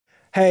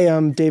Hey,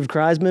 I'm David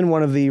Kreizman,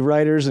 one of the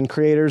writers and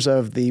creators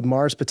of the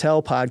Mars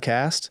Patel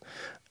podcast.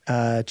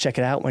 Check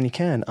it out when you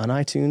can on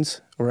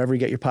iTunes, wherever you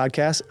get your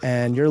podcasts.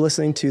 And you're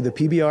listening to the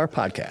PBR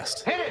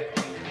podcast. Hit it!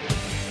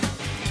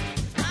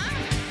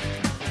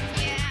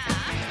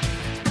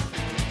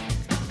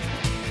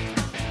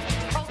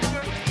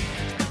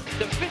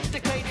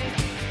 Sophisticated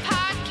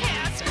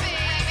Podcast,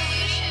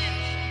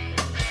 baby.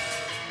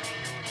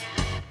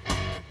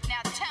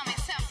 Now tell me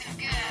something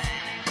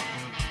good.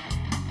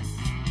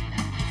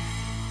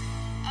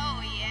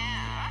 Oh,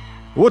 yeah.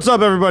 What's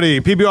up, everybody?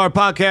 PBR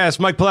Podcast,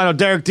 Mike Polano,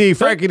 Derek D,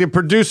 Frankie, the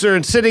producer,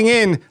 and sitting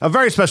in a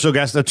very special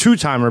guest, a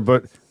two-timer,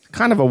 but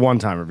kind of a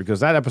one-timer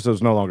because that episode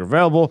is no longer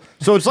available.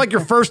 So it's like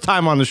your first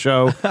time on the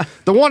show.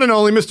 The one and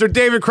only Mr.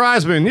 David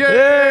Kreizman.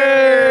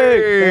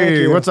 Yay! Thank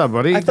you. What's up,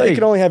 buddy? I thought you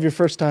could only have your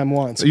first time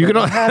once. You but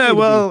can I'm happy to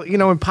well, be- you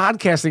know, in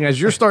podcasting, as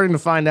you're starting to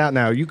find out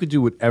now, you could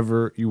do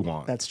whatever you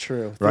want. That's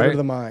true. Right? Theater of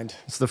the mind.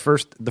 It's the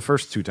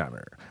first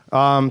two-timer.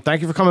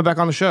 Thank you for coming back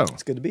on the show.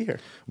 It's good to be here.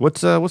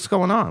 What's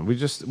going on?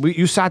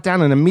 You sat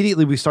down and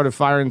immediately we started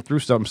firing through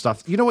some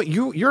stuff. You know what?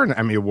 You're an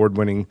Emmy-Award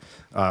winning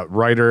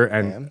writer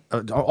and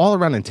all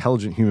around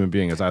intelligent human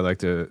being, as I like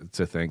to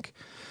think,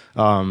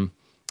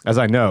 as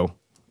I know,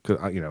 'cause,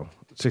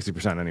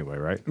 60% anyway,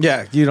 right?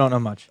 Yeah, you don't know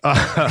much.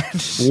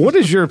 What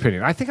is your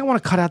opinion? I think I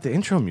want to cut out the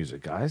intro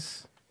music,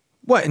 guys.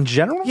 What, in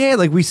general? Yeah,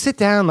 like we sit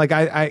down, like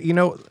I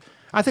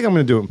think I'm going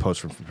to do it in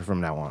post from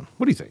now on.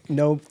 What do you think?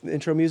 No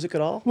intro music at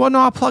all? Well, no,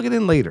 I'll plug it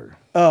in later.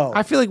 Oh.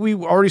 I feel like we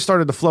already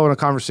started to flow in a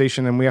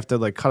conversation, and we have to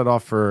like cut it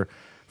off for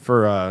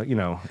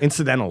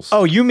incidentals.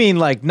 Oh, you mean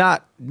like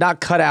not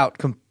cut out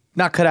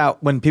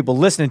when people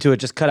listening to it,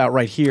 just cut out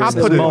right here. I'll in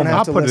this put it in. moment. Have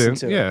I'll to put it listen in.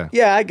 to Yeah.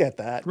 Yeah, I get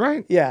that.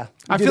 Right? Yeah.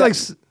 I You do feel like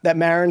that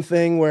Marin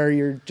thing where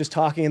you're just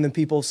talking and then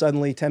people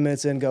suddenly 10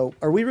 minutes in go,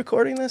 are we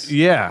recording this?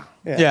 Yeah.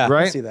 Yeah.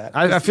 Right? I see that.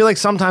 I feel like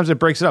sometimes it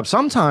breaks it up.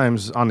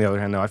 Sometimes, on the other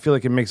hand, though, I feel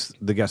like it makes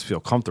the guest feel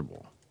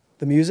comfortable.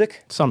 The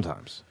music?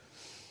 Sometimes.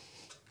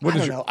 I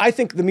don't know. I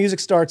think the music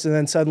starts and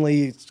then suddenly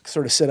you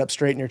sort of sit up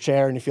straight in your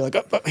chair and you feel like,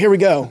 oh, here we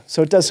go.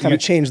 So it does kind of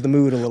change the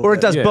mood a little Or bit.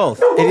 it does Yeah.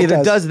 both. It either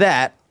does. does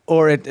that,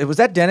 or it was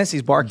that Dennis.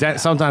 He's barking.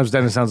 Sometimes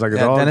Dennis sounds like a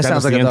dog. Dennis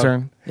sounds like the a dog.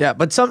 intern. Yeah,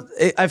 but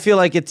I feel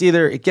like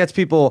it gets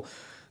people,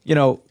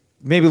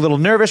 maybe a little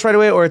nervous right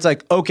away, or it's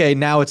like, okay,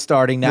 now it's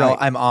starting. Now Right.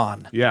 I'm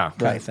on. Yeah.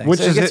 Kind of thing. Which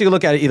So I is guess it- you could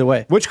look at it either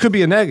way. Which could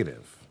be a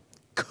negative.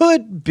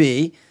 Could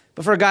be,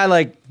 but for a guy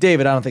like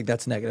David, I don't think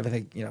that's negative. I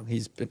think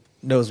he's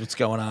knows what's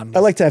going on. I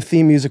like to have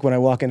theme music when I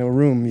walk into a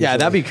room. Yeah, usually.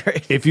 that'd be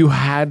great. If you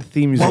had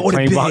theme music What would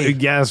it playing,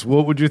 be? yes,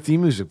 what would your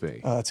theme music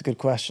be? That's a good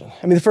question.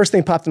 I mean, the first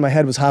thing popped in my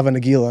head was Hava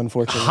Nagila,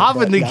 unfortunately. Hava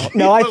but Nagila?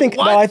 No, I think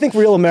What? I think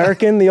Real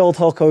American, the old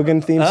Hulk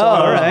Hogan theme song,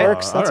 all right.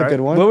 works. That's All a good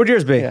right. one. What would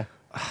yours be? Yeah.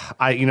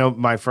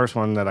 My first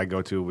one that I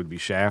go to would be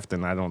Shaft,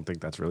 and I don't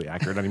think that's really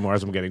accurate anymore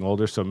as I'm getting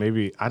older. So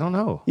maybe I don't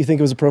know. You think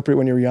it was appropriate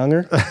when you were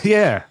younger?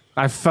 Yeah,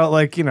 I felt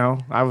like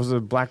I was a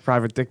black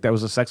private dick that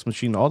was a sex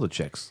machine to all the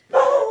chicks.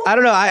 I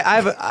don't know.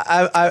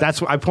 I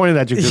That's I pointed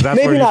at you because that's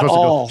where Maybe you're not supposed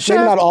all. to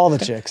Maybe not all the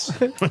chicks.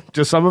 go.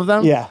 Just some of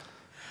them. Yeah.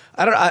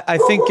 I don't. I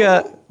think.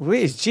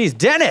 Geez,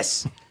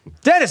 Dennis,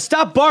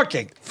 stop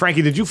barking.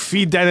 Frankie, did you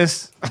feed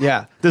Dennis?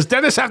 Yeah. Does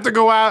Dennis have to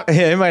go out?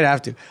 Yeah, he might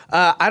have to.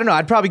 I don't know.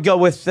 I'd probably go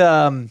with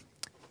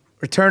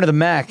Return of the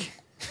Mac.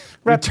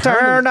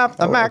 Return of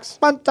the Mac.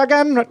 Once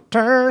again,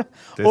 return.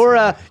 This Or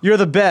guy. You're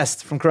the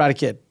Best from Karate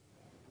Kid.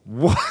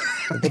 What?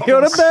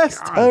 You're the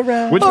best.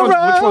 Around. Which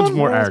one's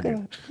more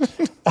arrogant?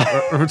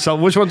 So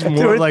which one's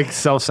more like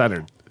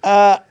self-centered?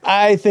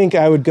 I think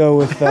I would go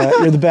with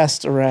You're the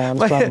Best Around,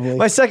 probably.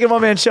 My second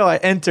one-man show, I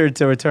entered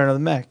to Return of the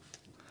Mac.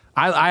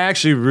 I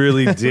actually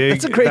really dig.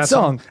 That's a great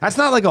song. That's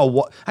not like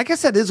I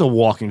guess that is a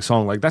walking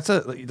song. Like that's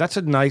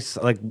a nice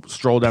like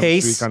stroll down the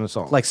Pace, street kind of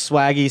song. like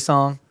swaggy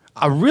song.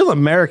 A Real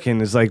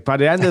American is like by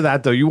the end of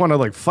that though, you want to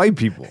like fight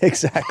people.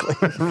 Exactly.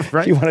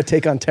 Right? You want to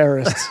take on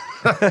terrorists.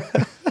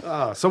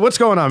 So what's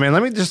going on, man?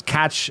 Let me just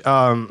catch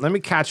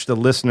the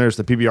listeners,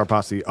 the PBR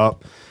posse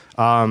up.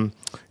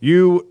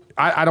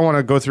 I don't want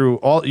to go through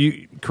all.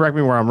 You correct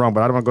me where I'm wrong,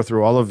 but I don't want to go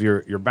through all of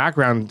your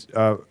background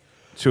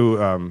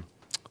to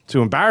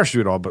embarrass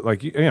you at all. But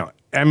like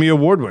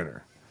Emmy-Award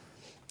winner,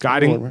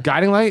 Guiding Light,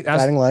 Guiding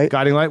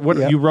Light. What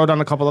Yep. you wrote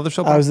on a couple other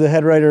shows? I was the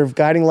head writer of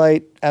Guiding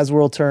Light, As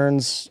World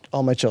Turns,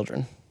 All My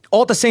Children.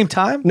 All at the same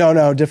time?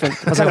 No, different.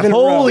 I was like,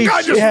 holy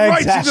God, just yeah,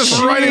 writes, exactly.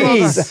 just writing all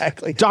that.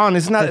 Exactly. Don,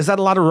 is that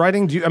a lot of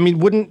writing?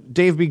 Wouldn't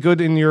Dave be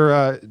good in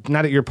your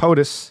not at your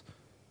POTUS?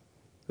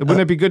 Wouldn't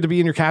it be good to be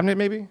in your cabinet,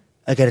 maybe?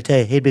 I gotta tell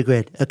you, he'd be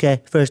great.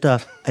 Okay, first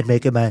off, I'd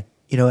make him my,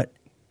 you know what?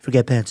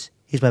 Forget Pence.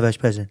 He's my vice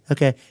president.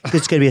 Okay,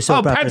 it's gonna be a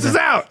soap opera. Pence is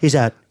now. out. He's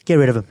out. Get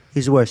rid of him.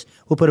 He's the worst.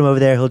 We'll put him over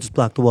there. He'll just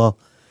block the wall.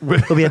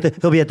 He'll be at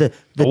the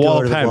wall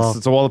door of to the Pence. wall.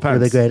 It's a wall of Pence.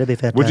 It'll be great. It'll be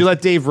fantastic. Would you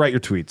let Dave write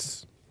your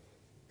tweets?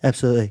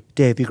 Absolutely,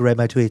 Dave. You can write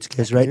my tweets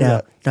because right do now,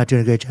 that. not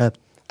doing a great job.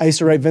 I used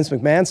to write Vince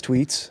McMahon's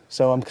tweets,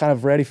 so I'm kind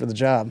of ready for the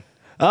job.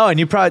 Oh, and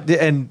you probably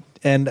and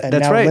And that's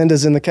now right.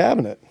 Linda's in the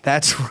cabinet.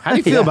 That's right. How do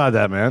you feel about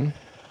that, man?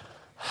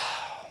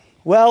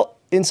 Well,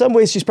 in some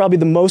ways, she's probably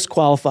the most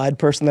qualified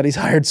person that he's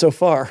hired so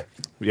far.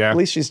 Yeah. At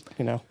least she's,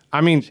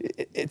 I mean,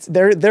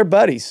 They're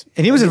buddies.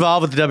 And he was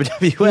involved with the WWF.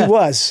 He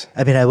was.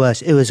 I mean, I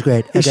was. It was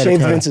great. He I gotta shaved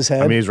tell you. Vince's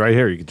head. I mean, he's right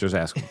here. You could just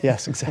ask him.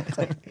 Yes,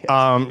 exactly.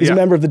 Yes. He's yeah. a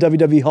member of the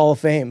WWE Hall of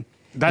Fame.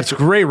 That's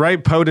great,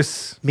 right?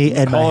 POTUS. Me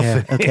and Hall my of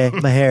hair. Fame. Okay,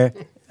 my hair.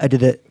 I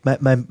did it.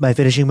 My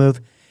finishing move.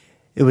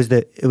 It was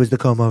the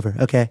comb over.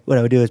 Okay, what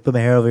I would do is put my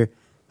hair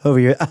over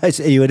your eyes,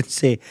 and you wouldn't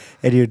see,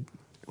 and you'd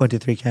 1, 2,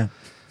 3 count.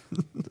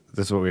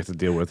 This is what we have to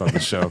deal with on the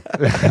show.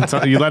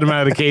 So you let him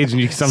out of the cage,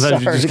 and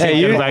sometimes you just can't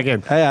get him back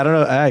in. Hey, I don't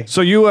know. Hey. So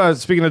you,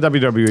 speaking of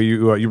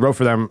WWE, you wrote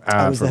for them.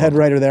 I was the head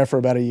writer there for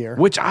about a year.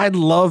 Which I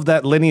love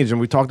that lineage,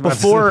 and we talked about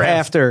Before or this in the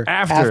after?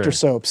 past. After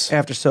soaps.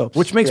 After soaps.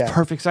 Which makes Yeah.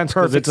 perfect sense.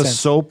 'Cause Perfect it's a sense.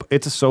 soap.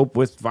 It's a soap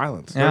with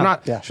violence. Yeah. Or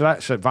not? Yeah.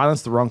 Should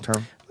violence the wrong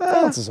term?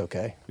 Violence is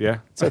okay. Yeah.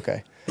 It's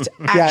okay.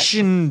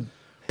 action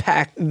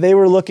packed. They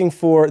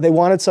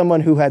wanted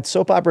someone who had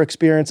soap opera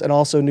experience and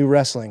also knew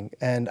wrestling.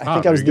 And I think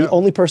I there was you the go.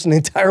 only person in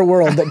the entire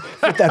world that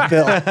fit that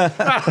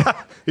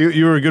bill.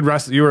 You were a good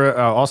wrestler. You were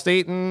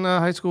All-State in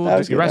high school. I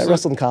was You good. I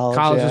wrestled in college.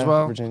 College yeah, as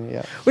well. Virginia,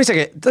 yeah. Wait a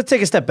second. Let's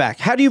take a step back.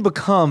 How do you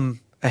become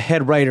a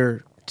head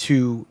writer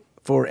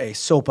for a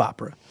soap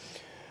opera?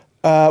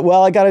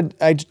 Well, I got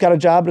a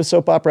job at a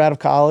soap opera out of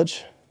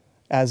college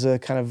as a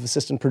kind of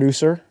assistant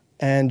producer,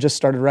 and just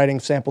started writing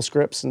sample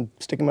scripts and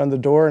sticking them on the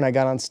door. And I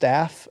got on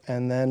staff,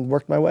 and then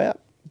worked my way up,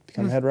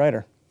 become a head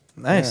writer.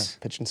 Nice.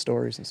 Yeah, pitching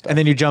stories and stuff. And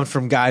then you jumped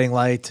from Guiding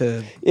Light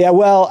to Yeah,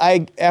 well,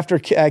 I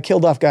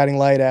killed off Guiding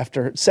Light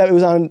after it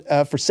was on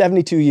for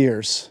 72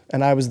 years,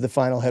 and I was the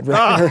final head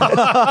writer.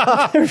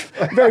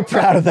 Very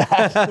proud of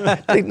that. I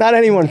think not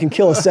anyone can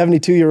kill a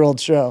 72-year-old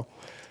show.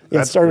 Yeah, it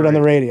That's started on the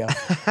great. radio,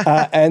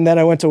 and then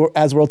I went to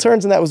As World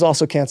Turns, and that was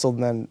also canceled.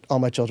 And then All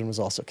My Children was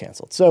also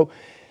canceled. So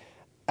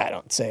I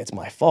don't say it's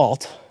my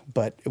fault,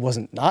 but it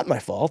wasn't not my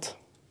fault.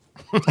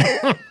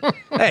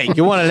 hey,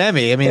 you won an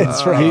Emmy. I mean,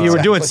 That's right, you were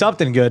doing exactly.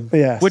 something good.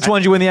 Yes. Which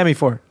one did you win the Emmy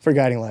for? For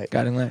Guiding Light.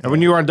 Guiding Light. And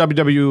when you were on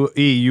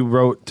WWE, you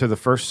wrote to the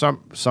first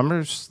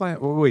SummerSlam.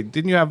 Wait,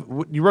 didn't you have?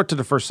 You wrote to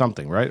the first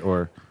something, right?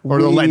 Or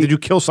did you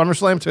kill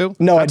SummerSlam too?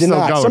 No, That's I did still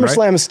not. going, SummerSlam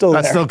right? is still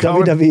That's there. still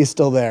going? WWE is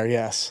still there.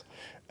 Yes.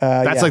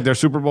 That's yeah. like their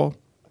Super Bowl.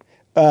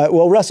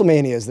 Well,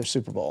 WrestleMania is their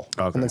Super Bowl,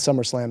 Okay. and then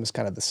SummerSlam is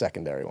kind of the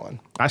secondary one.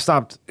 I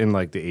stopped in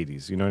like the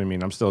 80s. You know what I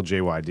mean? I'm still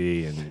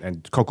JYD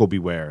and Coco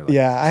Beware. Like,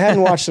 Yeah, I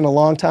hadn't watched in a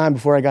long time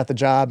before I got the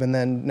job, and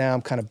then now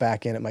I'm kind of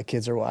back in it. My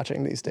kids are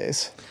watching these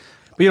days.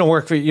 But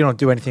you don't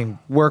do anything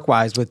work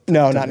wise with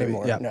No, WWE. not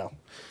anymore. Yeah.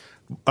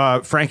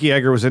 No. Frankie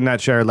Edgar was in that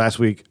chair last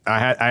week.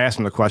 I asked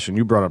him the question.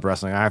 You brought up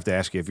wrestling. I have to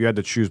ask you, if you had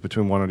to choose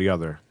between one or the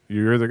other,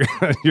 you're either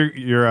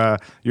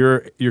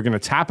you're gonna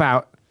tap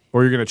out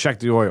or you're gonna check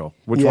the oil.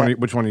 Which Yeah.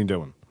 which one are you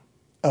doing?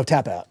 Oh,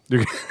 tap out.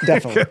 You're-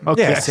 Definitely.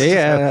 Okay. Yeah, see,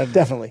 yeah,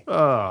 Definitely.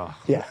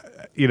 Yeah.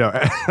 You know,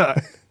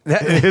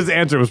 his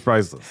answer was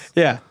priceless.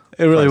 yeah,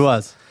 it really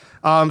was.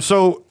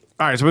 So,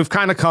 all right, so we've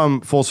kind of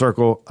come full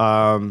circle.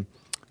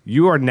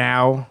 You are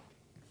now,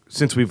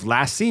 since we've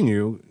last seen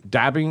you,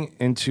 dabbing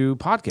into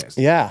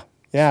podcasting. Yeah.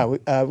 Yeah.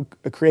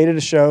 We created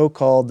a show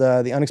called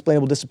The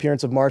Unexplainable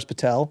Disappearance of Mars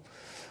Patel,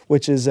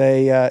 which is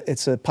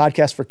it's a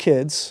podcast for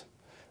kids,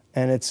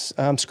 and it's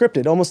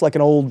scripted, almost like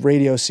an old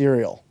radio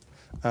serial,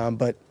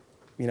 but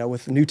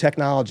with new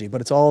technology.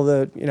 But it's all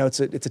it was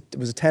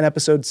a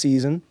 10-episode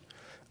season.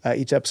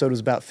 Each episode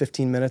was about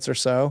 15 minutes or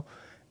so,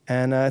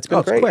 and it's been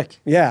It's great. quick.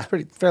 Yeah.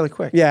 It's fairly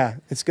quick. Yeah,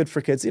 it's good for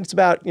kids. It's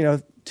about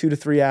 2 to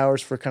 3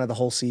 hours for kind of the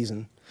whole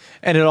season.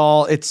 And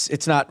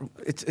it's not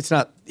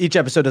each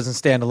episode doesn't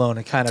stand alone.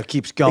 It kind of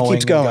keeps going. It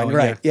keeps and going,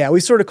 right? Yeah. Yeah, we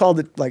sort of called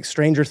it like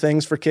Stranger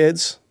Things for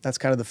kids. That's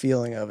kind of the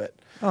feeling of it.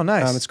 Oh,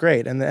 nice. It's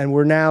great, and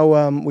we're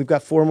now we've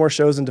got 4 more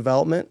shows in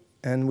development,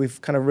 and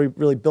we've kind of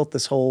really built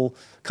this whole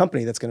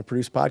company that's going to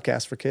produce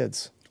podcasts for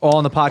kids. All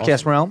in the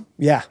podcast realm.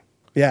 Yeah,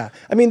 yeah.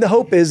 I mean, the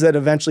hope is that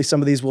eventually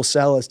some of these will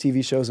sell as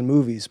TV shows and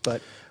movies,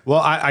 but Well,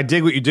 I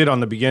dig what you did on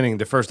the beginning.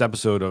 The first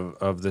episode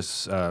of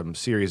this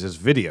series is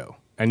video,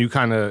 and you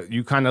kind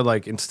of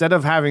like, instead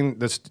of having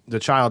the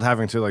child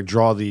having to like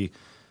draw the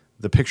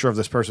picture of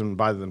this person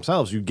by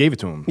themselves, you gave it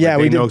to them. Yeah,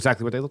 Like, we they know did.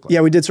 exactly what they look like.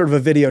 yeah, we did sort of a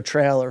video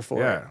trailer for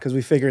Yeah. it because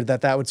we figured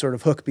that would sort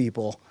of hook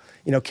people.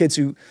 Kids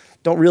who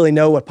don't really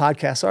know what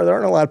podcasts are. There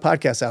aren't a lot of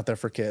podcasts out there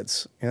for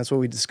kids. And that's what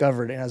we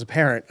discovered. And as a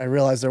parent, I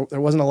realized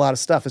there wasn't a lot of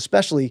stuff,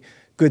 especially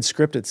good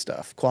scripted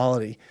stuff,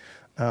 quality,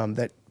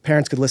 that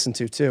parents could listen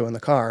to too in the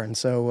car. And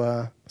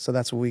so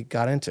that's what we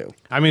got into.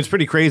 I mean, it's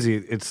pretty crazy.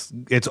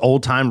 It's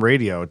old time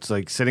radio. It's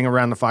like sitting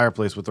around the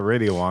fireplace with the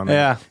radio on.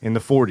 Yeah. In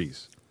the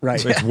 40s.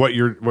 Right. It's what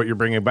you're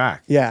bringing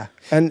back. Yeah,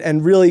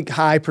 and really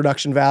high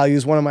production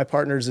values. One of my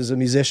partners is a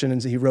musician,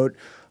 and he wrote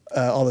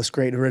all this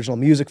great original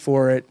music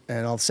for it,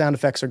 and all the sound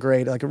effects are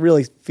great. Like, it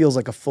really feels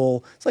like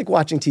it's like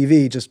watching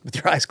TV just with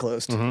your eyes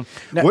closed. Now-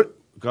 What?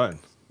 Go ahead.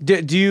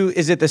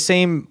 Is it the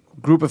same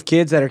group of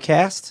kids that are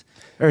cast,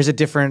 or is it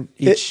different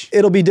each?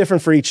 It'll be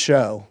different for each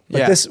show. But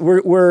Yeah.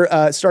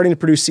 we're starting to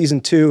produce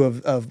season 2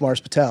 of Mars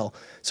Patel,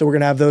 so we're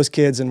gonna have those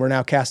kids, and we're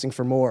now casting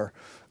for more.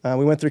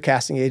 We went through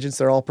casting agents;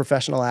 they're all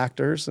professional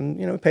actors, and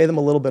we pay them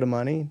a little bit of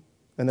money.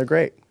 and they're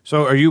great.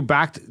 So are you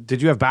backed?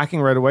 Did you have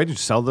backing right away? Did you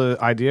sell the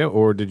idea,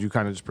 or did you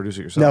kind of just produce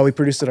it yourself? No, we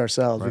produced it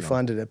ourselves. Right We on.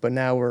 funded it, but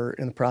now we're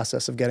in the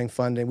process of getting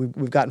funding.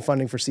 We've gotten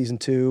funding for season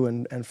 2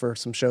 and for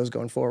some shows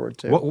going forward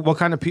too. What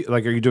kind of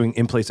like are you doing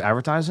in place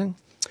advertising?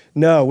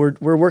 No,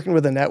 we're working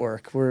with a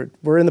network.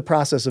 We're in the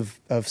process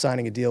of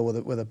signing a deal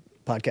with a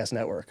podcast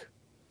network.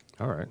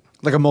 All right.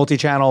 Like a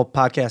multi-channel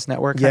podcast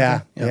network. kind Yeah,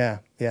 of thing?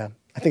 yeah.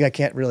 I think I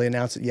can't really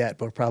announce it yet,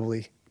 but we're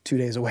probably 2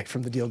 days away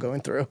from the deal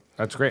going through.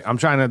 That's great. I'm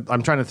trying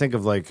to think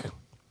of like,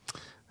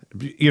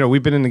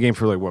 we've been in the game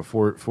for like what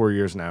 4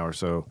 years now or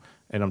so,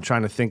 and I'm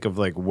trying to think of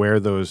like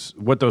what those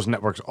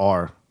networks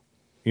are.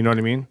 You know what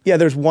I mean? Yeah,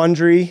 there's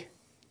Wondery,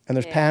 and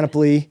there's Yeah.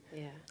 Panoply,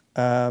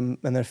 Yeah.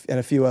 and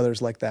a few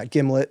others like that.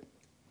 Gimlet.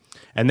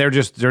 And they're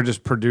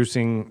just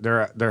producing.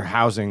 They're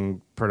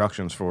housing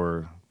productions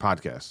for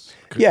podcasts.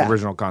 Yeah.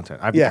 Original content.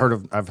 I've Yeah. heard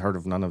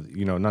of none of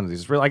these.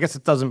 It's really, I guess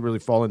it doesn't really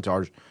fall into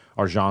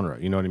our genre.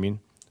 You know what I mean?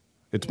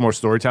 It's more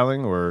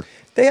storytelling, or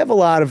They have a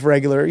lot of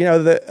regular,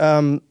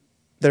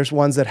 there's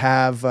ones that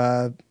have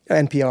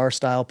NPR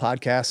style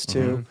podcasts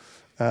too.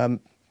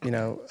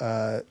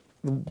 The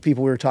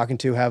people we were talking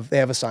to have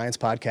a science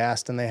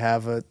podcast, and they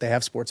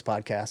have sports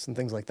podcasts and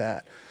things like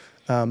that.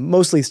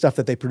 Mostly stuff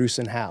that they produce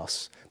in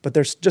house, but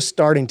they're just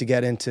starting to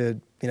get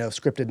into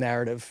scripted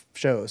narrative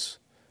shows,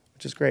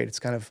 which is great.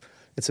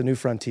 It's a new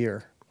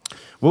frontier.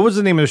 what was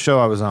the name of the show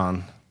I was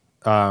on?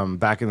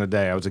 Back in the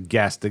day, I was a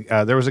guest.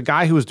 There was a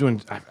guy who was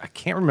doing. I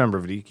can't remember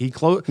if he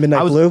closed.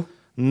 Midnight Blue?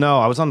 No,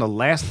 I was on the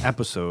last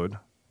episode,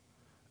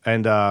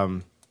 and I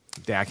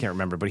can't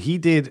remember. But he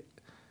did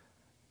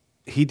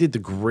the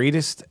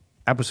greatest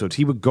episodes.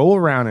 He would go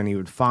around and he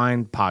would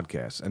find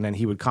podcasts, and then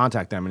he would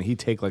contact them, and he'd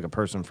take like a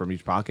person from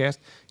each podcast,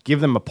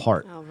 give them a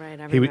part. Oh, right,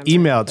 I He would remember.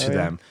 email it to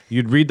them.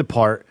 You'd read the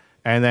part.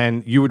 And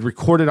then you would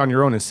record it on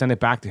your own and send it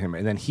back to him.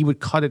 And then he would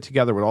cut it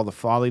together with all the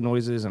Foley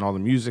noises and all the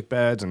music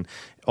beds and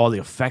all the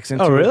effects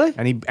into Oh, really?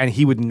 it. And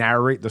he would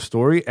narrate the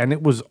story. And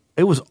it was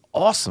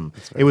awesome.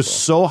 It was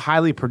so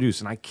highly produced.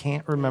 And I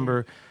can't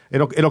remember.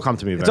 It'll come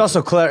to me. It's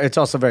also clever. It's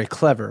also very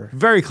clever.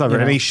 very clever. you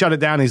know? And he shut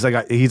it down. He's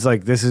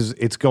like,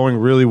 it's going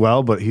really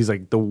well. But he's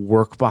like, the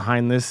work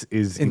behind this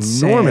is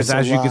Insane. enormous, It's a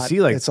as you can lot.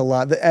 see. Like, It's a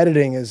lot. The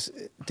editing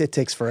it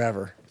takes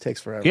forever. It takes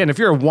forever. yeah. And if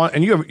you're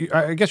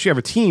I guess you have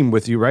a team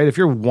with you, right? If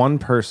you're one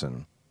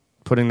person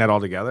putting that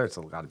all together, it's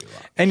got to be a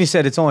lot. And you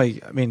said it's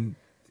only. I mean,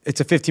 it's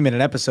a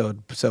 15-minute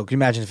episode. So can you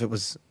imagine if it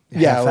was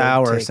Yeah, half it would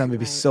hour or take- something? It'd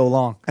be so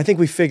long. I think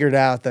we figured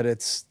out that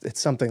it's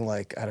something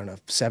like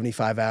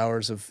 75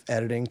 hours of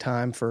editing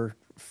time for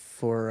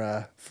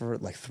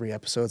like 3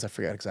 episodes. I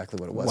forget exactly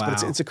what it was,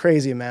 but Wow. it's a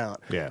crazy amount.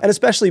 Yeah. And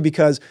especially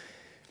because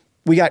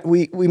we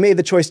made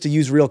the choice to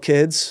use real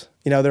kids.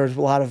 There's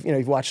a lot of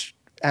you've watched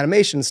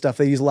animation and stuff.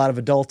 They use a lot of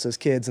adults as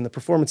kids, and the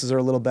performances are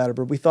a little better.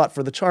 But we thought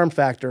for the charm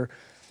factor,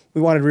 we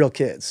wanted real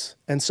kids,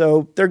 and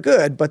so they're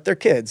good, but they're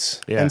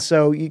kids, Yeah. and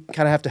so you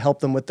kind of have to help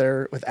them with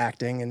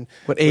acting and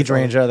What age with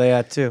all- range are they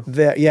at too?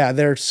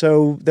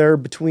 they're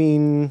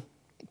between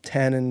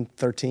 10 and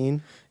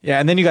 13. Yeah,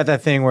 and then you got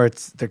that thing where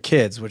they're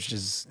kids, which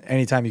is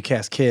anytime you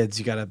cast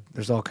kids,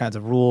 there's all kinds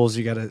of rules.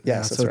 You gotta.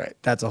 Yes, that's right.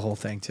 That's a whole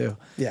thing too.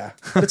 Yeah,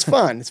 but it's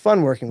fun. It's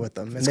fun working with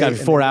them. It's got to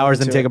be 4 hours,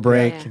 then take a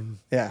break. Yeah. And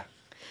Yeah,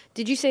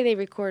 Did you say they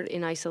record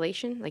in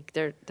isolation? Like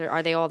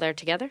are they all there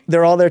together?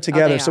 they're all there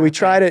together. they So are, we okay.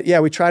 tried it. Yeah,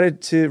 we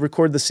tried to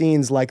record the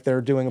scenes like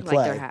they're doing a Like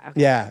play. they're okay.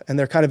 Yeah, and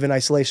they're kind of in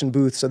isolation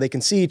booths, so they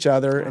can see each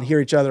other and hear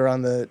each other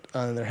on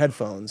their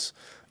headphones.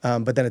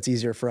 But then it's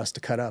easier for us to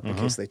cut up in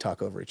case they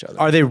talk over each other.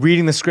 are they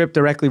reading the script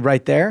directly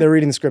right there? They're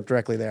reading the script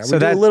directly there. So We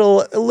do that-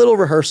 a little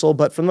rehearsal,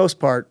 but for the most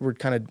part, we're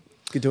kind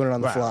of doing it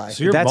on the fly.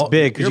 So you're That's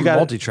big, 'cause You're you gotta-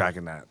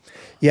 multi-tracking that.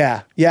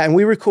 Yeah, and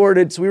we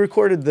recorded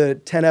the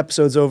 10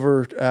 episodes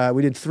over.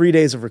 We did 3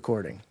 days of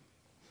recording,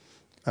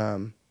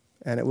 and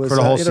it was For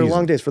the whole they're long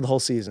season. days for the whole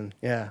season.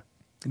 Yeah,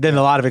 Then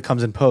a lot of it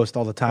comes in post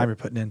all the time you're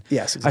putting in.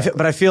 Yes,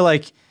 But I feel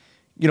like,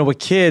 with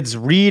kids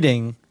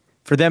reading,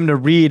 for them to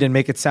read and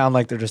make it sound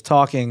like they're just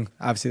talking,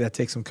 obviously that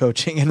takes some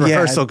coaching and Yeah.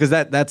 rehearsal because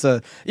that's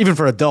even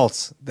for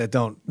adults that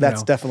don't.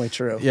 that's definitely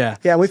true. Yeah.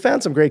 yeah. We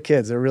found some great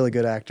kids. They're really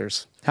good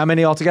actors. How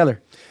many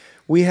altogether?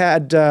 We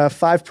had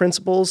 5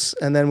 principals,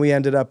 and then we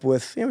ended up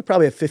with we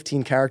probably have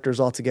 15 characters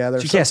altogether.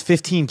 You Some- cast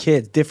 15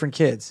 kids, different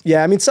kids.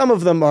 Yeah, I mean, some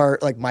of them are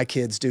like my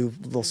kids do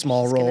little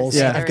small just gonna roles. say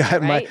Yeah. I've they're got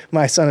in it, right?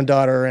 my son and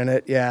daughter are in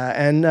it. Yeah,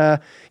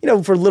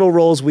 and for little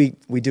roles, we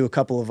do a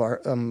couple of our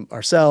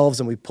ourselves,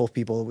 and we pull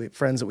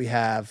friends that we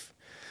have.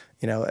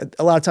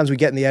 A lot of times we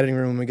get in the editing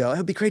room and we go,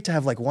 it'd be great to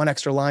have like one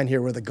extra line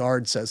here where the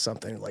guard says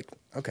something. Like,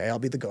 okay, I'll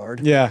be the guard.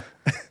 Yeah.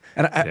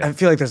 And I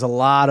feel like there's a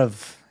lot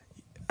of,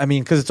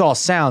 because it's all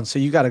sound, so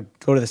you got to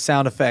go to the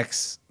sound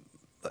effects.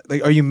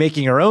 Like, are you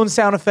making your own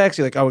sound effects?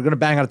 You're like, oh, we're gonna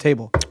bang on a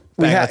table.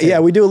 Bang on a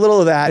table. We do a little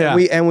of that.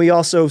 Yeah. We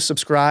also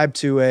subscribe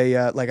to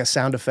a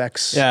sound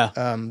effects Yeah.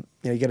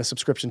 you get a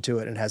subscription to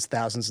it, and it has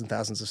thousands and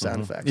thousands of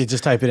sound effects. You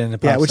just type it in.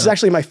 Yeah, which is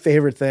actually my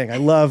favorite thing. I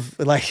love,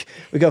 like,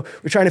 we're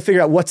trying to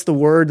figure out what's the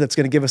word that's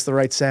going to give us the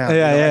right sound.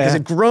 Is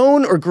it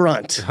groan or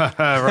grunt?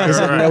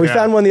 We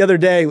found one the other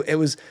day. It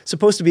was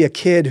supposed to be a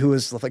kid who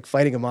was like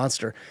fighting a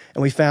monster,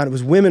 and we found it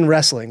was women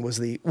wrestling was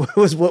the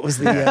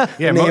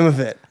name of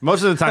it.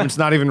 Most of the time, it's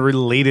not even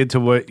related to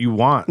what you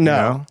want.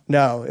 No,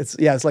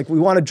 it's like we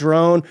want a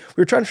drone.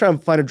 We were trying to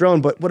find a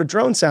drone, but what a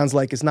drone sounds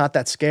like is not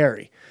that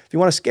scary. If you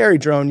want a scary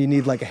drone, you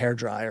need like a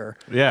hairdryer,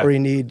 or you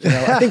need.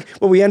 I think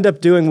what we ended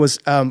up doing was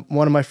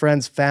one of my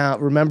friends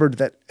remembered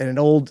that in an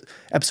old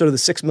episode of the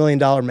 $6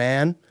 Million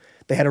Man,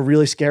 they had a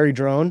really scary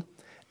drone,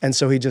 and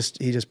so he just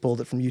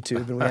pulled it from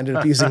YouTube, and we ended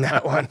up using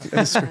that one.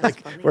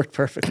 It worked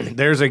perfectly.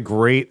 There's a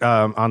great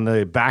on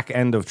the back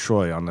end of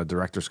Troy, on the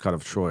director's cut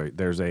of Troy.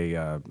 There's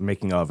a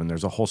making of, and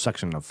there's a whole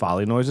section of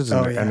Foley noises,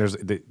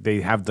 and they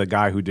have the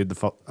guy who did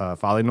the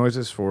Foley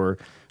noises for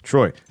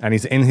Troy, and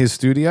he's in his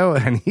studio,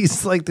 and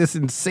he's like this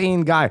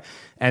insane guy,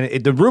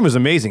 and the room is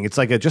amazing. It's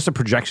like just a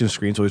projection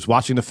screen, so he's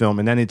watching the film,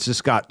 and then it's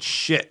just got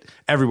shit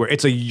everywhere.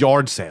 It's a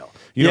yard sale.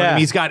 You know what I mean?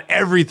 He's got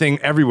everything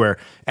everywhere,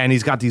 and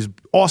he's got these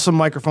awesome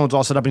microphones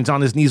all set up, and he's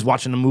on his knees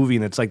watching the movie,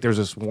 and it's like there's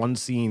this one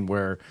scene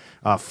where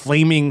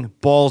flaming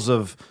balls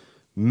of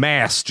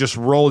mass just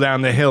roll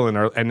down the hill,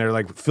 and they're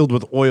like filled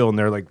with oil, and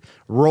they're like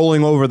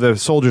rolling over the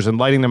soldiers and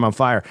lighting them on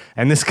fire,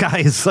 and this guy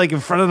is like in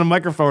front of the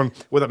microphone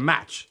with a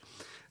match.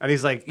 And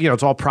he's like,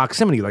 it's all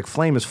proximity, like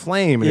flame is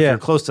flame. And if you're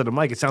close to the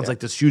mic, it sounds like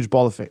this huge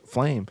ball of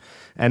flame.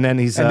 And then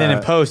then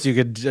in post, you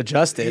could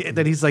adjust it.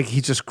 Then he's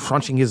just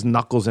crunching his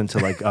knuckles into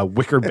like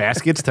wicker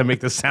baskets to make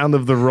the sound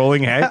of the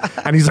rolling hay.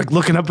 And he's like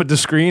looking up at the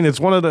screen. It's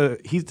one of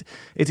the,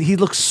 he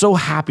looks so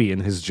happy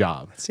in his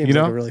job. It seems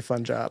like a really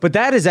fun job. But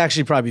that is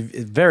actually probably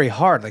very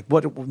hard. Like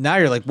now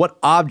you're like, what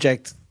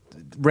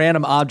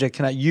random object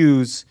can I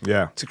use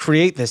to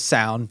create this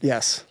sound?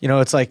 Yes.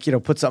 It's like,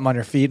 put something on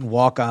your feet and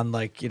walk on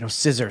like,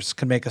 scissors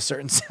can make a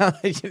certain sound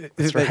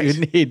that you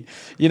need.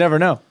 You never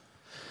know.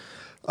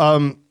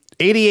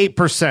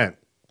 88%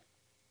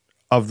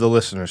 of the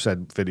listeners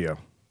said video.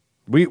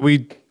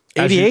 We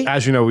 88?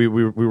 As you know, we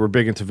were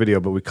big into video,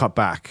 but we cut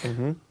back.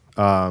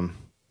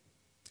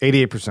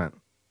 88%.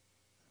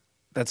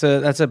 That's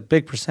a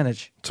big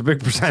percentage. It's a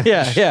big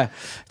percentage. Yeah.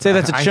 I'd say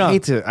that's a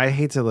chunk. I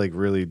hate to like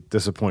really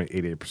disappoint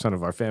 88%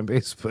 of our fan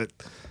base, but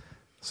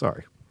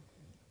sorry.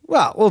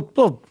 Well,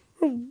 we'll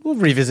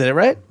revisit it,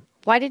 right?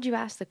 Why did you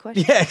ask the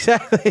question? Yeah,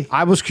 exactly.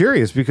 I was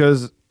curious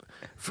because,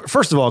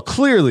 first of all,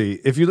 clearly,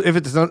 if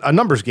it's a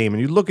numbers game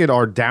and you look at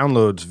our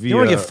downloads via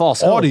don't get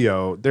false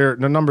audio, the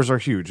numbers are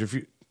huge.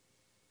 You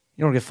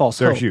don't get false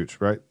they're hope. huge,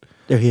 right?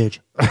 They're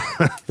huge.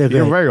 They're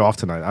You're great. very off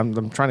tonight.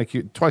 I'm trying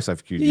to twice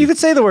I've cued you. You could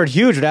say the word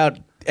huge without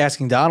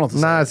asking Donald to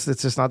say Nah, it.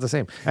 it's just not the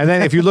same. And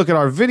then if you look at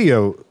our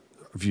video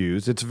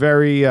views, it's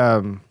very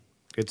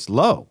it's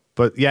low.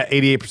 But yeah,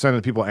 88% of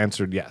the people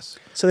answered yes.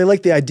 So they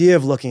like the idea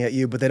of looking at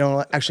you, but they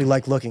don't actually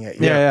like looking at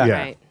you. Yeah.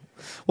 Right.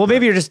 Well,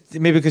 maybe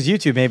because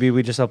YouTube, maybe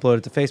we just upload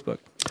it to Facebook.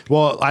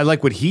 Well, I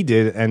like what he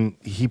did, and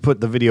he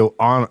put the video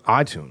on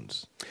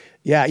iTunes.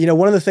 Yeah,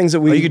 one of the things that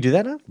we... Oh, you could do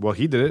that now? Well,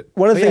 he did it.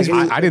 One of the things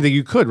I didn't think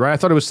you could, right? I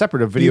thought it was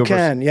separate of video. You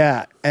can,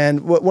 yeah.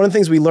 And one of the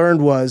things we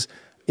learned was,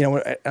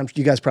 you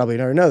guys probably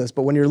never know this,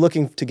 but when you're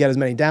looking to get as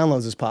many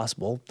downloads as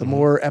possible, the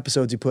more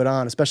episodes you put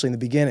on, especially in the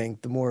beginning,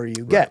 the more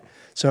you get.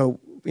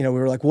 So, we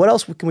were like, what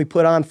else can we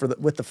put on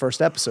with the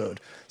first episode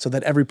so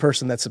that every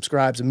person that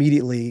subscribes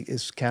immediately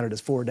is counted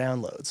as 4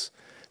 downloads?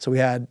 So we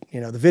had,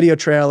 the video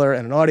trailer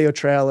and an audio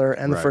trailer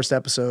and the first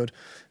episode,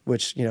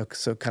 which,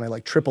 so kind of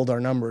like tripled our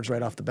numbers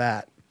right off the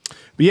bat.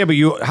 But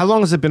how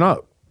long has it been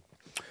up?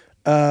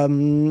 A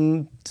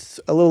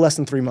little less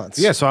than 3 months.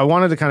 Yeah, so I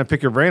wanted to kind of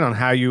pick your brain on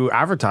how you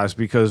advertise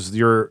because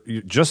you're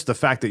just the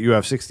fact that you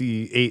have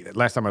 68.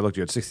 Last time I looked,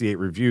 you had 68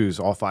 reviews,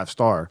 all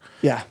 5-star.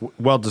 Yeah,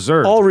 well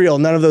deserved. All real.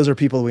 None of those are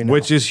people we know.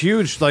 Which is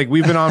huge. Like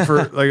we've been on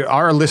for like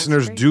our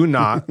listeners do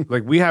not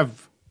like we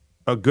have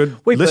a good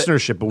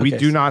listenership, but we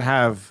do not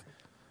have.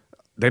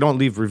 They don't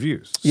leave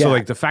reviews. Yeah. So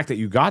like the fact that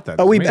you got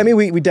that. We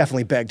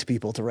definitely begged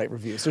people to write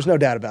reviews. There's no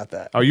doubt about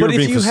that. Oh, you were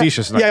being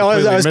facetious. Yeah,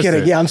 I was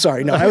kidding. Yeah, I'm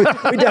sorry. No,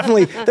 we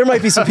definitely. There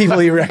might be some people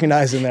you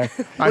recognize in there.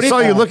 I saw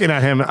you looking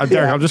at him,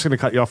 Derek. I'm just going to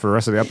cut you off for the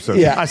rest of the episode.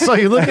 Yeah. I saw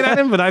you looking at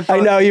him, but I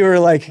know you were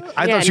like.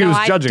 I thought she was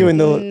judging. Doing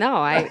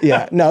the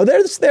Yeah, no.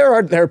 There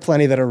are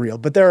plenty that are real,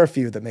 but there are a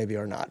few that maybe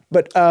are not.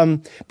 But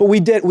we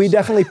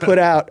definitely put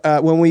out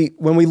when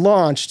we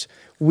launched.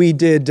 We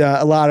did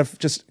a lot of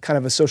just kind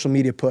of a social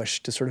media push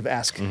to sort of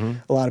ask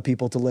a lot of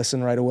people to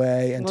listen right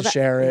away and to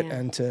share it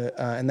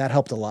and that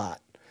helped a lot.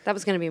 That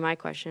was going to be my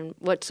question.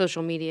 What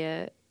social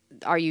media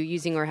are you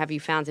using or have you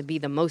found to be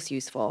the most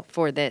useful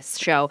for this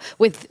show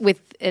with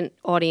an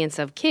audience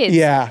of kids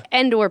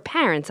and or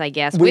parents, I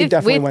guess, with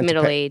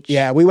middle age?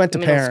 Yeah, we went to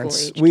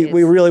parents.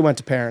 We really went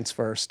to parents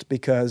first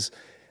because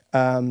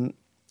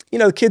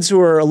the kids who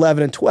are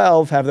 11 and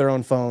 12 have their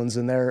own phones,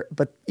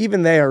 but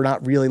even they are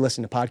not really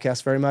listening to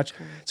podcasts very much.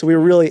 So we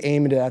were really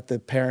aiming at the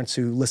parents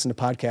who listen to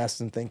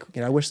podcasts and think,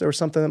 I wish there was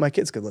something that my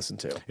kids could listen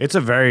to. It's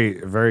a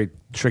very, very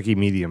tricky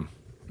medium.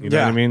 You know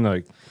what I mean?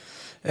 Like,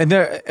 And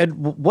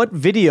what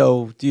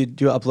video do you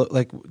upload?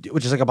 Like,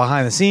 which is like a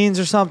behind the scenes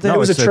or something? No, it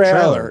was a it's a trailer.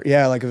 trailer.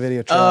 Yeah, like a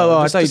video trailer. Oh,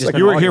 I thought you just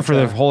You were here for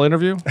the whole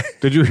interview?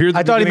 Did you hear?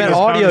 I thought he meant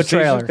audio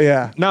trailer.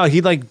 Yeah. No, he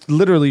like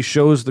literally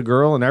shows the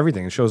girl and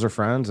everything. It shows her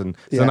friends and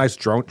it's Yeah. a nice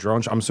drone.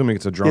 I'm assuming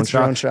it's a drone It's a shot.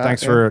 drone shot,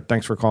 Thanks yeah. for calling.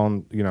 Thanks for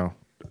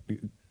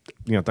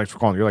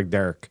calling. You're like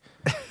Derek.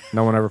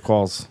 No one ever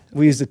calls.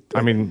 We used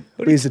we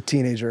used a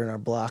teenager in our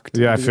block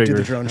to Yeah, I do figured.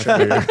 the drone shot.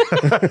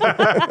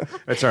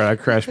 That's all right. I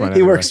crashed mine. He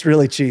anyway. works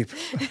really cheap.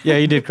 Yeah,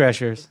 you did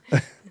crash yours.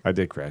 I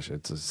did crash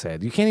it. It's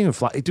sad. You can't even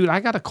fly, dude. I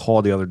got a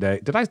call the other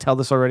day. Did I tell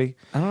this already?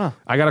 I don't know.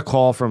 I got a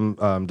call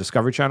from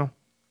Discovery Channel.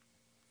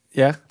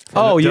 Yeah.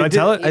 Did I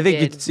tell it? I think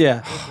did. it's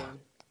yeah.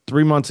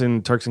 3 months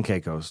in Turks and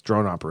Caicos,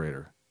 drone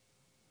operator.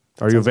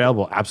 Are you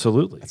available?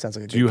 Absolutely. That sounds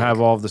like a Do you good have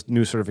all of the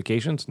new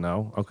certifications?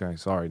 No. Okay.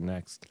 Sorry.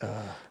 Next.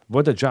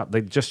 What the job?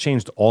 They just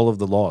changed all of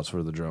the laws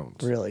for the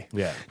drones. Really?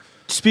 Yeah.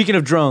 Speaking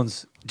of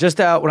drones,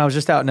 when I was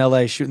just out in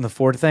LA shooting the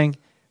Ford thing,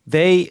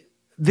 it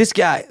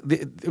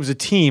was a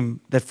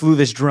team that flew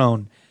this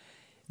drone.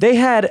 They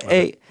had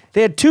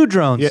two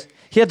drones. Yeah.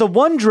 He had the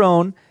one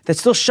drone that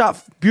still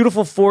shot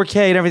beautiful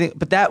 4K and everything,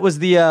 but that was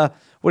the what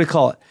do you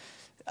call it?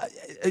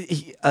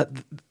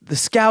 The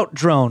scout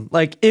drone.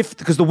 Like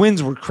because the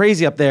winds were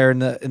crazy up there in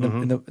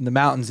the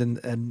mountains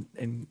and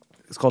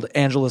it's called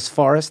Angeles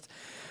Forest,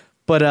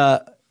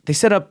 but they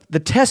set up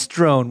the test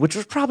drone, which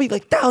was probably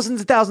like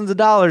thousands and thousands of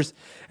dollars,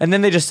 and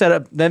then they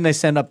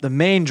sent up the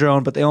main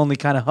drone, but they only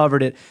kind of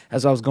hovered it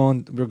as we were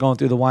going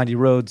through the windy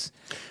roads.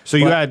 So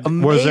But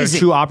was there amazing.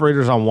 2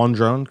 operators on one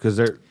drone? Because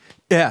they're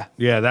Yeah.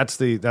 that's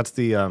the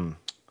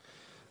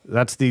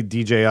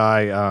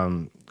DJI.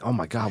 Oh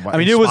my God! What I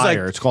mean, it was like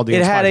Inspire. It's called the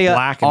it had Inspire a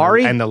Black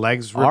Ari and the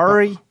legs.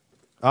 Ari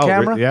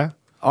camera. Yeah.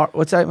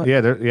 What's that?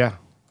 Yeah.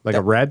 Like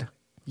a red.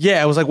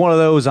 Yeah, it was like one of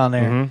those on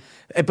there.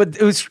 But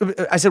it was.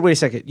 I said, wait a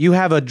second. You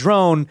have a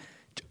drone.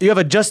 You have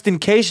a just in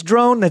case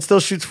drone that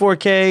still shoots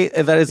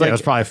 4K. That is Yeah, like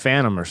it's probably a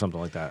Phantom or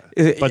something like that.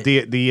 It- But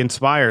the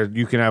Inspire,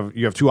 you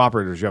have 2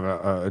 operators. You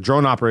have a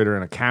drone operator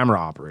and a camera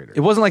operator.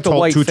 It wasn't like the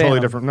white two totally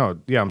Phantom. different. No,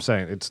 yeah, I'm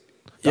saying it's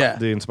Yeah.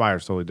 The Inspire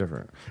is totally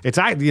different.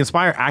 The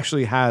Inspire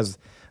actually has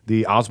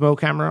the Osmo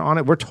camera on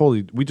it.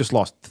 We just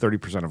lost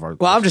 30% of our.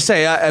 Well, I'm just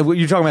saying.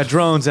 You're talking about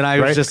drones, and I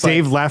was right? just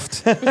Dave like,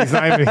 left. He's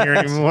not even here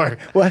anymore.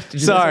 What? Did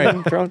you sorry. say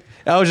something, drone?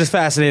 I was just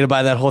fascinated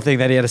by that whole thing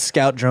that he had a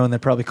scout drone that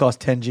probably cost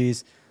 10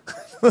 G's.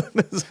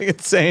 It's like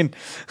insane.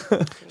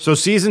 So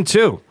season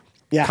 2,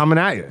 Yeah. coming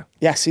at you.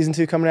 Yeah, season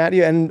 2 coming at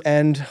you,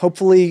 and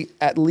hopefully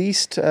at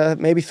least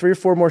maybe 3 or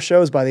 4 more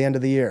shows by the end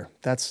of the year.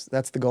 That's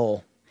the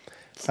goal.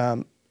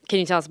 Can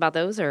you tell us about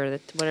those, or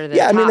what are the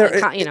Yeah, I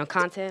mean,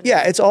 content?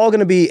 Yeah, it's all going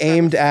to be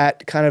aimed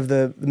at kind of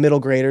the middle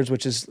graders,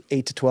 which is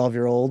 8 to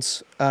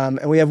 12-year-olds.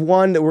 And we have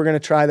one that we're going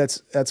to try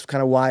that's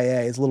kind of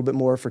YA. It's a little bit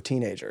more for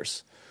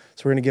teenagers.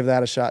 So we're going to give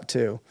that a shot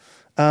too.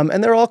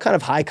 And they're all kind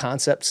of high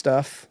concept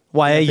stuff.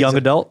 YA, young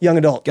adult? Young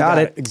adult. Got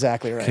it.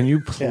 Exactly right. Can you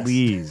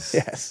please,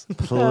 Yes.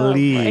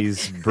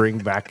 please bring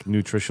back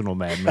Nutritional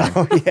Madman?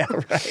 Oh, yeah,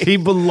 right. He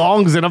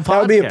belongs in a podcast. That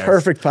would be a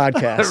perfect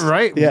podcast.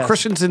 Right? Yes.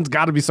 Christensen's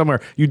got to be somewhere.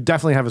 You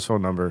definitely have his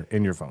phone number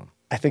in your phone.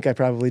 I think I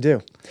probably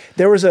do.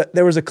 There was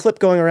a clip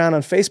going around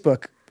on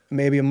Facebook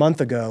maybe a month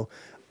ago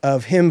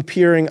of him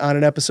appearing on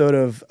an episode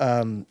of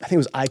I think it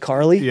was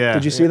iCarly. Yeah.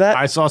 Did you see that?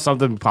 I saw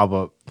something pop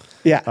up.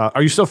 Yeah.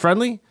 Are you still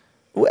friendly?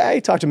 I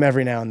talk to him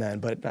every now and then,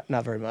 but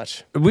not very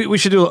much. We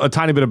should do a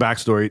tiny bit of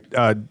backstory.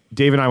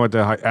 Dave and I went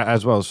to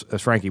as well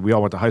as Frankie. We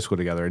all went to high school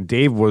together, and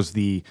Dave was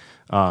we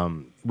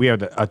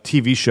had a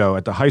TV show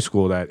at the high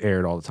school that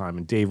aired all the time,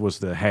 and Dave was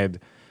the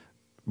head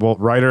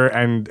writer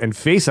and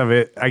face of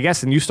it, I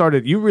guess. And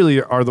you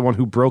really are the one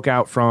who broke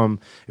out from.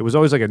 It was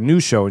always like a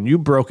news show, and you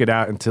broke it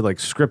out into like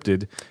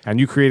scripted, and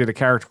you created a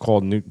character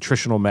called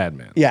Nutritional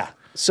Madman. Yeah.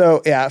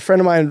 So, yeah, a friend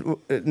of mine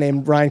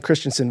named Ryan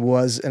Christensen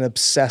was an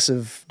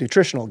obsessive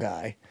nutritional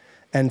guy.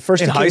 And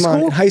first In he high came on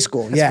school? in high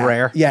school. That's yeah.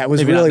 rare. Yeah, it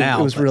was Maybe not really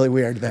now, but- really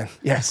weird then.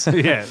 Yes.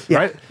 Yeah, Yeah.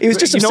 right. He was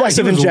just You know what?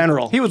 obsessive in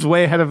general. He was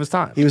way ahead of his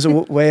time. He was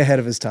way ahead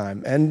of his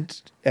time and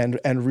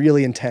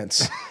really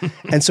intense.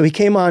 And so he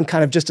came on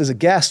kind of just as a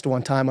guest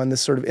one time on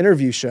this sort of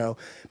interview show.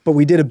 But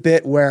we did a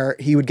bit where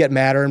he would get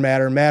madder and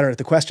madder and madder at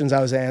the questions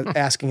I was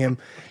asking him.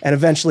 And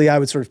eventually I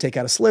would sort of take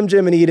out a Slim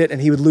Jim and eat it,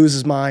 and he would lose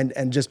his mind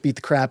and just beat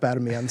the crap out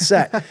of me on the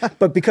set.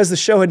 But because the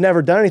show had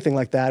never done anything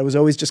like that, it was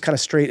always just kind of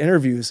straight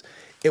interviews.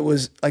 It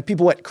was like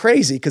people went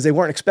crazy because they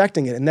weren't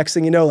expecting it. And next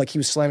thing you know, like he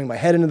was slamming my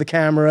head into the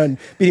camera and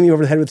beating me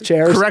over the head with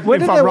chairs. Correct me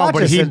When if did I'm they wrong, watch but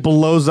this? he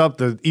blows up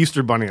the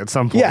Easter Bunny at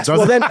some point. Yes.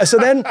 Well, doesn't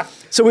then,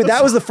 that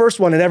was the first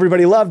one, and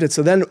everybody loved it.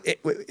 So then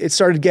it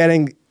started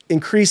getting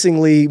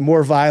increasingly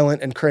more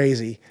violent and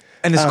crazy.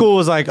 And the school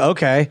was like,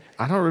 okay.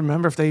 I don't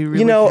remember if they really.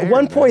 You know, cared, at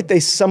one man.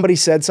 point somebody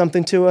said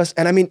something to us,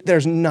 and I mean,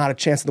 there's not a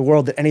chance in the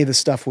world that any of this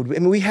stuff would. I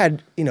mean, we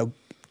had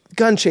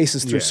gun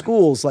chases through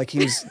schools. Like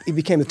he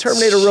became the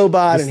Terminator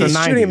robot, and he's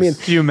shooting at me.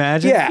 Can you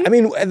imagine? Yeah, I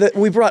mean,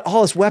 we brought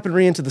all this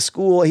weaponry into the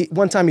school.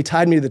 One time he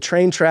tied me to the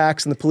train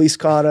tracks, and the police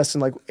caught us.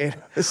 And like,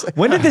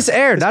 when did this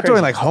air? Not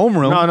during like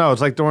homeroom. No,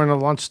 it's like during a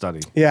lunch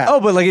study. Yeah. Oh,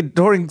 but like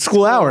during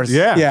school hours.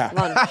 Yeah.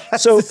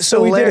 So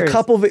we did a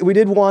couple of. We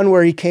did one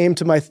where he came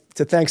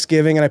to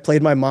Thanksgiving, and I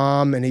played my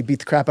mom, and he beat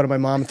the crap out of my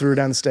mom and threw her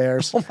down the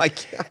stairs. Oh my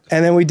god!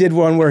 And then we did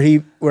one where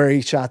he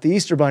shot the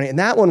Easter Bunny, and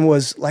that one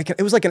was like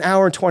an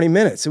hour and 20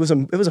 minutes. It was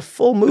a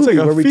full movie. It's like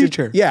a where we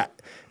feature. It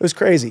was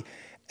crazy,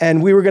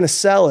 and we were going to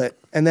sell it,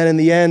 and then in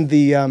the end,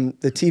 the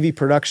TV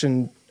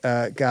production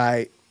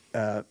guy,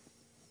 Mr.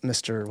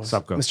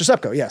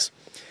 Supko, yes,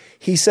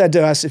 he said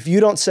to us, if you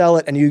don't sell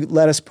it and you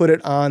let us put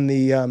it on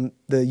the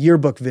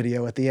yearbook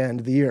video at the end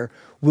of the year,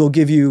 we'll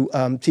give you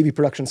TV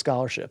production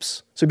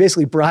scholarships. So he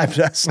basically bribed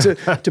us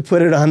to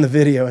put it on the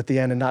video at the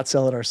end and not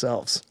sell it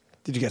ourselves.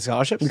 Did you get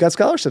scholarships? We got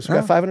scholarships. We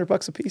got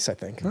 $500 a piece, I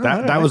think.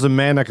 That was a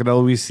man that could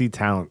always see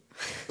talent.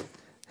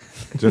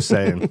 Just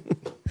saying.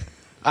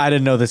 I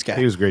didn't know this guy.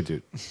 He was a great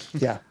dude.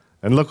 Yeah.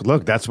 And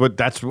look, that's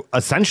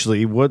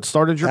essentially what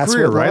started your That's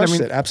career, what right?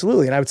 launched it,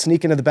 absolutely. And I would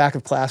sneak into the back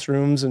of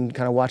classrooms and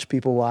kind of watch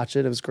people watch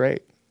it. It was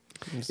great.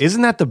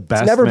 Isn't that the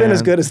best? It's never been man?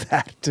 as good as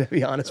that, to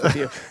be honest with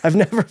you. I've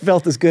never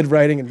felt as good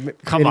writing and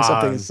creating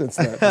something since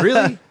then.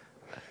 Really?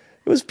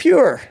 It was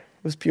pure.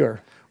 It was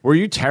pure. Were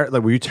you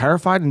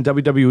terrified in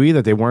WWE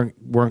that they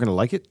weren't going to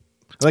like it?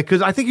 Like,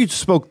 because I think you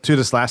spoke to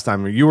this last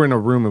time. You were in a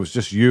room. It was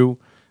just you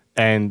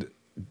and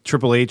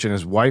Triple H and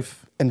his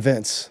wife and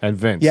Vince.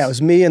 Yeah, it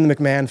was me and the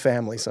McMahon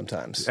family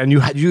sometimes. And you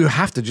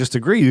have to just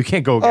agree. You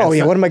can't go against. Oh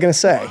yeah, that. what am I going to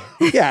say?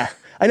 Yeah,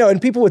 I know.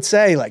 And people would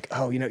say like,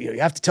 oh,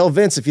 you have to tell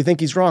Vince if you think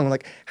he's wrong. I'm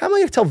like, how am I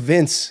going to tell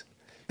Vince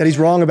that he's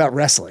wrong about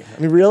wrestling? I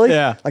mean, really?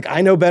 Yeah. Like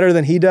I know better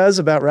than he does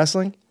about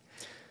wrestling.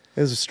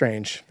 It was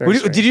strange. Very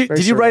strange.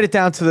 Did you write it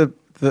down to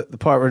the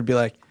part where it'd be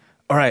like,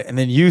 all right, and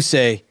then you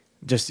say,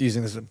 just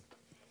using this one,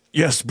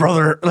 yes,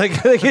 brother.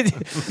 Like did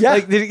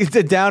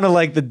it down to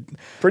like the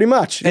pretty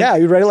much. Yeah,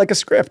 you write it like a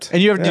script. And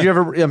did you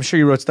ever? I'm sure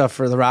you wrote stuff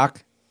for The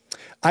Rock.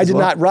 I did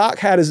not. Rock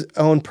had his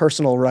own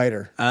personal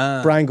writer,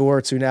 Brian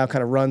Gewirtz, who now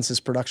kind of runs his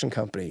production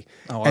company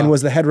and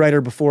was the head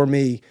writer before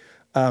me.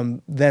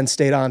 Then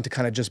stayed on to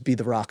kind of just be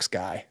the Rock's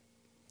guy.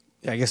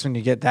 Yeah, I guess when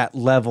you get that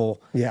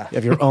level, you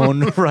have your own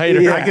writer.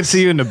 Yeah. I can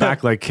see you in the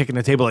back, like kicking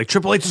the table, like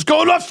Triple H is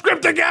going off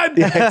script again.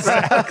 Yeah,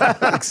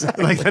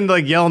 exactly. Like then,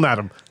 like yelling at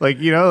him,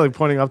 like like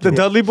pointing up to the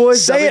Dudley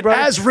Boys. Say it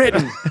as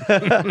written.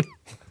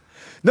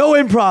 No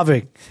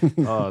improving.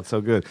 Oh, it's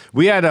so good.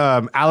 We had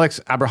Alex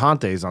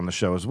Abrahantes on the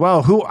show as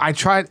well, who I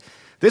tried.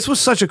 This was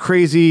such a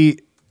crazy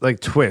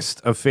like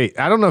twist of fate.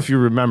 I don't know if you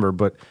remember,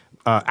 but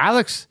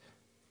Alex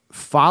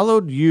he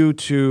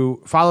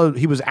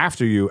was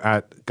after you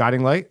at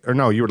Guiding Light, or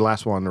no, you were the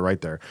last one to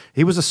write there.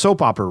 He was a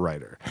soap opera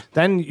writer.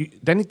 Then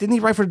didn't he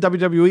write for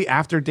WWE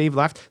after Dave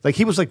left? Like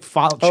he was like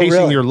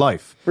chasing your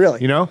life.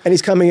 Really? You know? And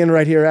he's coming in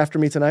right here after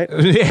me tonight.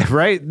 Yeah,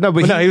 right? No,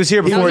 but he was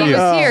here before you. He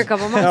was here a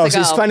couple months ago. So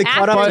he's finally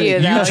caught up. After you,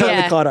 though,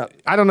 finally caught up.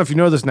 I don't know if you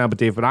know this now, but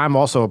Dave, but I'm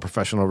also a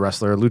professional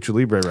wrestler, a Lucha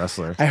Libre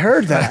wrestler. I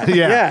heard that.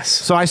 Yeah. Yes.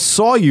 So I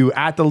saw you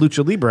at the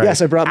Lucha Libre.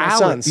 Yes, I brought my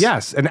sons.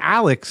 Yes, and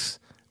Alex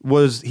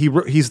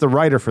he's the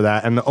writer for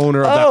that and the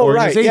owner of that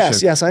organization.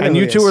 Right. Yes, I know. And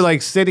you two were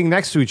like sitting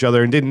next to each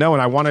other and didn't know.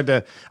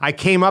 And I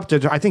came up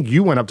to, I think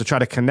you went up to try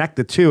to connect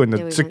the two, and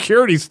the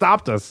security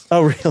stopped us.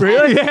 Oh, really?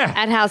 Really? Yeah.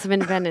 At House of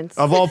Independence.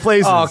 Of all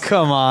places. Oh,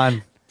 come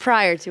on.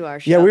 Prior to our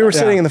show. Yeah, we were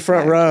sitting in the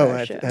front row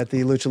at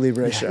the Lucha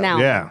Libre show.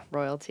 Now,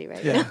 royalty,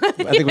 right? Yeah, I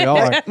think we all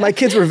are. My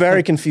kids were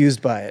very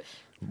confused by it.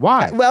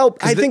 Why? Well,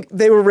 I think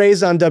they were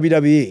raised on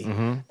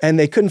WWE, and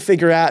they couldn't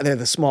figure out. They had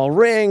the small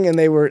ring, and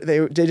they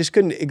just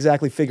couldn't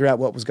exactly figure out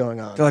what was going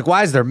on. They're like,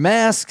 why is there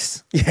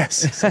masks?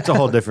 Yes, it's a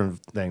whole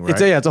different thing,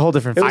 right? It's a whole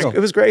different feel. It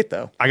was great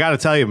though. I got to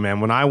tell you, man,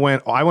 when I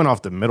went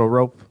off the middle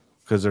rope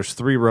because there's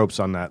 3 ropes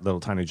on that little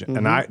tiny gym,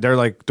 and they're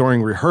like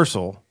during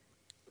rehearsal.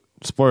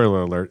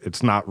 Spoiler alert,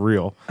 it's not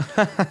real.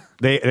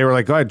 They were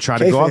like, go ahead, try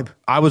to go up.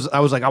 I was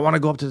like, I want to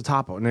go up to the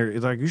top. And they're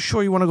like, you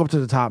sure you want to go up to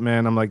the top,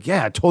 man? I'm like,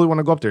 yeah, I totally want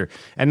to go up there.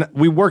 And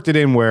we worked it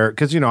in where,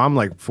 because, I'm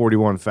like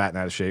 41, fat and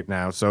out of shape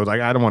now. So like,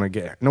 I don't want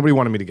to nobody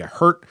wanted me to get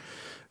hurt.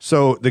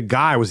 So the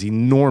guy was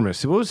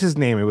enormous. What was his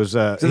name? It was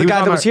the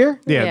guy that was here?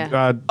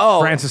 Yeah.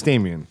 Francis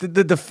Damien.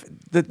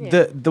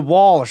 The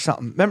wall or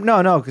something.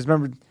 No, because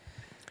remember...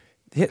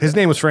 His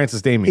name was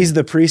Francis Damien. He's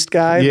the priest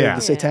guy, yeah.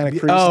 the satanic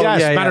priest. Oh,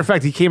 yes. Matter of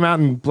fact, he came out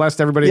and blessed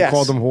everybody and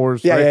called them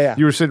whores. Yeah, right? yeah.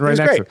 You were sitting right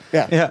next to him.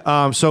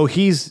 Yeah. So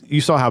you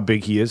saw how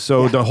big he is.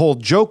 So the whole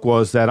joke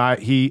was that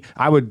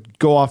I would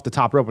go off the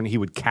top rope and he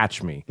would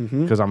catch me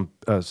because I'm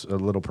a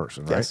little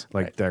person, right? Yes,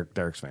 like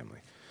Derek's family.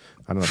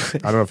 I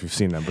don't know if you've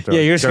seen them, but they're,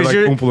 you're they're like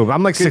Oompa Loompa.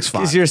 I'm like 6'5".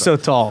 Because you're so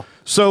tall.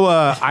 So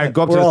I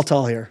go up We're to all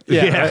tall here.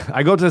 Yeah.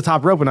 I go to the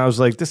top rope and I was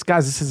like, this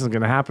isn't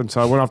going to happen. So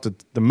I went off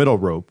the middle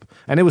rope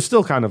and it was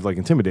still kind of like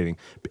intimidating.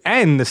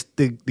 And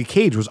the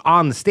cage was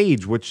on the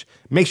stage, which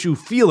makes you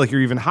feel like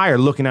you're even higher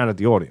looking out at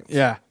the audience.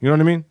 Yeah. You know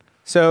what I mean?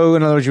 So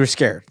in other words, you were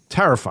scared.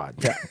 Terrified.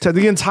 Yeah.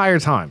 The entire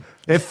time.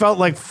 It felt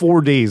like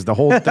 4 days. The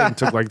whole thing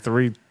took like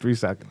three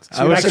seconds.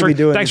 So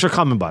thanks for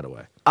coming, by the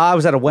way. I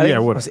was at a wedding. Yeah, I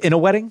was in a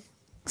wedding.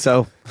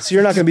 So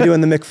you're not going to be doing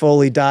the Mick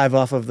Foley dive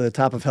off of the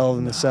top of Hell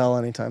in the Cell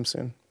anytime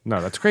soon.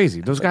 No, that's crazy.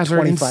 Those guys are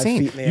 25 insane.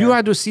 feet in the You air.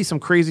 had to see some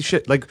crazy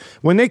shit. Like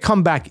when they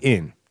come back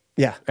in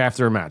Yeah.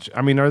 after a match.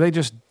 I mean, are they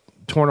just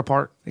torn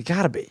apart? it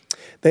gotta be.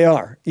 They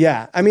are.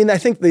 Yeah. I mean, I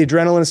think the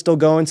adrenaline is still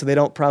going, so they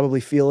don't probably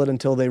feel it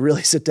until they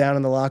really sit down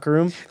in the locker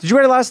room. Did you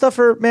write a lot of stuff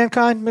for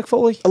Mankind, Mick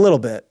Foley? A little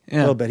bit. Yeah.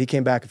 A little bit. He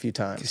came back a few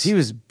times. He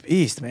was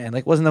beast, man.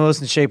 Like, wasn't the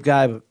most in shape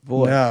guy, but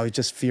boy. No, he's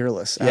just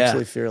fearless. Yeah.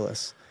 Absolutely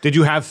fearless. Did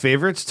you have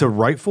favorites to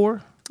write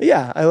for?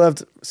 Yeah. I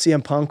loved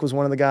CM Punk was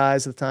one of the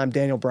guys at the time.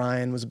 Daniel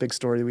Bryan was a big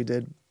story we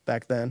did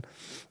back then.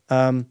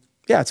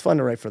 Yeah, it's fun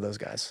to write for those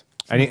guys.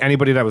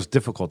 Anybody that was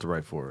difficult to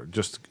write for?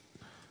 Just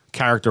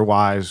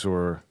character-wise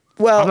or...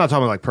 Well, I'm not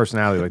talking like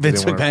personality. Like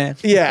Vince they wanna- McMahon.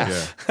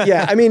 Yeah.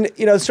 Yeah. I mean,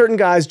 certain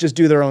guys just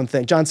do their own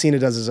thing. John Cena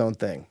does his own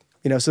thing.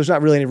 So there's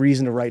not really any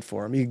reason to write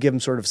for him. You give him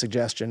sort of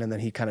suggestion, and then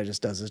he kind of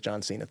just does his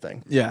John Cena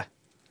thing. Yeah.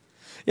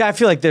 Yeah, I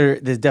feel like there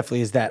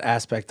definitely is that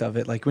aspect of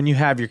it. Like when you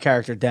have your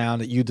character down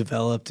that you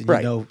developed and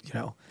Right. you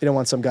know. You don't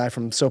want some guy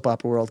from soap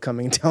opera world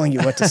coming and telling you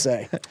what to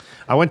say.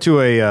 I went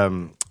to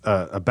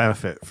a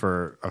benefit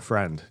for a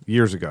friend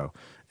years ago,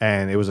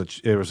 and it was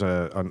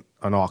an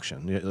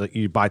auction.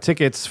 You buy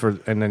tickets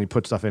and then you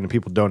put stuff in, and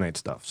people donate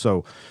stuff.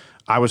 So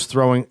I was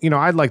throwing.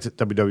 I liked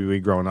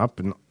WWE growing up,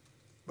 and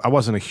I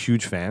wasn't a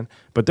huge fan,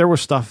 but there was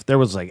stuff. There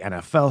was like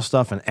NFL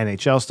stuff and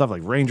NHL stuff,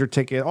 like Ranger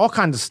ticket, all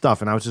kinds of stuff,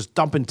 and I was just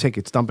dumping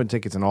tickets,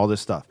 and all this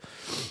stuff.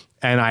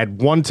 And I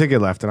had one ticket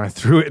left, and I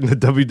threw it in the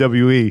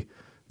WWE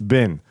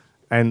bin,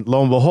 and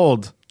lo and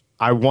behold,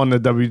 I won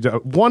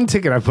the one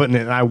ticket I put in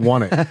it, and I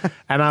won it.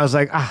 And I was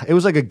like, it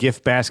was like a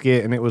gift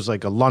basket, and it was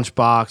like a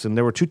lunchbox, and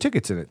there were 2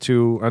 tickets in it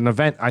to an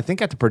event, I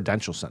think at the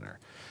Prudential Center,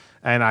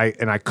 and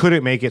I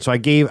couldn't make it, so I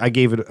gave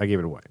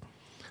it away.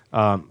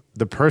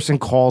 The person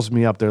calls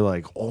me up. They're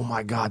like, "Oh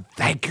my God,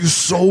 thank you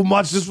so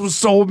much. This was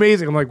so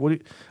amazing." I'm like,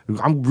 "What?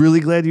 I'm really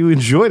glad you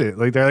enjoyed it."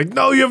 Like they're like,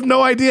 "No, you have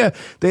no idea."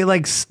 They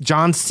like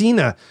John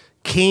Cena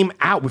came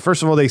out.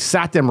 First of all, they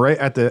sat them right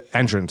at the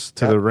entrance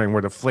to the ring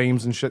where the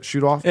flames and shit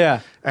shoot off. Yeah.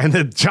 And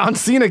then John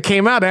Cena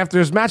came out after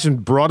his match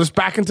and brought us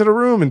back into the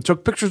room and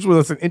took pictures with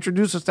us and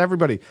introduced us to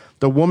everybody.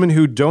 The woman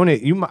who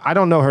donated, I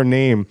don't know her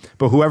name,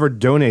 but whoever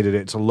donated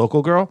it, it's a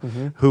local girl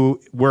who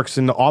works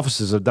in the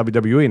offices of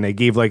WWE, and they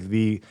gave like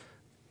the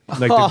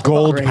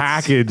gold Great.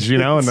 package,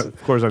 and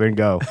of course I didn't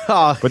go.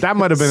 But that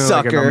might have been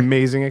like an Sucker.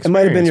 amazing experience. It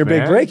might have been your big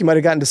man. break. You might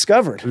have gotten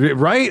discovered.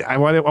 Right? I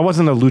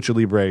wasn't a Lucha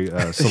Libre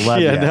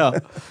celeb Yeah, yet.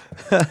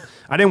 no.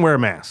 I didn't wear a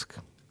mask.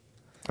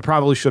 I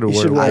probably should have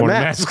You should worn wear a a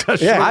mask. mask. I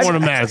should Yeah, have worn a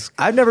mask.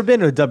 I've never been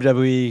to a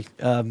WWE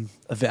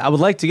event. I would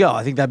like to go.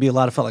 I think that'd be a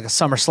lot of fun, like a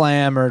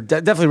SummerSlam or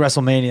definitely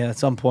WrestleMania at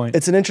some point.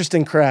 It's an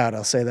interesting crowd,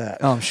 I'll say that.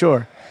 Oh, I'm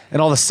sure.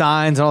 And all the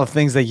signs and all the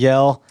things they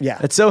yell. Yeah.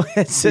 It's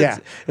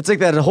like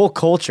that whole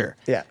culture.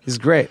 Yeah. It's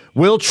great.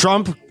 Will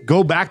Trump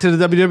go back to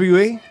the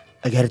WWE?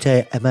 I gotta tell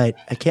you, I might.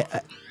 I can't.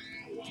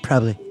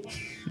 Probably.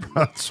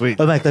 Sweet.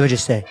 Oh, Mike, let me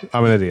just say.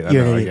 I'm an idiot.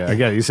 You're I know, an I idiot.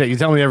 get it. You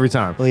tell me every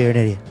time. Well, you're an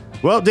idiot.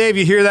 Well, Dave,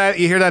 you hear that?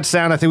 You hear that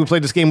sound? I think we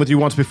played this game with you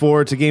once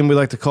before. It's a game we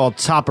like to call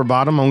Top or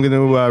Bottom. I'm going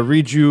to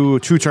read you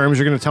 2 terms.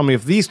 You're going to tell me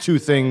if these 2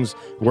 things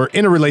were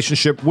in a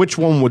relationship, which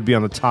one would be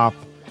on the top,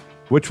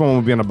 which one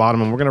would be on the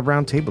bottom, and we're going to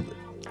round table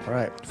it. All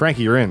right.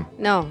 Frankie, you're in.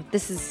 No,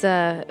 this is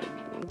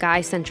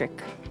guy-centric.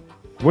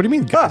 What do you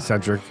mean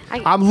guy-centric?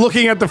 I- I'm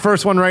looking at the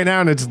first one right now,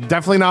 and it's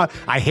definitely not.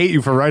 I hate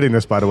you for writing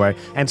this, by the way.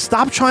 And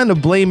stop trying to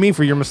blame me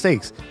for your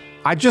mistakes.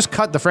 I just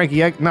cut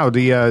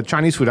the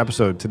Chinese food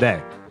episode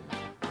today.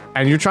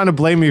 And you're trying to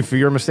blame me for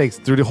your mistakes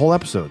through the whole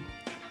episode.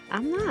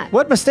 I'm not.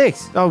 What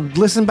mistakes? Oh,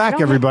 listen I back,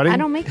 don't everybody. I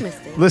don't make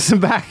mistakes. Listen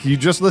back. You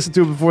just listened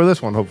to it before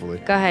this one, hopefully.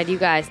 Go ahead, you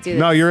guys do this.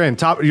 No, you're in.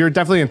 You're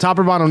definitely in. Top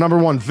or bottom, number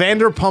 1.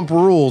 Vanderpump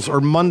Rules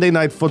or Monday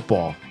Night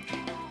Football?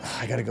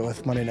 I got to go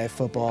with Monday Night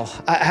Football.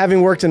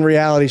 Having worked in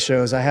reality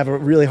shows, I have a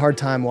really hard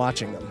time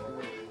watching them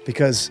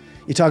because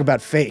you talk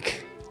about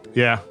fake.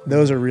 Yeah.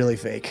 Those are really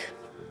fake.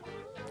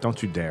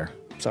 Don't you dare.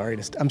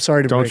 I'm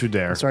sorry to Don't break, you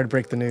dare. I'm sorry to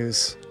break the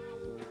news.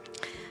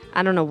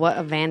 I don't know what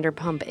a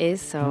Vanderpump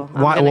is, so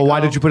Why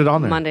did you put it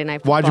on there? Monday Night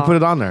Football. Why'd you put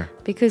it on there?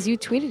 Because you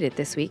tweeted it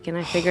this week, and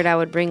I figured I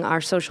would bring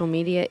our social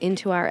media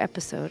into our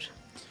episode.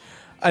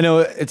 I know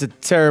it's a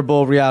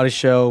terrible reality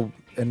show,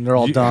 and they're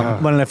all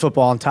dumb. Monday Night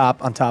Football on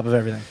top of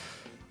everything.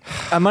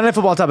 Monday Night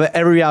Football on top of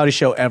every reality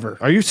show ever.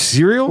 Are you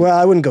serial? Well,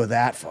 I wouldn't go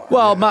that far.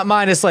 Well,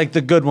 minus like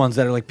the good ones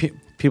that are like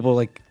people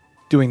like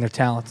doing their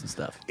talents and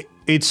stuff.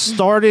 It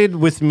started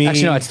with me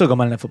Actually, no, I'd still go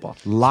Monday Night Football.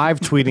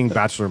 live tweeting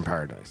Bachelor in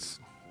Paradise.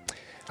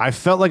 I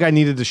felt like I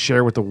needed to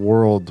share with the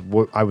world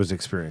what I was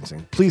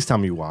experiencing. Please tell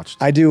me you watched.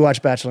 I do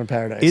watch Bachelor in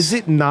Paradise. Is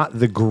it not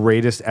the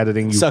greatest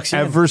editing you've Sucks you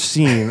in. ever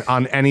seen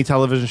on any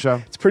television show?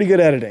 It's pretty good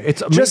editing.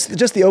 It's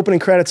just the opening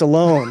credits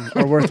alone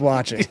are worth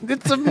watching.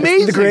 It's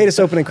amazing. The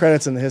greatest opening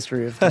credits in the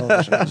history of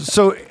television.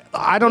 So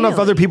I don't know if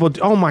Really? other people.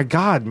 Oh my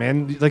God,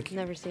 man! Like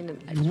Never seen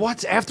it.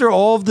 what? After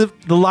all of the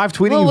live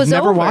tweeting, Well, it you've was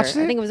never over. watched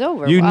it. I think it was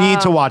over. You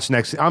need to watch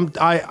next.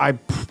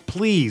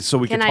 Please, so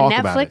we can Can I talk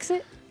about Netflix it.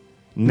 it?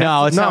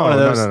 No, it's not one of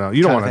those. No.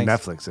 You don't want to kind of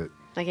Netflix it.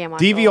 I can't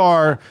watch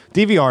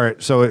DVR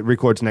it so it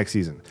records next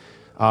season.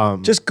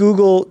 Just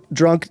Google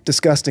drunk,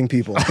 disgusting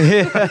people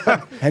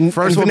and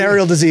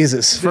venereal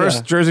diseases.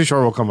 First, Jersey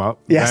Shore will come up.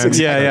 Yes, and-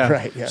 exactly. Yeah.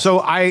 Right. Yeah. So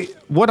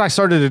what I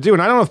started to do,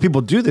 and I don't know if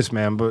people do this,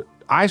 man, but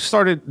I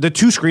started the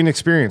 2-screen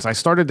experience. I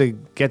started to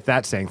get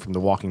that saying from The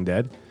Walking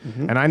Dead,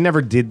 and I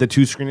never did the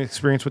 2-screen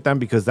experience with them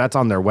because that's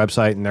on their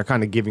website, and they're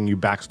kind of giving you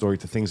backstory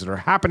to things that are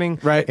happening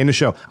in the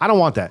show. I don't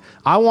want that.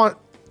 I want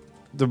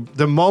the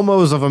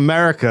Momos of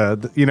America,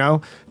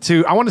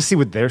 I want to see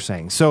what they're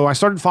saying. So I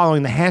started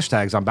following the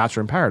hashtags on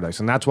Bachelor in Paradise,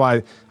 and that's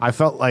why I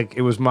felt like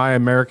it was my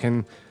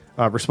American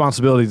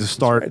responsibility to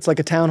start. It's like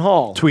a town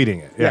hall. Tweeting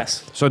it. Yeah.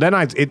 Yes. So then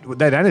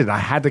that ended. I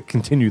had to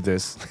continue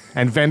this,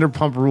 and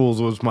Vanderpump Rules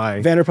was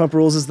my Vanderpump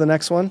Rules is the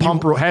next one.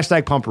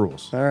 hashtag Pump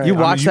Rules. All right. You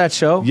watch that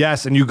show?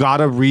 Yes, and you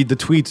gotta read the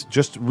tweets.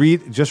 Just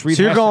read. So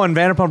you're going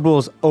Vanderpump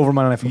Rules over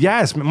Monday Night Football?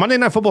 Yes, Monday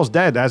Night Football's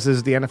dead, as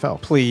is the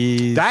NFL.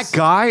 Please. That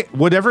guy,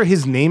 whatever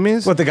his name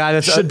is, What, the guy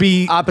that should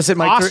be opposite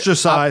Mike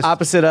ostracized.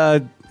 opposite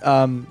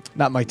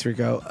not Mike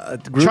Tirico.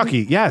 Gruden? Chucky.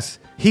 Yes,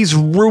 he's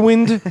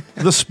ruined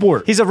the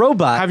sport. He's a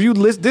robot. Have you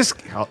listened?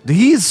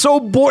 He's so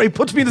bored. He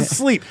puts me to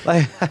sleep.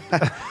 I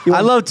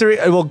love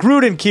Tirico. Well,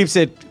 Gruden keeps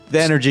the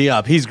energy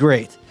up. He's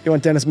great. You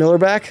want Dennis Miller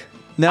back?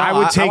 No, I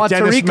would take want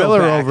Dennis Tirico Miller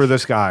back. over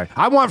this guy.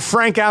 I want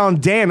Frank Allen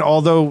Dan,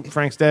 although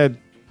Frank's dead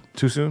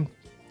too soon.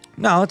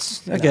 No,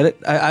 I get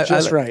it.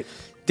 Just right.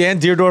 Dan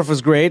Deerdorf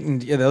was great,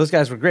 and those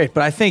guys were great.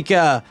 But I think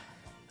I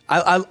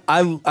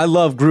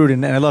love Gruden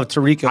and I love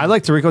Tirico. I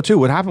like Tirico too.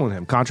 What happened with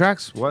him?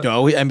 Contracts? What?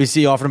 No,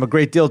 NBC offered him a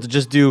great deal to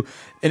just do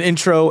an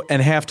intro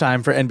and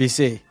halftime for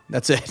NBC.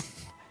 That's it.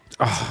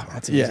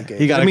 That's an easy game.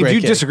 He got I a mean, great do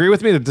you gig. disagree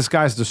with me that this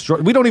guy's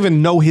destroyed? We don't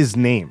even know his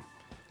name,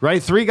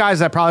 right? 3 guys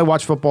that probably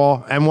watch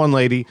football and 1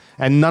 lady,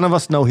 and none of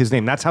us know his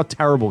name. That's how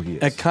terrible he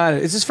is.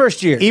 It's his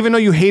first year. Even though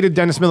you hated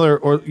Dennis Miller,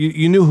 or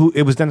you knew who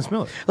it was, Dennis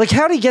Miller. Like,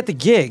 how did he get the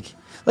gig?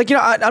 Like,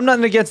 I'm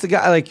nothing against the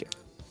guy. Like,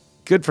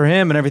 good for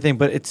him and everything,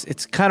 but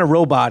it's kind of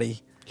robot-y.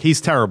 He's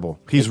terrible.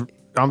 He's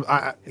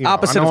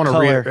opposite I don't of want to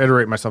color.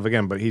 reiterate myself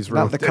again, but he's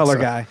Not the color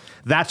guy.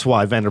 That's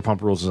why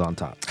Vanderpump Rules is on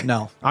top.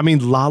 No. I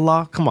mean,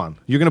 Lala. Come on,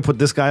 you're gonna put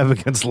this guy up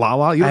against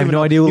Lala? You I don't have even no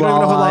know- idea who you don't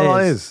even know Lala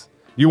who is.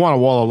 You want a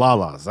wall of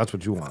Lalas. That's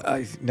what you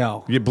want.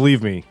 No. You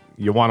believe me.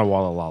 You want a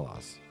wall of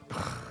Lalas.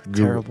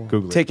 Terrible.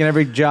 Google it. Taking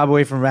every job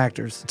away from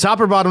actors. Top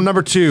or bottom,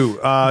 number 2.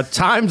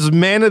 Times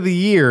Man of the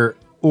Year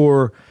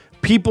or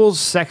People's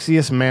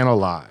Sexiest Man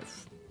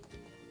Alive.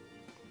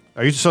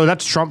 So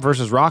that's Trump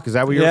versus Rock? Is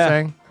that what you're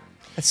saying?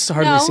 It's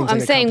hardly No, seems like I'm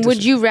a saying, would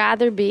competition. you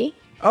rather be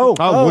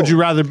Oh, would you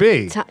rather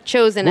be?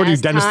 chosen What are you,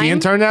 as Dennis the Time-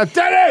 intern now?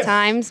 Dennis!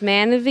 Times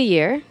Man of the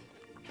Year,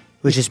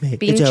 Which is me.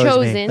 being It's always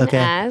chosen me. Okay.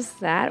 as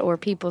that, or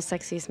People's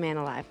Sexiest Man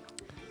Alive?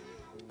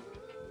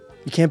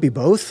 You can't be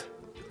both.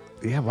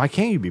 Yeah, why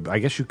can't you be? I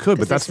guess you could,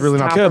 but 'Cause that's this really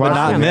is not top the Could, but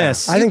question. not in Yeah.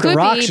 this. I think Could The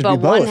Rock be, should but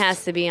be both. one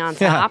has to be on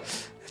Yeah. top,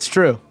 It's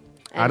true.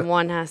 and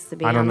one has to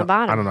be I on don't the know.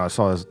 bottom. I don't know. I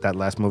saw that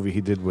last movie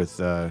he did with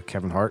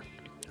Kevin Hart.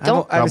 I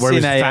haven't where, he seen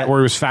was that yet. where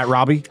he was Fat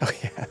Robbie.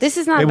 This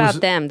is not It about was-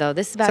 them, though.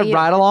 This is It's about a you.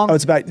 ride along. Oh,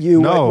 it's about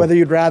you. No. Whether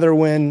you'd rather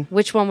win.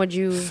 Which one would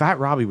you? Fat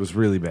Robbie was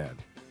really bad.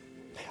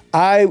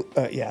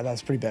 Yeah,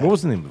 that's pretty bad. What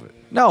was the name of it?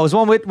 No, it was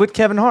one with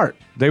Kevin Hart.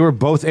 They were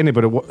both in it,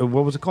 but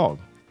what was it called?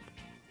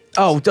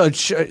 Oh,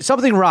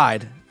 something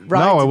ride.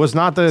 No, it was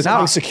not the.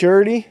 Having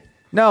security?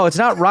 No, it's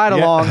not ride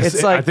Yeah, along.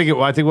 It's like I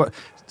think what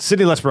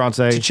Sydney Lesperance,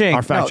 Cha-ching.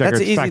 our fact No, checker,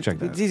 that's easy- fact check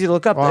that. it's easy to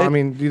look up. Well, It- I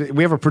mean,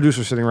 we have a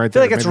producer sitting right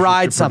feel there. like it's Maybe she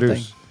ride should something.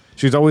 produce.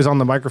 She's always on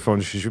the microphone.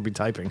 She should be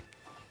typing.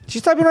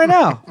 she's typing right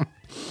now.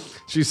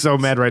 She's so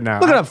mad right now.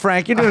 Look it up,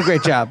 Frank. You're doing a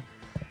great job.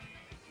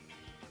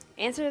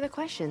 Answer the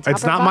question.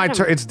 It's top or not my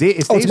bottom? turn. It's Oh,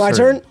 it's Dave's my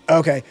turn?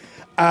 Okay.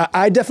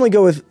 I definitely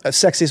go with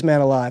Sexiest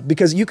Man Alive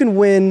because you can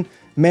win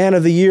Man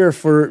of the Year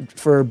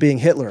for being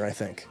Hitler, I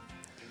think.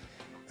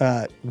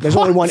 There's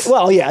only one.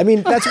 Well, yeah, I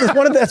mean that's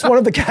one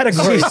of the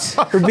categories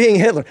for being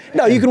Hitler.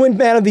 No, you can win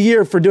Man of the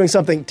Year for doing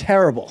something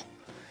terrible.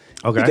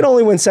 Okay. You can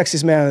only win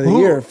Sexiest Man of the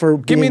Year for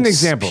Give me being an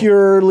example.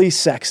 purely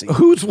sexy.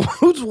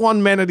 Who's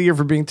won Man of the Year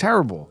for being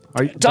terrible?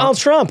 Donald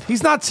Trump.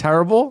 He's not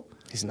terrible.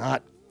 He's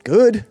not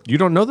good. You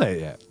don't know that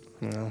yet.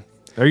 No.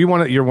 Are you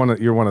one? You're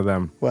one of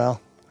them.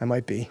 Well, I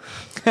might be.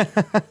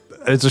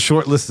 It's a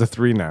short list of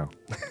 3 now.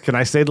 Can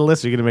I say the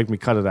list? Or are you gonna make me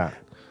cut it out?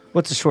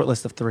 What's a short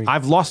list of 3?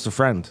 I've lost a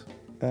friend.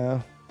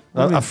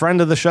 A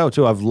friend of the show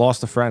too. I've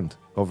lost a friend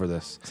over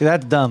this. See,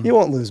 that's dumb. You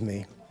won't lose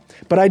me.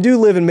 But I do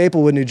live in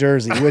Maplewood, New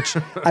Jersey, which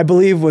I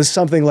believe was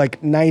something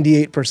like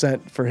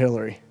 98% for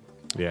Hillary.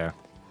 Yeah.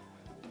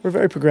 We're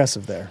very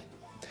progressive there.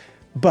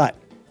 But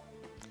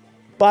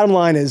bottom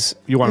line is,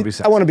 You wanna be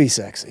sexy. I want to be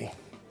sexy.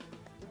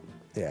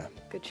 Yeah.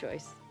 Good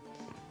choice.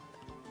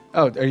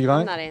 Oh, are you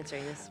going? I'm not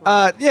answering this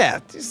one. Yeah.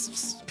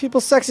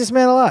 People's sexiest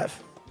man alive.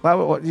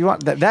 What you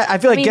want? That I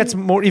feel like mean- gets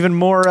even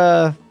more.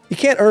 You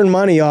can't earn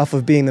money off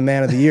of being the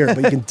man of the year, but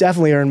you can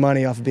definitely earn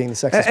money off of being the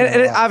sexiest man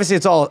And alive. obviously,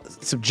 it's all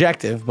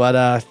subjective,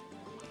 but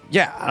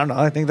yeah, I don't know.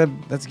 I think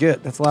that's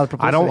good. That's a lot of I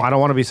publicity. don't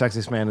want to be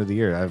sexiest man of the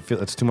year. I feel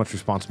it's too much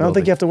responsibility. I don't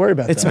think you have to worry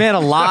about It's that. man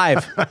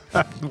alive.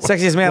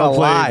 Sexiest man Well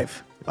played.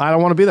 alive. I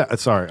don't want to be that.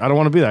 Sorry, I don't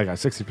want to be that guy.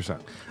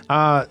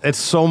 60%. It's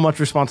so much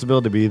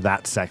responsibility to be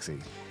that sexy.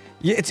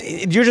 Yeah,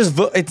 you're just.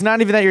 It's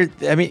not even that you're.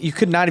 I mean, you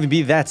could not even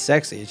be that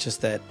sexy. It's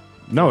just that.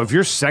 No, if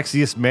you're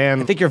sexiest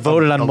man, I think you're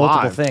voted on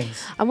multiple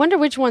things. I wonder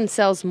which one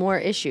sells more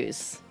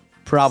issues.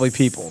 Probably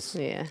People's.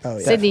 Yeah. Oh,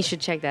 yeah. Sydney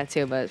should check that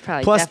too, but it's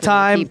probably Plus, definitely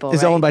Time People,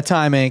 is right? owned by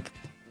Time Inc.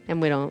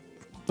 And we don't.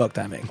 Fuck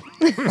Time Inc.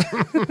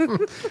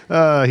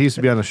 He used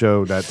to be on a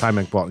show that Time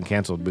Inc. bought and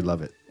canceled. We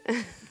love it.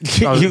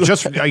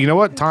 You know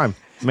what? Time.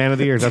 Man of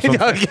the year. That's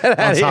what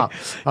on top.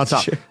 On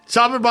top. Sure.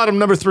 Top and bottom,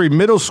 number 3,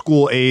 middle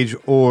school age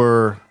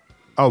or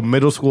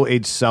middle school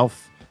age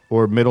self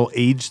or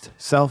middle-aged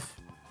self.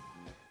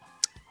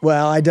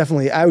 Well,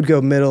 I would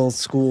go middle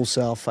school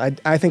self. I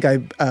think I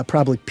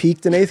probably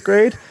peaked in 8th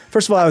grade.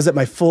 First of all, I was at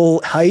my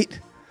full height.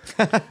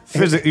 You're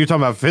talking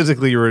about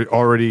physically, you were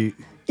already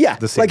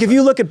the same like if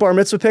you look at bar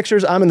mitzvah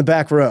pictures, I'm in the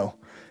back row.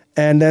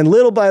 And then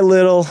little by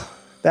little,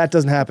 that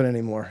doesn't happen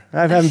anymore.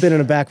 I haven't been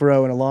in a back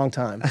row in a long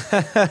time.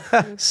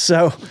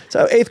 So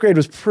 8th grade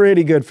was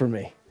pretty good for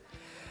me.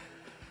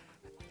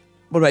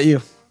 What about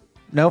you?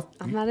 No?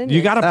 I'm not in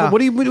You this. gotta. What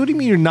do you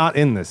mean you're not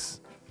in this?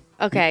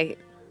 Okay.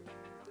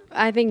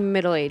 I think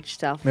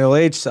middle-aged self.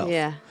 Middle-aged self.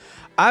 Yeah.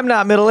 I'm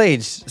not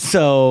middle-aged,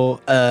 so.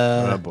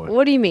 Oh boy.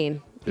 What do you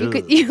mean? You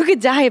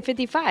could die at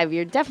 55.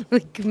 You're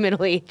definitely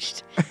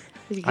middle-aged.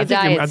 You could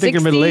die at 60,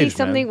 you're middle-aged,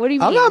 something. man. What do you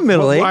mean? I'm not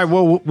middle-aged. All right,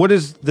 well, what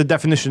is the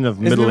definition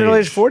of Isn't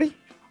middle-aged? 40?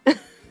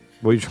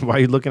 Why are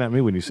you looking at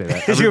me when you say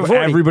that? You're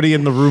 40. Everybody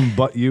in the room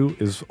but you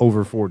is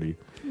over 40.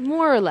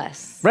 More or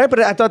less. Right, but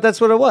I thought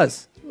that's what it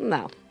was.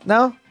 No.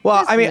 No?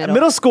 Well, Just I mean, middle.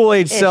 middle school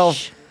age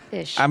self.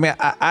 Ish. I mean,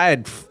 I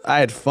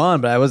had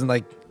fun, but I wasn't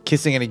like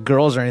kissing any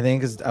girls or anything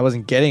because I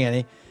wasn't getting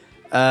any.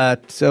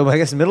 So I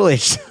guess middle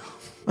aged.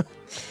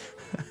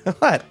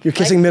 What? You're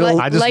kissing middle.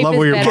 I just Life love is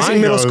where your better. mind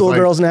Kissing middle goes, school like,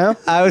 girls now.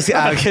 I was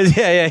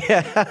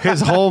yeah.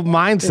 His whole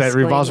mindset Disclaimer.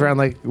 revolves around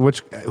like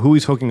who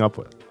he's hooking up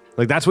with.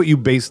 Like that's what you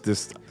base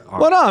this on.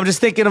 Well, no, I'm just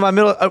thinking of my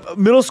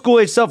middle school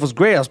age self was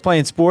great. I was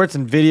playing sports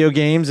and video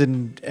games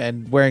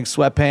and wearing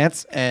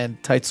sweatpants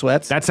and tight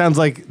sweats. That sounds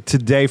like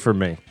today for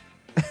me.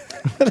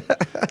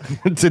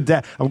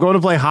 Today, I'm going to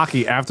play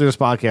hockey after this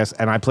podcast,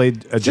 and I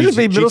played a Should it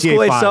be middle GTA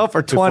school age 5 self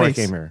or before I 20s?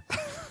 came here.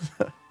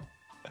 And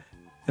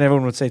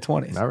everyone would say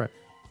 20s. All right.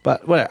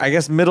 But what? I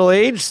guess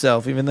middle-aged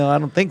self, even though I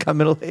don't think I'm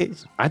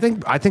middle-aged. I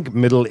think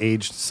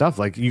middle-aged stuff.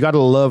 Like you got to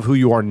love who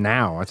you are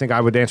now. I think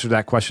I would answer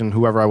that question,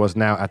 whoever I was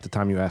now, at the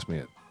time you asked me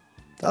it.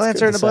 I'll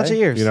answer it in a bunch of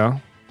years. You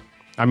know,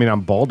 I mean,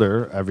 I'm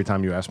balder every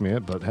time you ask me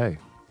it, but hey,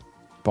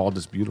 bald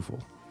is beautiful.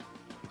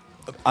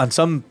 On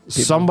some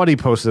people. Somebody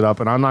posted up,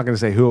 and I'm not going to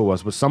say who it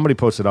was, but somebody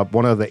posted up.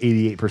 One of the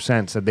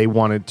 88% said they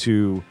wanted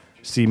to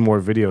see more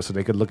videos so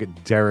they could look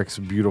at Derek's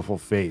beautiful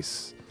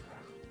face.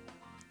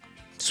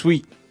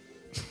 Sweet.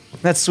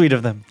 That's sweet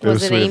of them.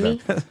 Was it sweet of Amy?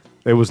 them.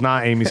 It was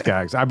not Amy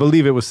Skaggs. I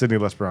believe it was Sydney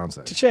Lesperance.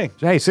 Cha-ching.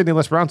 Hey, Sydney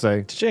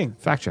Lesperance. Cha-ching.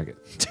 Fact check it.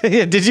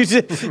 Yeah, did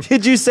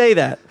you say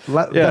that?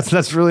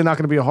 That's really not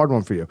going to be a hard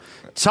one for you.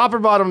 Top or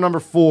bottom, number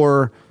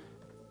 4,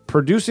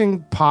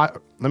 producing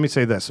let me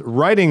say this,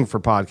 writing for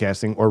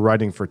podcasting or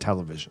writing for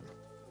television?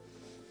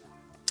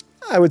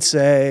 I'd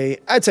say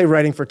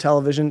writing for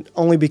television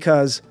only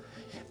because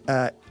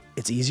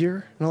it's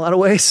easier in a lot of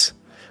ways.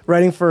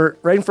 Writing for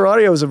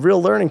audio is a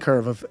real learning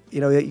curve of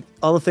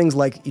all the things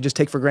like you just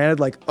take for granted,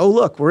 like, oh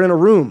look, we're in a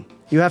room.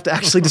 You have to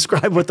actually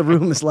describe what the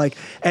room is like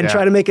and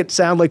try to make it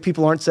sound like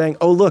people aren't saying,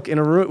 oh look,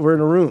 we're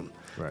in a room.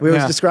 Right. We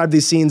always describe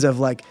these scenes of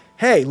like,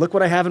 hey, look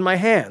what I have in my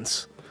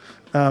hands.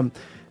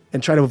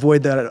 And try to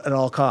avoid that at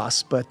all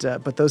costs. But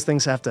those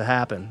things have to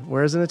happen.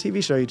 Whereas in a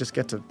TV show, you just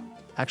get to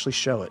actually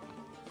show it.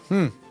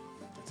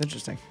 It's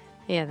interesting.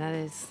 Yeah, that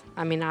is.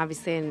 I mean,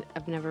 obviously,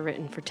 I've never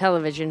written for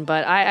television,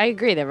 but I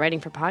agree that writing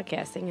for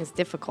podcasting is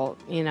difficult.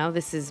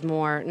 This is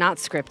more not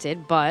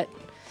scripted, but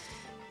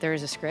there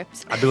is a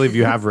script. I believe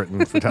you have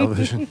written for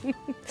television.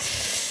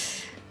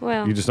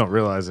 Well, You just don't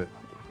realize it.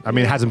 I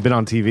mean, it hasn't been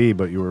on TV,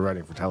 but you were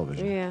writing for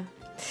television.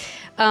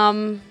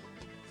 yeah.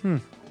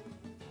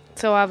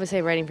 So I would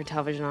say writing for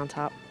television on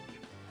top.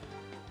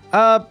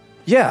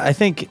 Yeah, I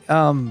think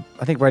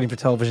writing for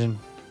television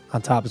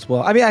on top as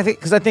well. I mean, I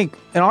think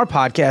in our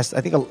podcast,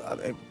 I think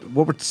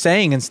what we're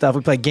saying and stuff,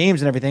 we play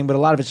games and everything, but a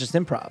lot of it's just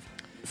improv.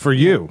 For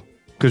you,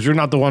 because you're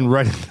not the one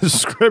writing the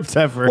script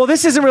ever. Well,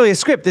 this isn't really a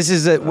script. This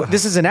is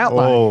an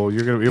outline. Oh,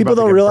 you're People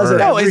don't realize that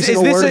No, every is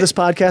single this word a- of this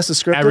podcast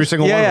is scripted. Every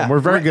single one of Yeah, them. We're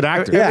very good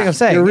actors. Everything I'm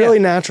saying, You're really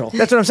yeah. natural.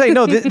 That's what I'm saying.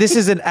 No, this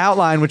is an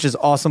outline which is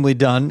awesomely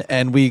done,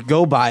 and we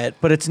go by it,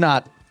 but it's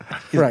not.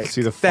 Right.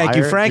 See the fire? Thank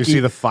you, Frankie. Do you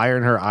see the fire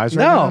in her eyes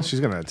right No. now?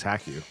 She's going to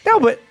attack you. No,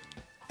 but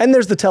And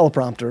there's the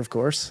teleprompter, of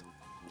course.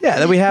 yeah,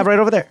 that we have right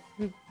over there.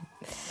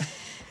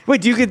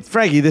 Wait,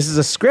 Frankie? This is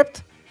a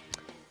script?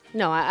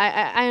 No,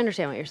 I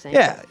understand what you're saying.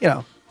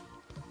 Yeah,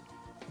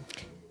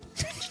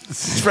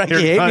 Frankie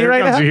hate me Here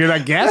right comes. now. You hear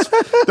that gasp?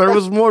 There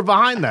was more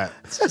behind that.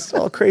 It's just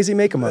all crazy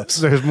make-em-ups.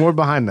 There's more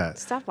behind that.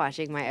 Stop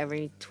watching my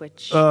every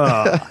Twitch.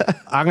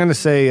 I'm going to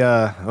say,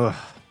 I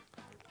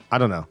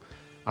don't know.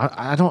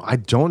 I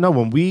don't know.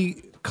 When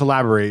we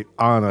collaborate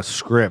on a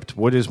script,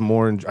 what is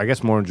more, I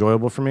guess, more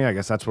enjoyable for me? I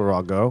guess that's where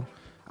I'll go.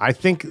 I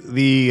think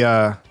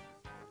I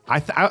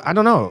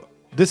don't know.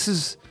 This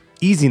is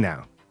easy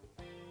now,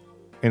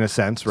 in a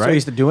sense, right? So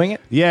used to doing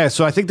it? Yeah,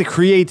 so I think the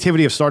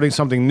creativity of starting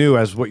something new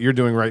as what you're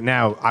doing right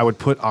now, I would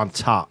put on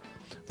top,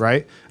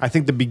 right? I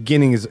think the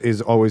beginning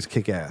is always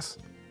kick-ass.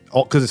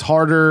 Because it's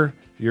harder,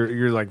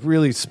 you're like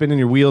really spinning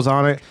your wheels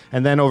on it,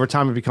 and then over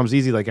time it becomes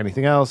easy like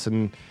anything else.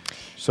 And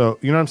so,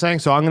 you know what I'm saying?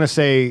 So I'm going to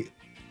say,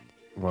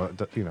 well,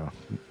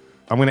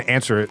 I'm going to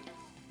answer it,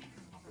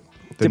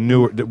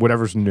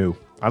 whatever's new.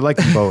 I like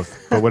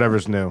both, but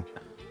whatever's new.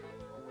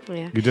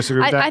 Yeah. You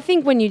disagree with that? I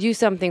think when you do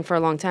something for a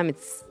long time,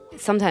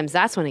 sometimes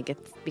that's when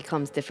it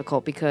becomes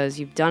difficult because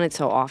you've done it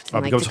so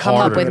often. Like to come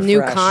up with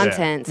new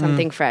content,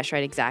 something fresh,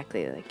 right?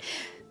 Exactly.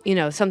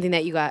 Like, something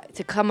that you got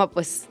to come up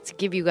with to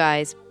give you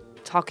guys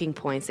talking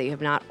points that you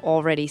have not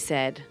already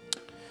said.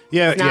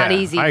 Yeah, it's not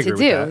easy to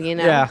do.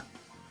 Yeah.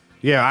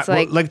 Yeah,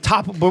 but we're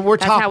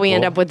that's how we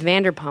end up with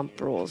Vanderpump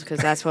Rules because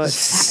that's what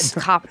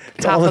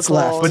topical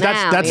left. But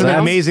that's an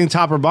amazing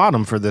top or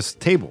bottom for this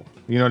table.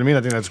 You know what I mean?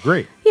 I think that's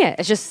great. Yeah,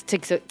 it just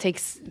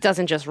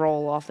doesn't just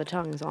roll off the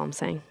tongue. Is all I'm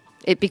saying.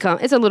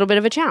 It's a little bit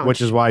of a challenge.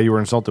 Which is why you were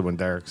insulted when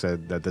Derek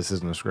said that this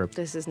isn't a script.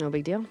 This is no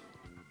big deal.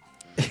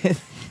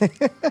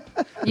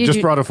 You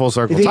just brought it full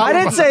circle. I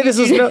didn't say this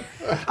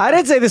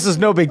is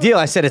no big deal.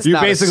 I said it's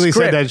not. You basically a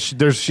script. said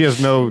that she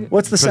has no.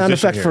 What's the sound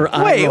effect here.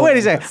 for? Wait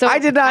a second. So I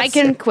did not. I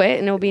can quit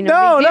and it'll be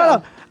no big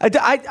deal. No.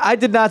 I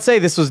did not say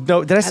this was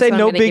no. Did I say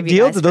no big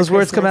deal? Did those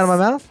words come out of my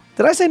mouth?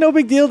 Did I say no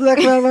big deal? Did that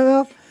come out of my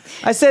mouth?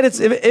 I said it's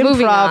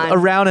improv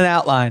around an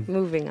outline.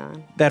 Moving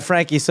on. That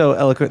Frankie so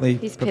eloquently.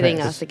 He's pitting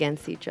us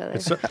against each other.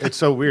 It's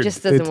so weird. He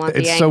just doesn't want the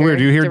anger so weird.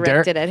 You hear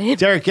directed at him.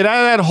 Derek, get out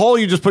of that hole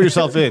you just put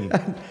yourself in.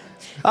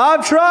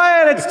 I'm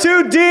trying. It's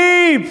too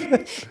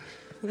deep.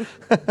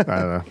 I don't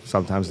know.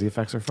 Sometimes the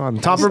effects are fun.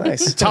 Top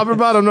or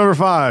bottom, number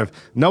 5.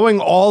 Knowing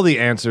all the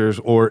answers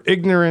or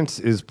ignorance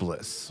is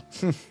bliss.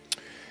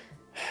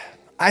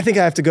 I think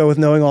I have to go with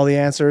knowing all the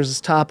answers as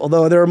top,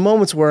 although there are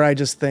moments where I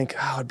just think,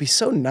 it'd be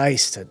so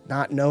nice to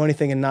not know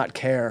anything and not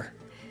care.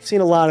 I've seen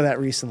a lot of that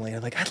recently.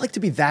 I'm like, I'd like to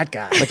be that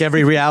guy. Like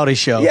every reality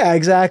show. Yeah,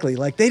 exactly.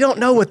 Like, they don't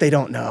know what they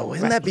don't know.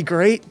 Wouldn't that be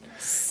great?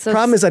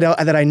 Problem is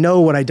that I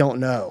know what I don't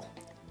know.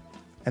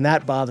 And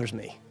that bothers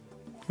me,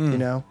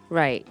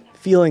 Right.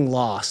 Feeling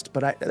lost.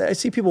 But I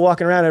see people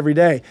walking around every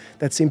day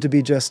that seem to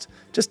be just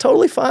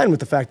totally fine with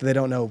the fact that they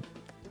don't know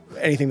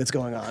anything that's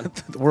going on.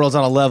 The world's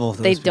on a level.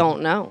 They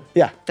don't know.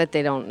 Yeah. That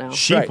they don't know.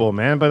 Sheeple,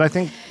 man. But I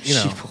think,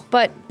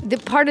 But the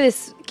part of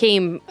this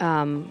came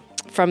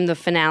from the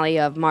finale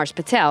of Mars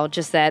Patel,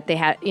 just that they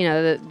had,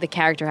 the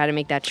character had to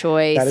make that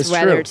choice. That is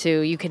whether true.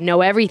 You can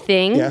know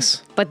everything.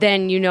 Yes. But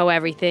then you know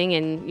everything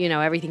and,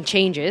 everything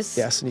changes.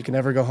 Yes, and you can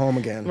never go home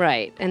again.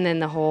 Right. And then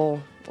the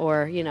whole,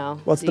 Well,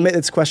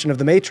 it's a question of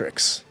the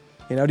Matrix.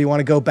 Do you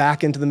want to go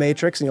back into the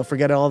Matrix and you'll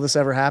forget all this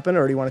ever happened,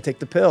 or do you want to take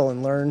the pill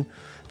and learn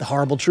the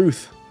horrible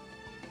truth?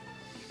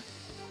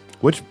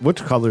 Which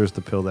color is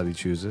the pill that he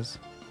chooses?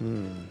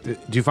 Do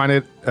you find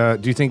it?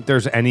 Do you think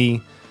there's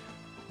any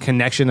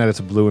connection that it's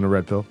a blue and a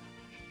red pill?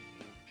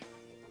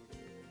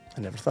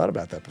 I never thought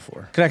about that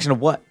before. Connection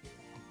of what?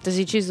 Does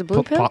he choose the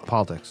blue pill?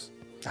 Politics.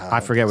 I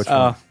forget which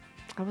one.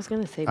 I was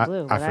going to say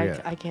blue, I but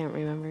forget. I can't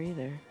remember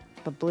either.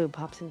 But blue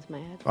pops into my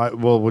head.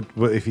 Well,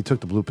 if he took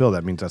the blue pill,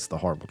 that means that's the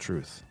horrible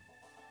truth.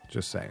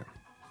 Just saying.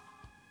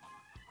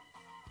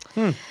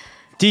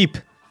 Deep.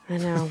 I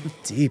know.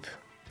 Deep.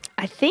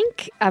 I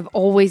think I've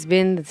always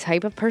been the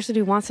type of person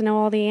who wants to know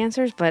all the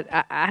answers, but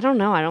I don't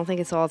know. I don't think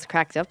it's all it's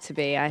cracked up to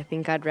be. I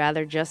think I'd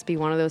rather just be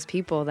one of those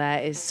people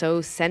that is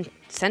so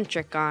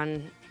centric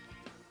on,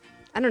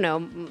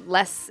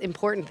 less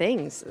important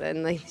things.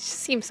 And they just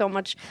seem so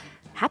much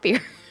happier,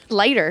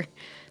 lighter,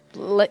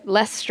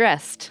 less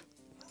stressed.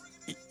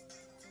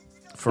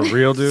 For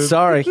real, dude?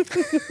 Sorry.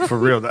 For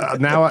real.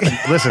 Now,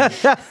 listen,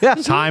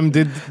 time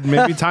did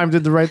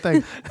the right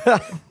thing.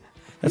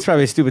 That's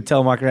probably a stupid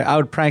telemarketer. I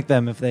would prank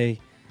them if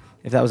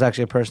that was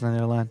actually a person on the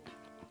other line.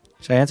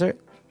 Should I answer it?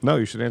 No,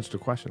 you should answer the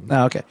question.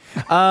 Oh, okay.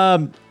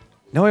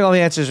 Knowing all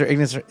the answers or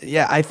ignorance.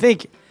 Yeah, I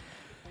think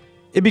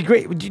it'd be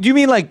great. Do you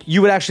mean like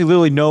you would actually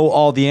literally know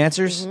all the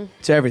answers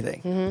to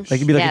everything? Mm-hmm. Like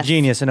you'd be like a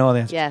genius and know all the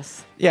answers?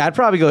 Yes. Yeah, I'd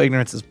probably go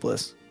ignorance is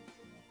bliss.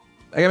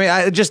 Like,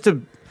 I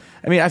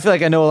feel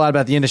like I know a lot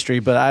about the industry,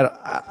 but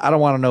I don't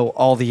want to know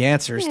all the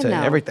answers to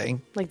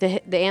everything. Like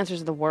the answers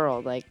of the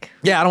world.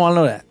 Yeah, I don't want to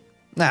know that.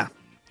 Nah.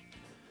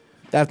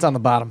 That's on the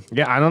bottom.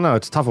 Yeah, I don't know.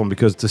 It's a tough one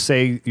because to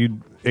say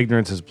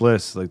ignorance is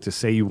bliss, like to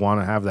say you want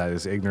to have that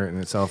is ignorant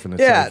in itself. And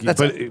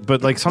it's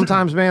but like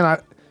sometimes,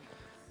 man,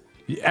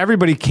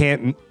 everybody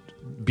can't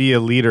be a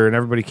leader, and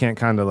everybody can't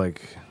kind of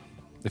like.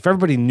 If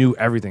everybody knew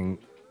everything,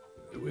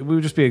 we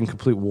would just be in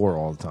complete war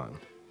all the time.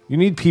 You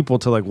need people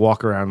to like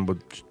walk around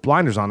with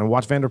blinders on and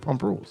watch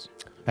Vanderpump Rules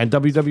and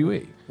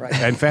WWE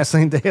and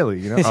Fastlane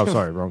Daily. Oh,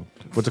 sorry, wrong.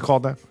 What's it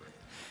called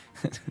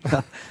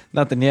now?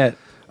 Nothing yet.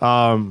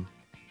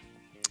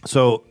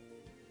 So,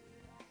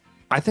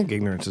 I think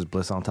ignorance is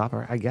bliss on top.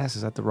 I guess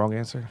is that the wrong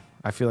answer?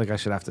 I feel like I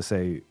should have to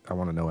say I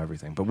want to know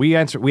everything. But you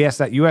asked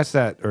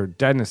that, or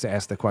Dennis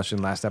asked the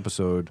question last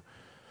episode.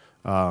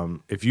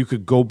 If you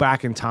could go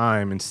back in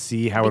time and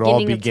see how it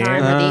all began, of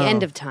time or the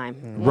end of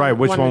time, right?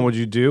 Which one would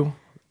you do?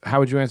 How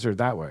would you answer it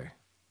that way?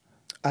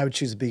 I would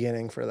choose the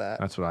beginning for that.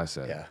 That's what I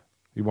said. Yeah.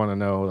 You want to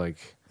know, like...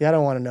 Yeah, I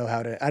don't want to know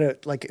how to... I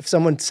don't, like, if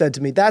someone said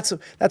to me, that's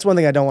one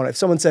thing I don't want to... If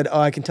someone said, oh,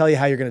 I can tell you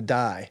how you're going to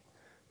die,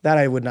 that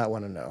I would not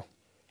want to know.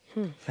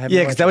 Yeah,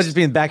 because that would just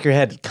be in the back of your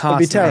head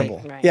constantly. It'd be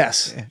terrible. Right.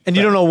 Yes. Yeah. And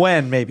you don't know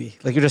when, maybe.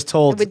 Like, you're just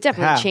told. It would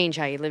definitely how. change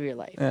how you live your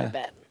life, I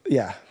bet.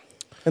 Yeah.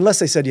 Unless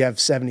they said you have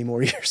 70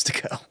 more years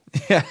to go.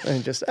 Yeah.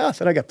 And just,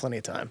 then I got plenty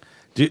of time.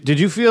 Did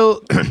you feel...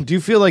 do you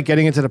feel like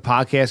getting into the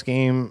podcast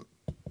game...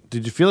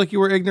 Did you feel like you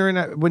were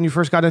ignorant when you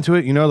first got into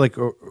it? You know, like,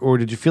 or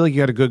did you feel like you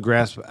had a good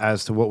grasp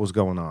as to what was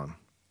going on?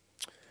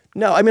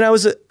 No, I mean, I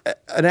was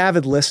an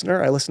avid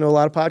listener. I listened to a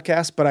lot of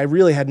podcasts, but I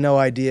really had no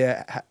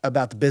idea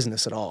about the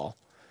business at all.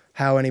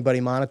 How anybody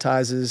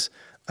monetizes,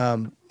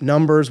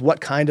 numbers, what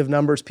kind of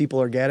numbers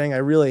people are getting. I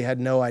really had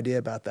no idea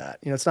about that.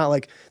 You know, it's not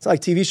like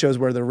TV shows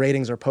where the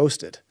ratings are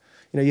posted.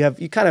 You know,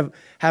 you kind of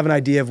have an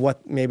idea of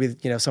what maybe,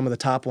 you know, some of the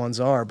top ones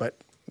are, but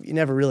you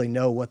never really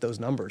know what those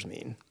numbers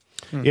mean.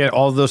 Yeah,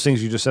 all of those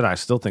things you just said, I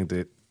still think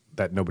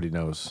that nobody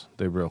knows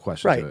the real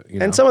question right. to it. You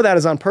know? And some of that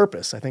is on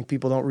purpose. I think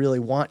people don't really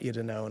want you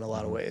to know in a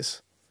lot of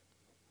ways.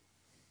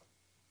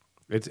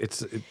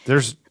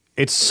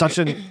 It's such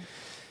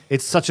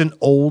an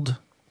old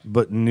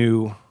but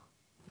new,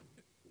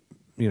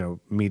 you know,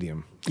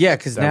 medium. Yeah,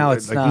 because now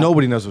it's like not.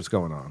 Nobody knows what's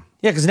going on.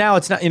 Yeah, because now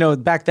it's not, you know,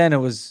 back then it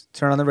was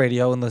turn on the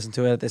radio and listen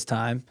to it at this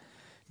time.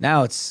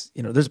 Now it's,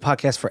 you know, there's a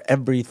podcast for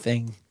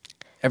everything.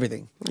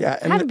 Everything. Yeah.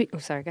 And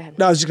sorry, go ahead.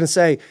 No, I was just going to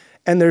say,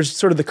 and there's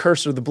sort of the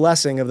curse or the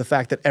blessing of the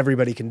fact that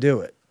everybody can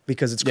do it,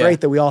 because it's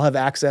great that we all have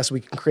access.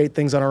 We can create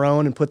things on our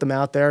own and put them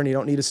out there, and you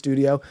don't need a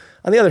studio.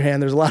 On the other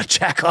hand, there's a lot of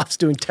jackoffs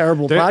doing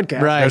terrible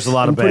podcasts. Right. There's a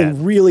lot of bad.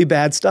 Putting really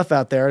bad stuff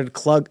out there. It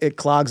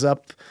clogs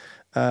up,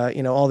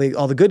 you know, all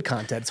the good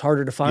content. It's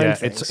harder to find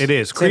things. It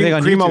is.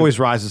 Cream always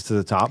rises to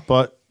the top,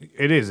 but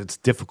it's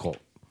difficult.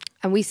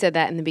 And we said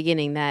that in the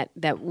beginning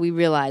that we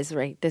realized,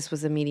 right, this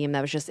was a medium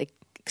that was just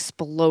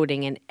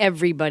exploding and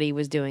everybody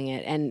was doing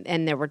it,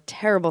 and there were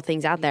terrible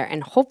things out there,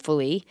 and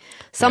hopefully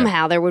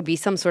somehow there would be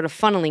some sort of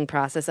funneling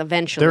process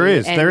eventually. There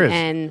is.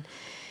 And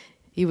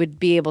you would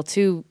be able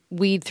to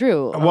weed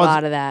through a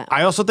lot of that.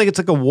 I also think it's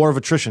like a war of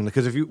attrition,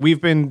 because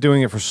we've been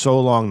doing it for so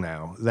long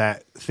now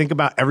that think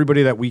about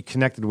everybody that we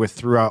connected with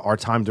throughout our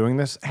time doing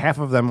this. Half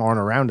of them aren't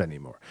around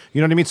anymore.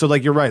 You know what I mean? So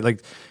like, you're right.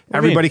 Like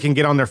everybody can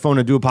get on their phone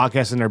and do a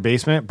podcast in their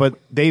basement, but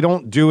they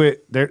don't do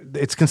it.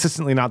 It's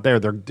consistently not there.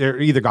 They're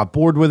either got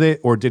bored with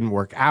it or it didn't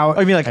work out. Oh,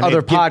 you mean like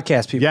other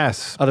podcast people?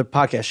 Yes. Other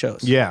podcast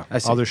shows. Yeah.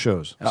 Other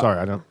shows. Oh. Sorry,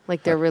 I don't.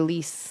 Like their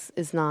release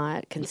is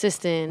not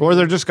consistent. Or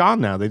they're just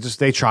gone now.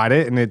 They tried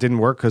it and it didn't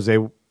work because they,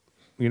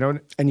 you know.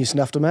 And you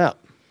snuffed them out.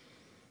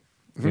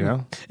 You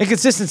know? And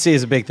consistency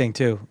is a big thing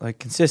too. Like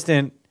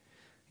consistent,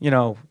 you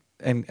know,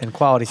 and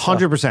quality stuff.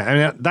 100%. I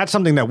mean, that's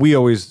something that we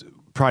always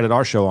prided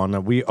our show on,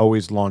 that we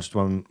always launched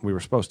when we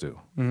were supposed to.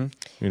 Mm-hmm.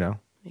 You know?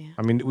 Yeah.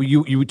 I mean,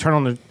 you turn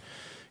on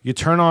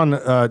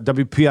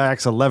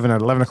WPIX 11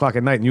 at 11 o'clock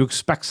at night and you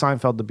expect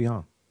Seinfeld to be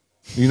on.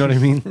 You know what I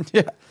mean?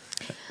 Yeah.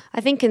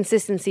 I think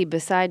consistency,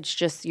 besides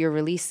just your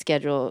release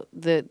schedule,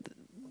 the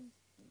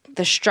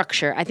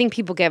structure. I think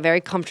people get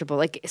very comfortable,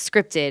 like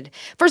scripted.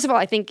 First of all,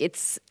 I think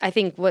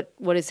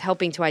what is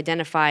helping to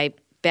identify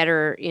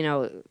better, you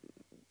know,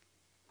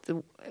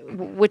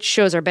 which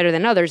shows are better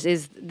than others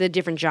is the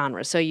different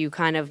genres. So you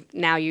kind of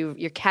now you're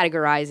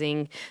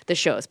categorizing the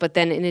shows. But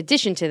then in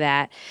addition to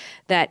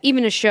that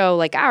even a show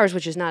like ours,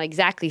 which is not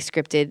exactly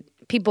scripted,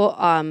 people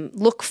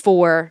look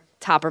for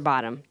top or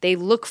bottom. They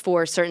look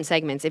for certain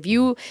segments. If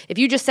you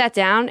just sat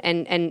down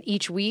and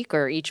each week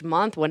or each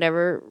month,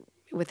 whatever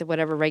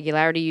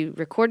regularity you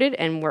recorded,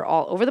 and we're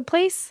all over the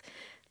place,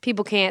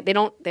 people can't. They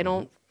don't.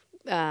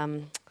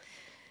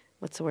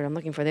 What's the word I'm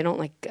looking for? They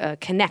don't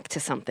connect to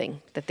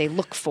something that they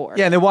look for.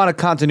 Yeah, and they want a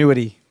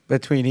continuity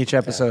between each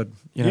episode.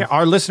 You know? Yeah,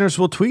 our listeners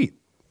will tweet.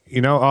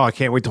 You know, I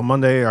can't wait till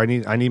Monday. Or I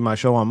need my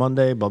show on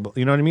Monday. Blah, blah.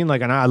 You know what I mean?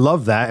 Like, and I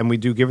love that, and we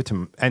do give it to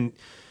them. And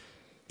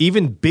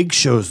even big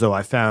shows, though,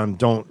 I found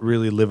don't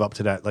really live up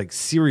to that. Like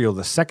Serial,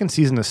 the second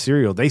season of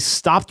Serial, they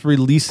stopped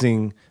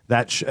releasing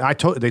that.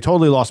 They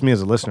totally lost me as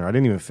a listener. I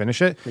didn't even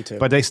finish it. Me too.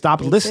 But they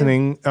stopped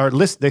listening,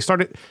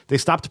 They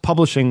stopped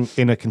publishing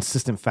in a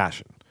consistent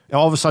fashion.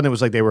 All of a sudden, it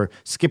was like they were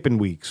skipping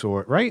weeks,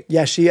 or right?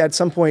 Yeah, she at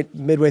some point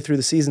midway through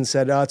the season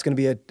said, "Oh, it's going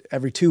to be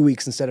every 2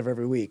 weeks instead of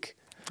every week."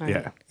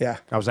 Right. Yeah.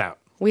 I was out.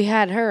 We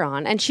had her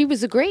on, and she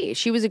was a great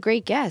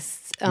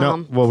guest. We had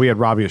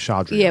Robbie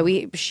Ashadri. Yeah,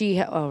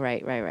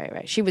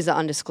 right. She was the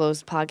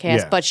Undisclosed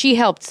podcast, but she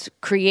helped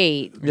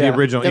create the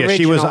original.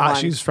 She was. one.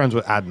 She's friends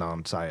with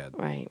Adnan Syed,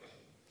 right?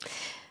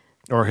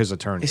 Or his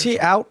attorney. Is he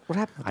out? What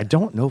happened? I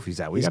don't know if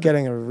he's out. He's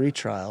getting a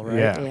retrial, right?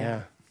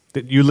 Yeah.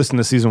 Did you listen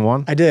to season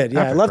 1? I did. Yeah,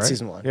 Epic, I loved right?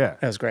 season 1. Yeah,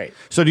 that was great.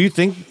 So do you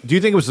think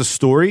it was the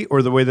story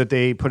or the way that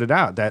they put it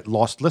out that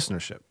lost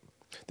listenership?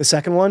 The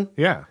second one?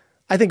 Yeah,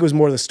 I think it was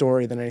more the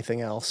story than anything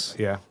else.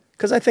 Yeah,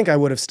 because I think I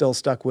would have still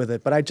stuck with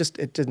it, but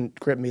it didn't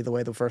grip me the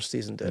way the first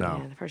season did. No.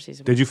 Yeah, the first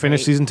season. Did you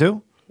finish season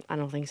 2? I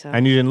don't think so.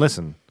 And you didn't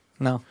listen?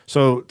 No.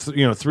 So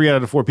 3 out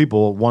of the 4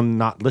 people, one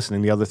not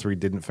listening, the other 3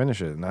 didn't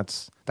finish it, and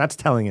that's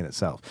telling in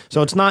itself.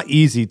 So it's not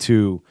easy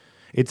to.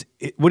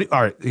 All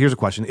right, here's a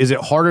question: is it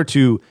harder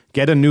to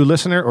get a new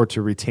listener or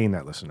to retain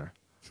that listener?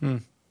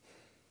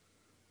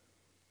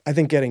 I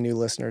think getting new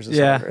listeners is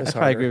harder. I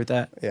probably agree with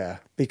that. Yeah,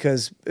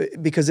 because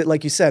it,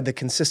 like you said, the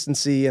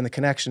consistency and the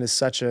connection is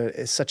such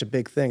a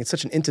big thing. It's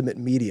such an intimate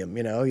medium.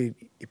 You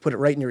put it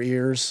right in your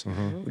ears.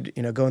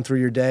 Going through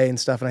your day and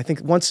stuff. And I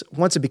think once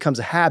it becomes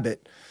a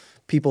habit,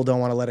 people don't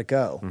want to let it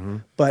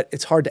go. But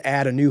it's hard to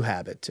add a new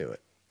habit to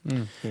it.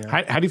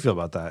 How do you feel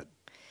about that?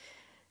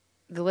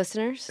 The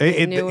listeners?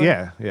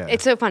 Yeah.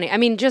 It's so funny. I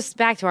mean, just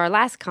back to our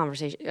last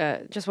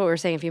conversation, just what we were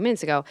saying a few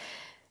minutes ago.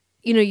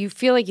 You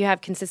feel like you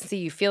have consistency.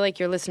 You feel like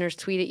your listeners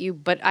tweet at you,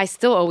 but I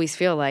still always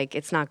feel like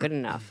it's not good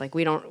enough. Like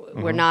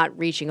we're not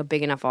reaching a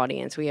big enough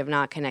audience. We have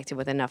not connected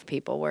with enough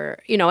people.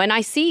 And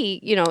I see,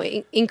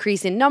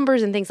 increase in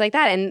numbers and things like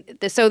that. And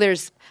so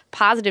there's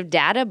positive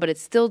data, but it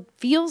still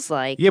feels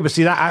like. Yeah, but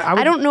see that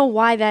I don't know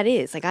why that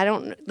is. Like I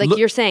don't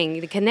you're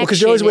saying the connection.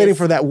 Because you're always waiting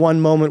for that one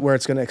moment where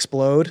it's going to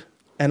explode.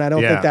 And I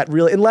don't think that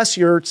really, unless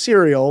you're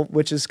Serial,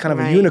 which is kind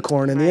of a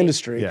unicorn in the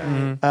industry.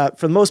 Yeah.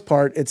 For the most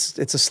part, it's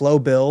a slow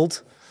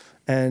build.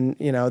 And,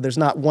 there's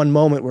not one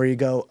moment where you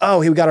go, oh,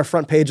 we got our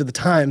front page of the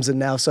Times and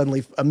now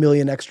suddenly 1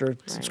 million extra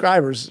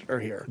subscribers are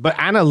here. But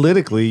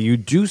analytically, you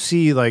do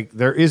see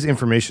there is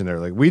information there.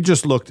 Like we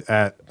just looked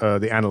at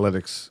the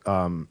analytics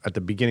at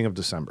the beginning of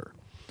December.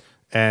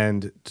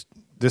 And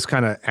this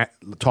kind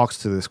of talks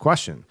to this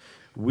question.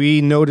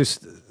 We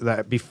noticed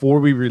that before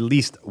we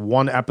released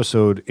one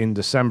episode in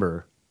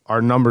December,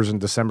 our numbers in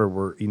December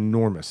were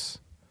enormous,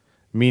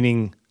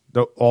 meaning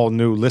all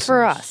new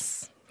listeners.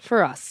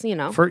 For us,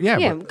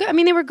 I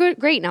mean, they were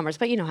great numbers,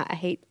 but I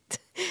hate.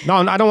 No,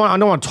 I don't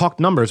want to talk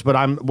numbers,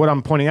 but what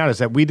I'm pointing out is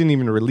that we didn't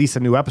even release a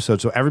new episode,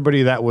 so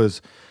everybody that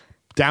was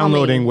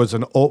downloading was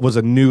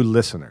a new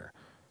listener,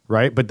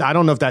 right? But I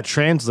don't know if that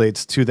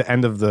translates to the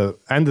end of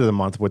the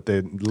month with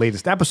the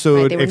latest episode.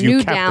 Right, there were if you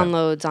new kept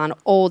downloads on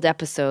old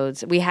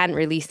episodes. We hadn't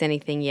released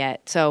anything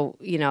yet, so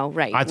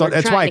right. I thought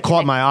that's why it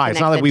caught my eye. It's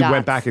not like we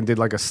went back and did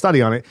like a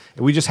study on it.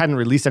 We just hadn't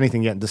released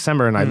anything yet in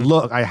December, and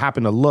I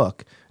happened to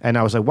look, and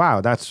I was like,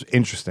 wow, that's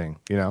interesting.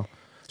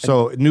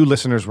 So new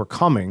listeners were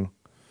coming.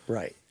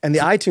 Right. And the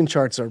iTunes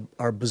charts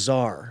are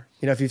bizarre.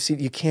 If you've seen,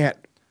 you can't.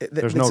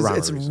 There's no rhyme or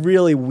It's a reason.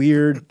 really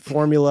weird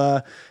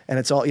formula, and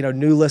it's all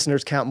new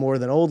listeners count more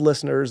than old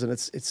listeners, and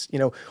it's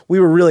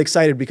we were really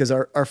excited because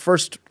our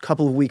first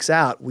couple of weeks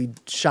out we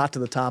shot to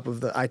the top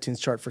of the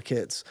iTunes chart for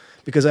kids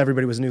because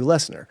everybody was a new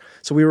listener,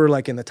 so we were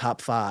like in the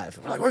top 5.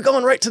 We're like, we're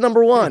going right to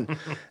number 1,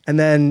 and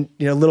then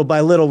little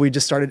by little we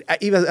just started,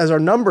 even as our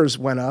numbers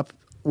went up.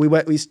 We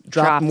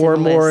dropped more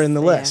and more in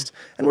the list,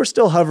 and we're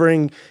still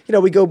hovering.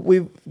 We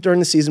during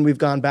the season we've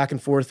gone back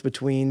and forth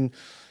between.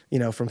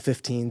 From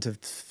 15 to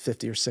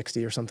 50 or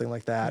 60 or something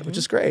like that, which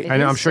is great.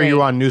 And I'm sure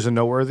you're on News and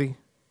Noteworthy.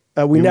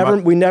 We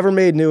never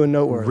made New and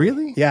Noteworthy.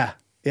 Really? Yeah.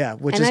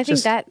 And I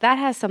think that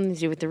has something to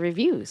do with the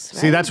reviews.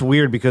 Right? See, that's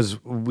weird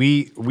because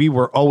we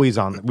were always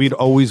on. We'd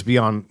always be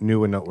on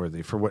New and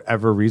Noteworthy for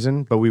whatever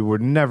reason, but we were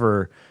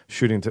never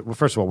shooting to. Well,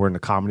 first of all, we're in the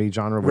comedy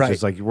genre, which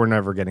is like we're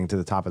never getting to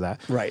the top of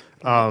that. Right.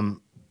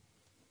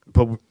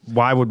 But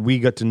why would we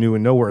get to New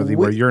and Noteworthy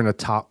where you're in the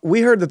top?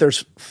 We heard that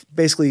there's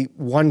basically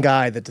one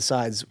guy that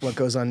decides what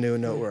goes on New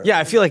and Noteworthy. Yeah,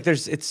 I feel like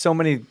it's so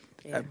many,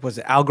 was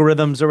it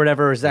algorithms or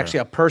whatever? Or is it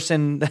actually a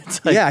person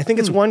that's like... Yeah, I think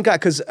it's one guy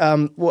because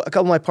a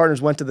couple of my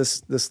partners went to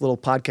this little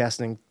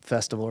podcasting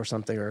festival or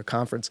something or a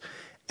conference,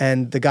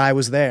 and the guy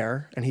was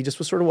there, and he just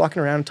was sort of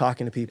walking around and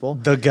talking to people.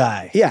 The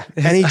guy. Yeah,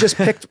 and he just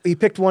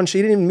picked one. She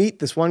didn't even meet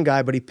this one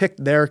guy, but he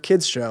picked their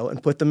kids show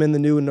and put them in the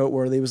New and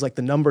Noteworthy. It was like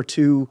the number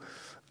 2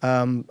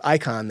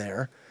 icon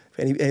there,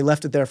 and he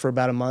left it there for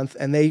about a month,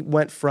 and they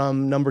went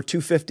from number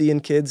 250 in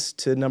kids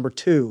to number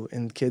 2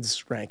 in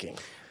kids ranking.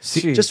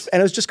 And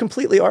it was just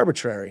completely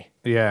arbitrary.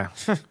 Yeah.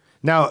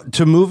 Now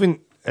to move in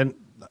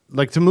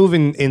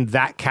in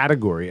that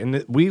category,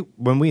 and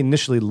when we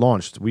initially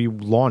launched, we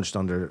launched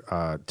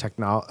under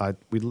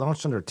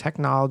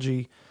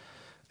technology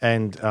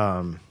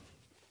and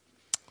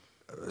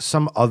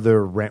some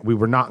other we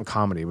were not in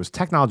comedy. It was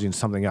technology and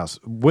something else,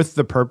 with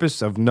the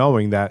purpose of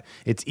knowing that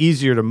it's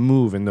easier to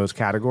move in those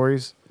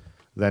categories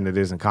than it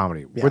is in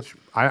comedy. Yeah. Which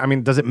I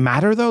mean, does it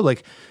matter though?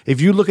 Like if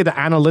you look at the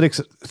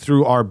analytics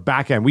through our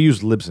back end, we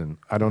use Libsyn.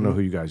 I don't know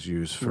who you guys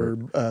use for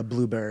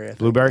Blueberry. I think.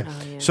 Blueberry.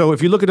 Oh, yeah. So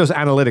if you look at those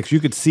analytics, you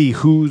could see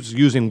who's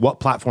using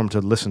what platform to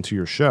listen to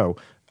your show.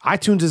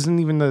 iTunes isn't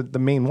even the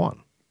main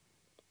one.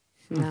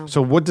 No.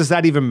 So what does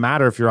that even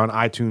matter if you're on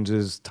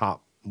iTunes'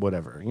 top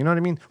whatever? You know what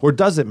I mean? Or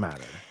does it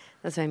matter?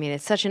 That's what I mean.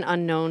 It's such an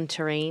unknown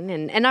terrain,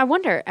 and I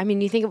wonder. I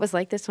mean, you think it was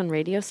like this when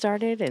radio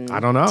started and I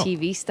don't know.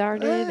 TV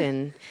started,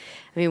 and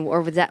I mean,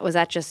 or was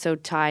that just so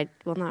tied?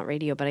 Well, not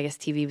radio, but I guess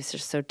TV was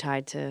just so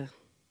tied to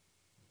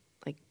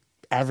like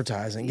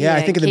advertising. Yeah,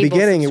 I think in the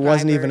beginning it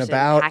wasn't even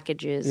about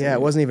packages. Yeah,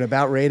 it wasn't even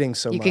about ratings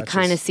so much. You could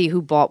kind of see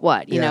who bought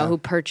what, you know, who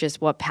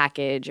purchased what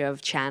package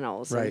of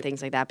channels and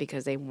things like that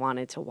because they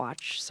wanted to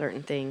watch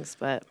certain things.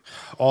 But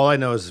all I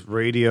know is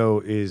radio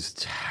is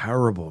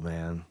terrible,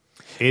 man.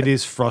 It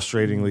is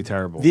frustratingly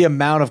terrible. The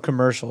amount of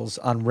commercials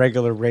on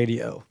regular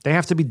radio. They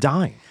have to be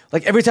dying.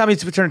 Like every time you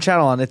turn a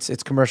channel on,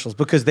 it's commercials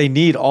because they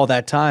need all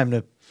that time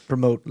to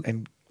promote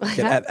and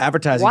get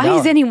advertising. Why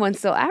is anyone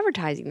still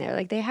advertising there?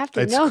 Like they have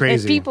to know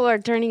that people are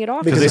turning it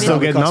off because they still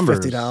get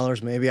numbers.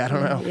 $50 maybe. I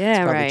don't know.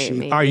 Yeah, right.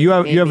 All right, you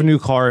have a new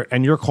car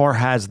and your car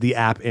has the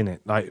app in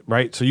it,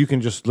 right? So you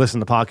can just listen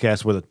to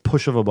podcasts with a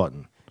push of a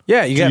button.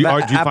 Yeah, do you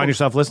find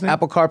yourself listening?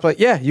 Apple CarPlay.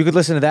 Yeah, you could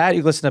listen to that.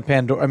 You could listen to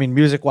Pandora. I mean,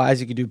 music-wise,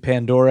 you could do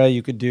Pandora.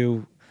 You could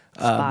do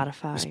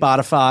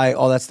Spotify,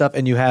 all that stuff,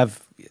 and you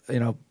have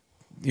the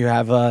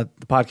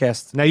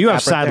podcast. Now you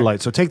have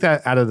satellite, so take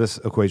that out of this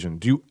equation.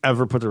 Do you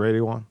ever put the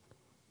radio on?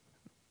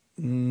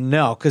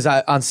 No, because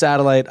on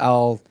satellite,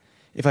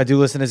 if I do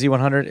listen to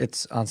Z100,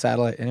 it's on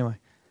satellite anyway.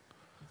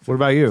 What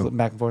about you? Flipping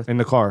back and forth in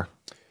the car.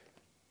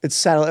 It's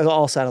satellite,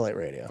 all satellite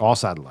radio. All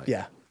satellite.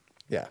 Yeah.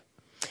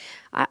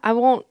 I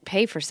won't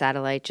pay for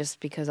satellite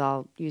just because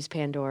I'll use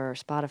Pandora or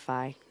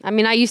Spotify. I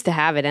mean, I used to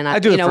have it, and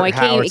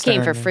it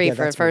came for free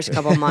for the first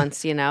couple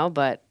months,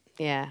 But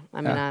yeah,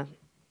 I mean,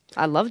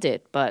 I loved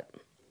it, but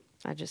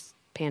I just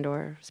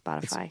Pandora,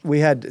 Spotify.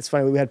 It's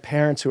funny. We had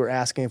parents who were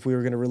asking if we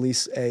were going to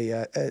release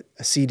a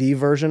CD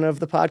version of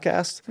the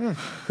podcast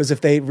because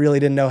if they really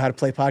didn't know how to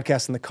play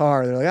podcasts in the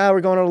car, they're like,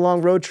 we're going on a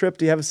long road trip.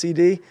 Do you have a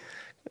CD?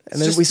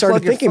 And then we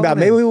started thinking about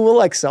maybe we will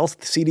sell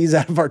CDs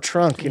out of our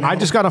trunk. I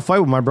just got a fight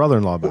with my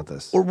brother-in-law about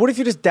this. Or what if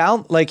you just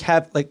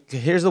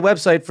here's the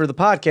website for the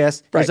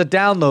podcast. There's a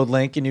download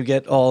link and you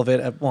get all of it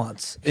at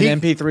once in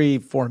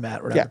MP3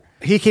 format, or whatever.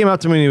 Yeah. He came up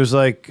to me and he was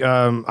like,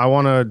 I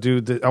want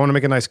to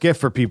make a nice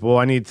gift for people.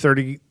 I need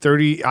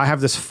 30. I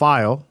have this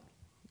file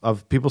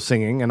of people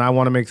singing and I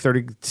want to make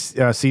 30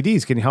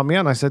 CDs. Can you help me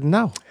out? And I said,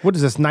 no. What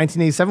is this,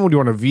 1987? What, do you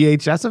want a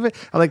VHS of it?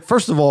 I'm like,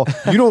 first of all,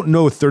 you don't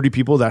know 30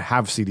 people that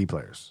have CD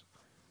players.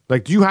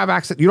 Like, do you have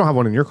access? You don't have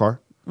one in your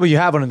car. Well, you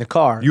have one in the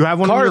car. You have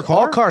one in your car?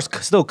 All cars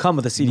still come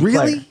with a CD player.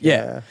 Really?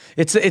 Yeah.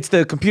 It's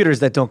the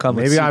computers that don't come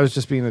with CD. Maybe I was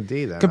just being a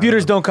D then.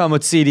 Computers don't come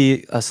with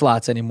CD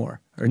slots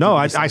anymore. No,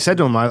 I said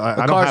to him,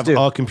 I don't have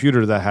a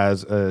computer that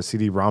has a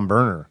CD-ROM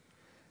burner.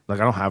 Like,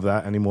 I don't have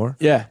that anymore.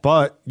 Yeah.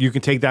 But you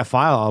can take that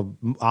file.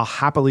 I'll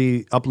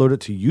happily upload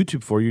it to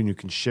YouTube for you, and you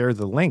can share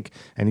the link.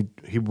 And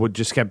he would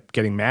just kept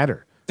getting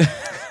madder.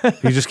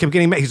 He just kept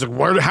getting mad. He's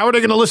like, how are they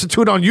going to listen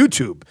to it on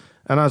YouTube?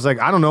 And I was like,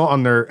 I don't know,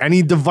 on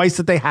any device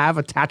that they have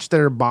attached to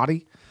their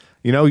body,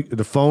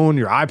 the phone,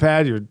 your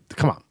iPad,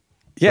 come on.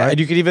 Yeah, right? And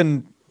you could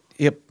even,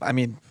 you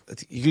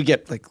could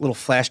get like little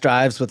flash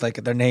drives with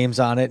like their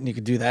names on it, and you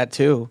could do that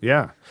too.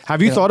 Yeah.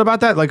 Have you thought about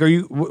that? Like,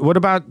 what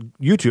about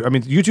YouTube? I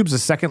mean, YouTube's the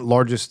second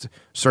largest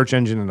search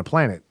engine in the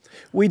planet.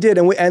 We did,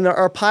 and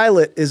our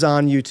pilot is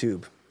on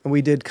YouTube. And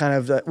we did kind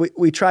of,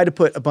 we tried to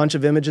put a bunch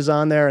of images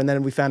on there, and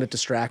then we found it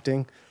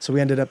distracting. So we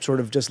ended up sort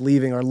of just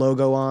leaving our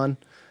logo on.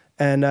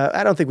 And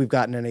I don't think we've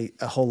gotten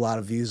a whole lot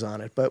of views on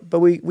it, but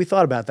we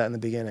thought about that in the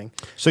beginning.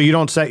 So you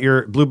don't set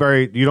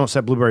Blueberry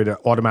to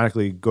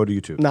automatically go to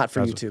YouTube? Not for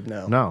YouTube,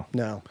 no.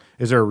 No.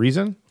 Is there a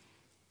reason?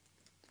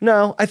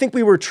 No, I think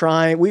we were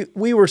trying.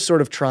 We were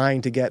sort of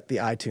trying to get the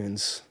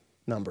iTunes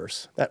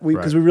numbers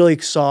because we really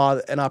saw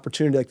an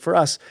opportunity. Like for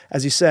us,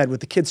 as you said,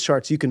 with the kids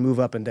charts, you can move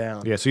up and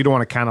down. Yeah, so you don't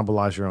want to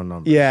cannibalize your own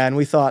numbers. Yeah, and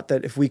we thought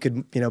that if we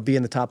could, be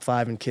in the top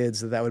 5 in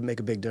kids, that would make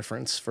a big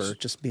difference for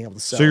just being able to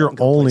sell. So you're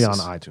only on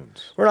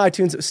iTunes. We're on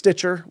iTunes,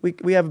 Stitcher.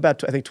 We have about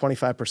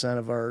 25%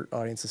 of our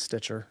audience is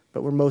Stitcher,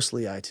 but we're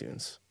mostly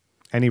iTunes.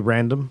 Any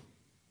random?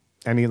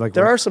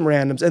 There are some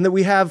randoms, and that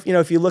we have.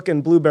 If you look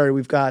in Blueberry,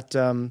 we've got.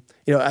 I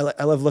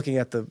love looking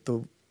at the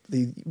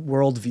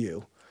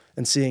worldview.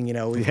 And seeing,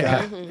 we've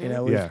got,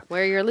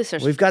 where are your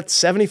listeners? We've got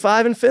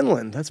 75 in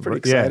Finland. That's pretty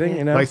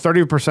exciting, Like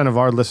 30% of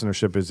our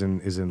listenership is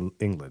in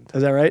England.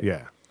 Is that right?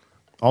 Yeah,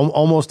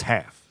 almost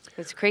half.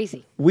 It's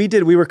crazy. We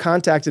were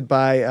contacted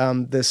by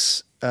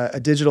a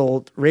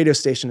digital radio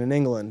station in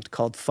England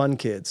called Fun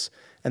Kids,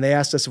 and they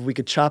asked us if we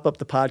could chop up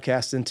the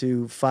podcast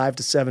into 5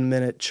 to 7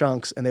 minute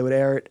chunks, and they would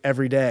air it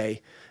every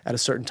day at a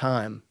certain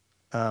time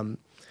on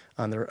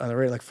the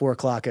radio, like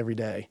 4:00 every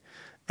day,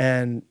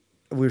 and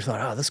we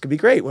thought, this could be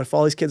great. What if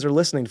all these kids are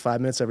listening to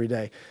 5 minutes every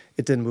day?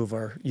 It didn't move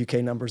our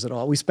UK numbers at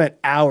all. We spent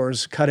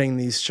hours cutting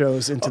these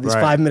shows into these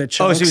 5-minute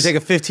chunks. Oh, so you take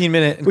a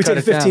 15-minute and we take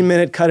a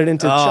 15-minute, cut it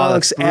into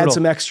chunks, add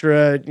some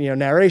extra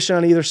narration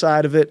on either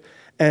side of it.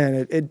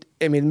 And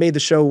it made the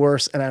show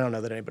worse. And I don't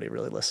know that anybody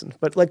really listened.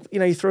 But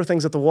you throw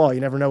things at the wall. You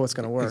never know what's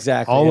going to work.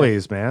 Exactly.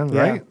 Always, man,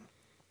 right?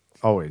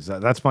 Always.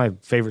 That's my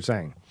favorite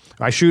saying.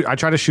 I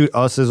try to shoot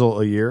a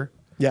sizzle a year.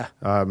 Yeah.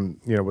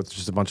 With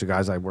just a bunch of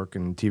guys I work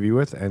in TV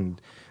with. And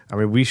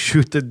we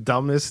shoot the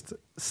dumbest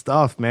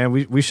stuff, man.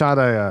 We shot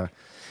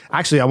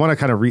actually, I want to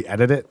kind of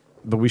re-edit it,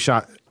 but we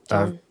shot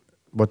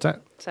What's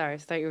that? Sorry, I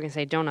thought you were gonna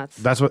say donuts.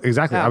 That's what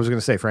exactly I was going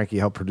to say. Frankie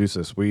helped produce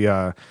this. We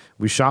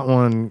shot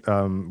one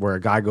where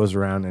a guy goes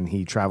around and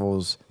he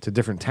travels to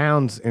different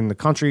towns in the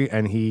country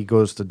and he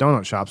goes to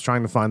donut shops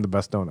trying to find the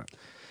best donut.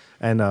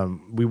 And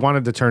we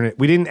wanted to turn it.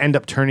 We didn't end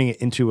up turning it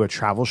into a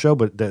travel show,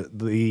 but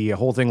the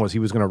whole thing was he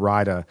was going to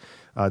ride a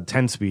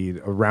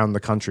 10-speed around the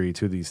country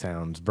to these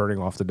towns, burning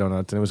off the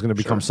donuts, and it was going to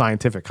become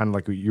scientific, kind of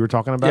like what you were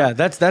talking about. Yeah,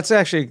 that's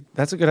actually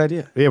a good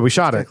idea. Yeah, we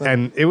shot it,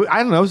 and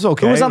I don't know, it was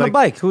okay. Who was on the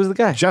bike? Who was the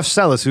guy? Jeff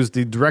Sellis, who's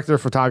the director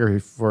of photography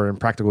for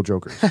Impractical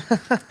Jokers.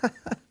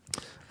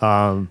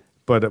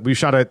 But we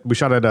shot at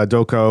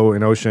Doco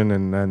in Ocean,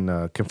 and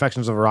then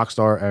Confections of a Rock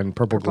Star and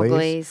Purple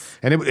Glaze.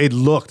 And it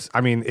looked,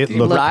 it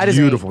looked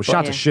beautiful. We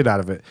shot the shit out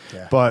of it.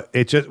 Yeah. But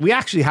we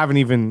actually haven't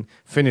even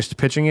finished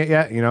pitching it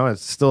yet. It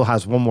still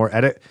has one more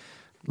edit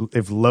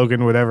if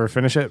Logan would ever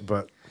finish it.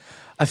 But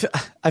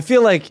I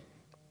feel like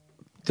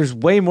there's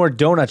way more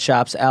donut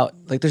shops out.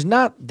 Like there's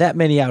not that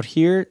many out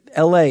here.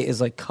 LA is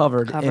like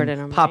covered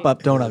in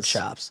pop-up donut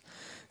shops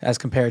as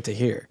compared to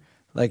here.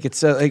 Like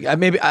it's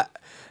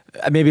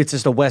maybe it's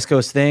just a West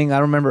Coast thing. I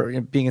don't remember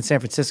being in San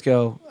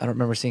Francisco. I don't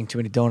remember seeing too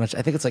many donuts.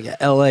 I think it's like an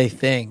LA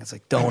thing. It's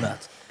like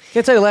donuts. I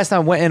can't tell you the last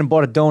time I went in and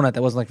bought a donut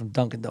that wasn't like from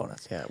Dunkin'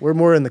 Donuts. Yeah, we're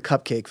more in the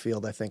cupcake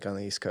field, I think, on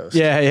the East Coast.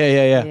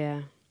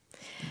 Yeah.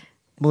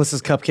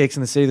 Melissa's cupcakes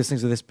in the city. Those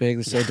things are this big.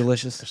 They're so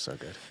delicious. They're so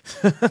good.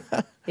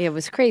 Yeah, it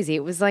was crazy.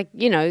 It was like,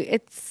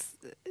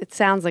 it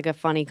sounds like a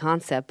funny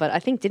concept, but I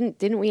think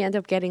didn't we end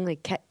up getting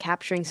like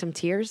capturing some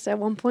tears at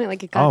one point?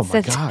 Like it got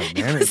sent. Oh my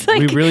god, man!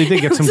 We really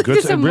did get some good.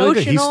 It was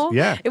emotional.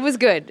 It was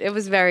good. It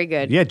was very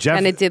good. Yeah, Jeff,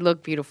 and it did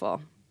look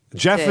beautiful.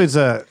 Jeff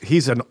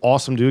he's an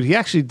awesome dude. He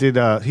actually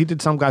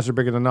did Some Guys Are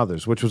Bigger Than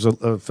Others, which was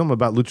a film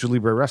about lucha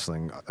libre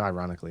wrestling.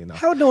 Ironically enough,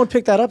 how would no one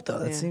pick that up though?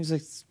 That seems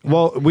like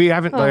we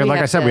haven't.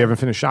 Like I said, we haven't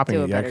finished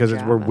shopping it yet because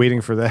we're waiting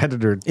for the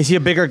editor. Is he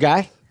a bigger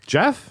guy?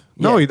 Jeff?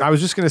 No, I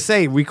was just gonna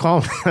say we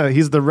call him.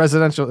 He's our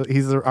resident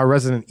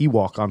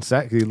Ewok on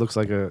set. He looks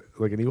like an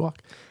Ewok.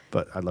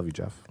 But I love you,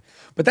 Jeff.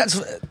 But that's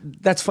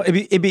fun.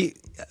 It'd be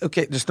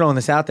okay. Just throwing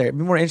this out there. It'd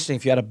be more interesting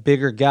if you had a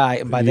bigger guy,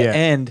 and by the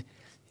end,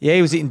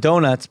 he was eating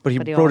donuts, but he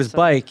rode his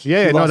bike.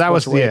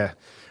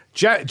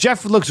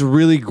 Jeff looks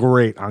really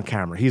great on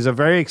camera. He's a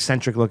very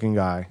eccentric looking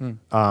guy.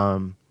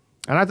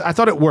 And I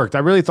thought it worked. I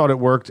really thought it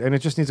worked, and it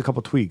just needs a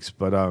couple tweaks.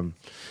 But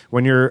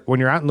when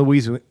you're out in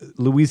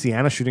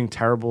Louisiana shooting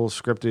terrible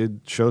scripted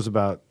shows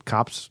about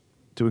cops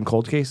doing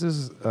cold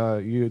cases,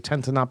 you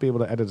tend to not be able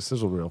to edit a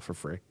sizzle reel for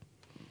free.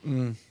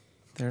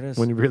 There it is.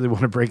 When you really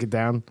want to break it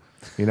down,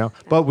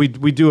 But we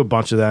do a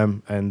bunch of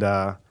them, and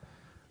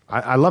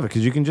I love it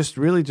because you can just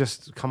really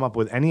just come up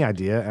with any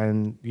idea,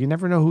 and you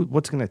never know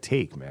what's going to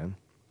take, man.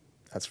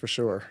 That's for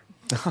sure.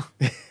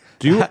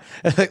 Do you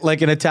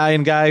like an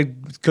Italian guy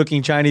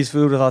cooking Chinese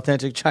food with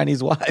authentic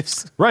Chinese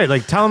wives? Right.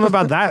 Like, tell them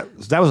about that.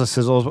 That was a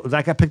sizzle.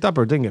 That got picked up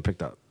or didn't get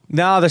picked up?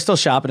 No, they're still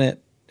shopping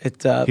it.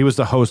 He was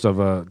the host of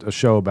a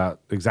show about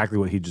exactly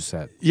what he just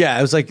said. Yeah,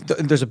 it was like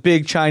there's a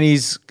big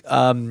Chinese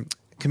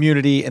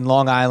community in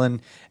Long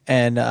Island,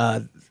 and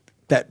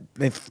that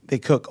they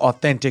cook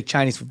authentic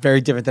Chinese food,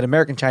 very different than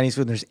American Chinese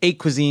food. And there's 8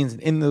 cuisines,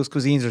 and in those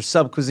cuisines are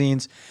sub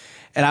cuisines.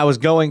 And I was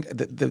going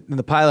in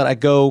the pilot. I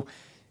go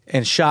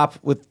and shop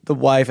with the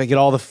wife. I get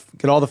all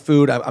the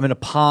food. I'm in a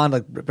pond,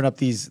 like ripping up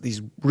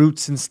these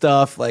roots and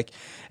stuff.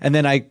 And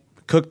then I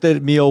cook the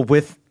meal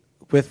with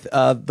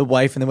the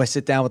wife, and then I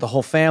sit down with the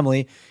whole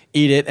family,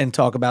 eat it, and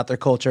talk about their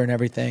culture and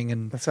everything.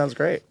 And that sounds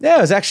great.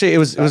 Yeah, it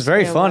was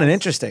very fun and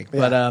interesting.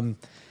 Yeah. But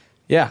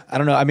yeah, I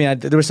don't know. I mean,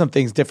 there were some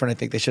things different. I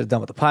think they should have done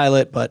with the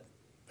pilot,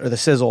 or the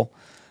sizzle.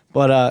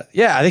 But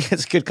yeah, I think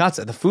it's a good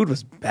concept. The food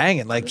was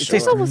banging. Like it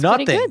tasted was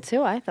nothing. Pretty good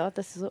too. I thought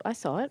I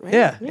saw it. Right?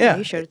 Yeah.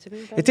 You showed it to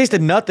me. It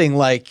tasted nothing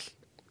like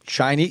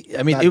Chinese.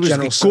 I mean, it was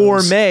like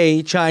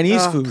gourmet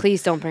Chinese food.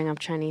 Please don't bring up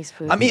Chinese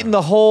food. I'm eating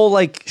the whole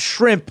like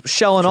shrimp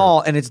shell and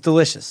all, and it's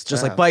delicious.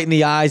 Just like biting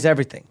the eyes,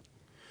 everything.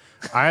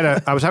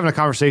 I was having a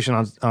conversation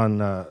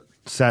on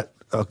set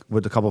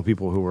with a couple of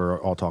people who were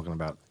all talking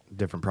about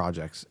different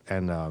projects,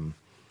 and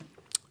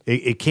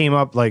it came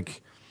up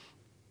like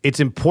it's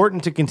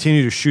important to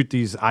continue to shoot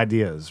these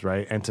ideas,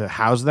 right, and to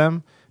house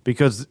them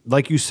because,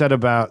 like you said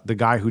about the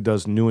guy who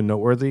does new and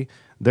noteworthy,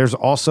 there's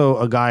also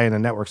a guy in a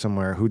network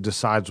somewhere who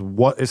decides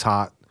what is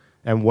hot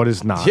and what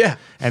is not. Yeah,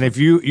 and if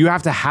you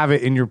have to have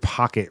it in your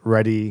pocket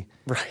ready.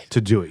 Right. To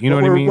do it. You know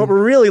what I mean? What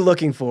we're really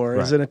looking for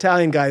is an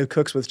Italian guy who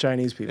cooks with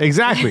Chinese people.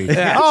 Exactly.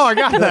 Oh, I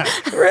got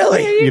that.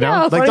 Really? You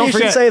know? Like, don't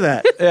forget to say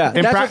that. Yeah.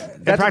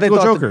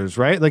 Impractical Jokers,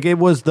 right? Like it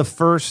was the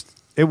first.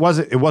 It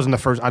wasn't the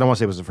first. I don't want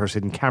to say it was the first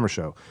hidden camera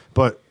show,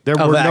 but there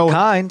were that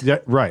kind. Yeah,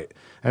 right.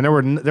 And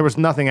there was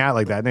nothing out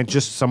like that. And it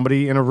just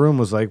somebody in a room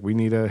was like, we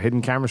need a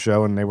hidden camera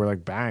show, and they were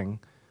like, bang.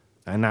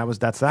 And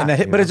that's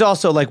that. But it's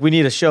also like we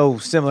need a show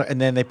similar,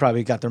 and then they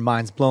probably got their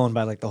minds blown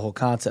by like the whole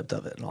concept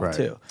of it and all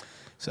too.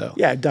 So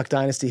yeah, Duck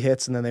Dynasty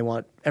hits, and then they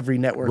want every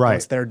network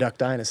wants their Duck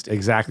Dynasty.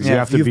 Exactly.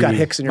 Yeah. So you've got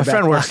Hicks in your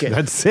back pocket.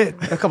 That's it.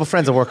 A couple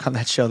friends that work on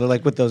that show. They're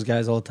like with those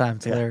guys all the time.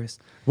 It's hilarious.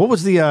 What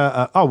was the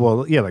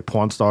like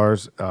Pawn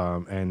Stars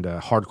and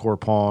Hardcore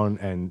Pawn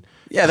and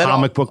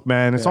Comic Book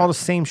Men. It's all the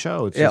same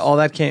show. It's all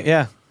that came.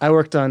 Yeah, I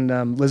worked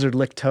on Lizard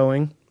Lick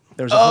Towing.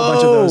 There was a whole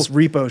bunch of those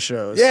repo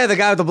shows. Yeah, the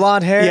guy with the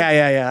blonde hair.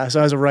 Yeah.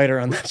 So I was a writer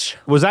on that show.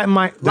 Was that in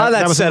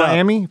that was in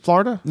Miami,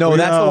 Florida? No,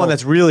 that's the one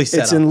that's really set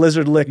It's up. in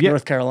Lizard Lick,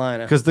 North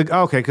Carolina. Because the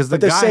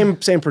guy,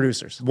 same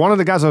producers. One of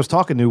the guys I was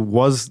talking to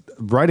was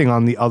writing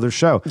on the other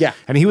show. Yeah.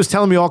 And he was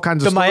telling me all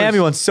kinds of The stories. Miami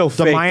one's so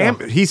The fake, Miami,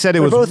 though. he said it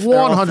They're was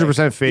all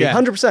 100% fake. Yeah.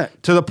 100%.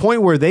 To the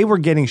point where they were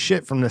getting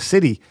shit from the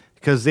city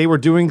because they were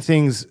doing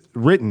things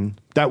written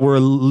that were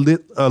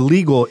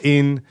illegal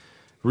in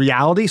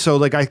reality. So,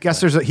 like, I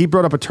guess he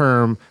brought up a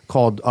term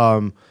called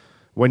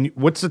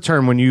what's the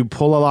term when you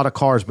pull a lot of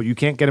cars but you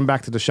can't get them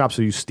back to the shop,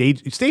 so you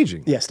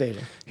staging. Yeah,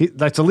 staging.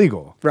 That's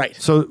illegal. Right.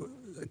 So,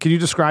 can you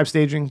describe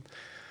staging?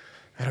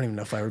 I don't even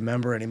know if I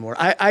remember anymore.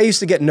 I used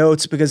to get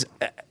notes because,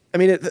 I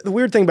mean, the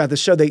weird thing about this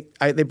show, they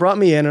brought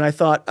me in and I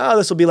thought, oh,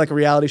 this will be like a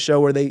reality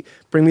show where they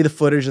bring me the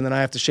footage and then I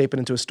have to shape it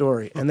into a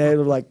story. And they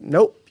were like,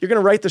 nope, you're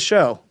going to write the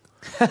show.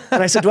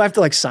 And I said, do I have to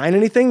like sign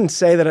anything and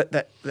say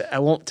that I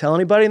won't tell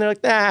anybody? And they're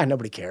like, nah,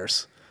 nobody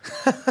cares.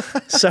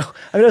 So,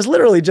 I mean, I was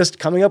literally just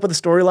coming up with a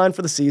storyline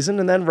for the season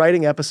and then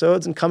writing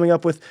episodes and coming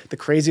up with the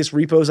craziest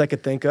repos I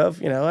could think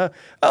of. You know,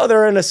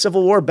 they're in a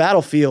Civil War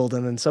battlefield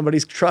and then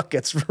somebody's truck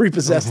gets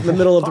repossessed in the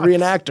middle of the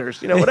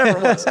reenactors, you know, whatever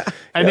it was.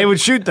 And they would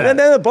shoot that. And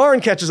then the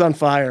barn catches on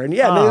fire and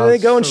they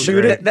go and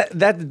shoot great.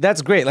 it.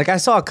 That's great. Like I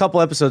saw a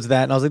couple episodes of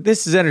that and I was like,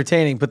 this is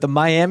entertaining. But the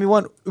Miami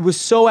one, it was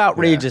so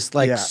outrageous.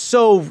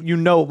 So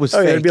it was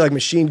fake. It'd be like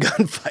machine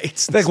gun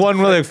fights. Like one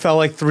where they fell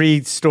like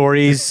 3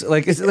 stories,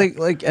 like it's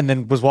like, and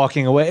then was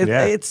walking away.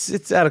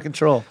 It's out of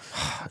control.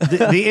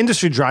 The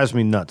industry drives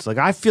me nuts. Like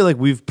I feel like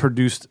we've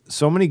produced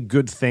so many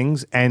good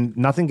things and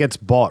nothing gets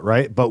bought,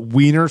 right? But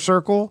Wiener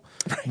Circle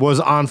was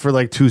on for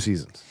like 2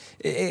 seasons.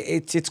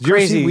 It's Did crazy. you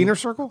ever see Wiener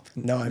Circle?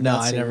 No, I've No,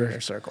 not I seen never-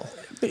 Winter Circle.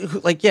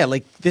 Like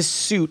this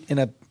suit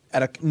at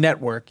a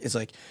network is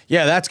like,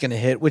 that's gonna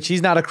hit. Which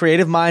he's not a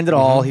creative mind at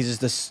all. He's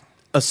just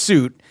a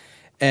suit,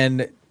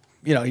 and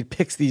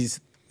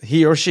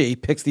he or she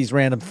picks these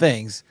random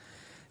things,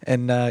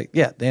 and they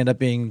end up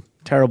being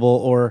terrible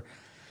or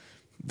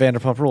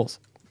Vanderpump Rules.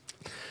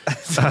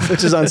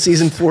 Which is on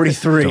season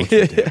 43. Don't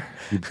you dare.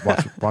 You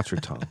watch your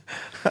tongue.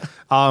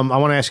 I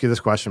want to ask you this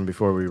question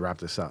before we wrap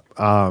this up.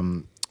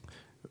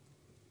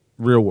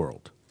 Real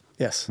World.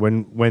 Yes.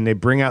 When they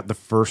bring out the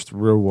first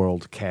Real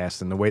World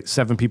cast and the way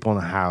 7 people in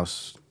the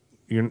house,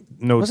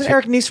 Was it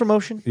Eric Nies from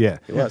Ocean? Yeah,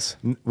 It was.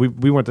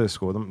 We went to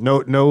school with them. No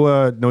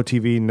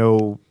TV,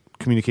 no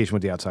communication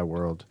with the outside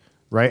world,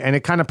 right? And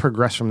it kind of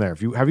progressed from there.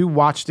 Have you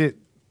watched it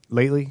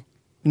lately?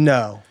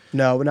 No,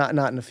 not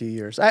in a few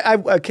years. I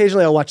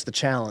occasionally I'll watch The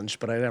Challenge,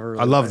 but I never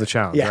really I love The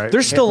Challenge, Yeah. right?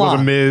 They're still With on.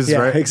 The Miz, Yeah,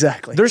 right?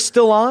 exactly. They're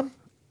still on.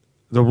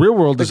 The Real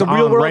World Like is The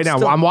Real on World's right now.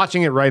 still- I'm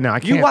watching it right now.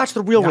 You watch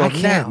The Real World I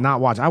can't now?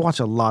 not watch. I watch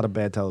a lot of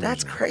bad television.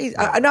 That's crazy.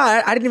 I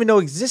didn't even know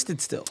it existed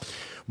still.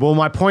 Well,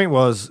 my point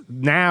was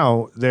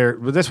now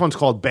this one's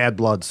called Bad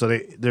Blood. So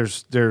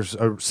there's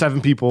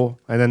 7 people,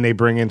 and then they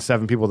bring in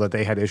 7 people that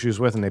they had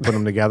issues with, and they put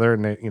them together,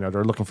 and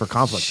they're looking for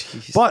conflict.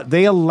 Jeez. But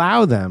they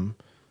allow them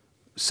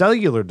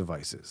cellular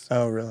devices,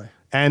 Oh, really?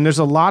 and there's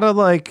a lot of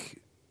like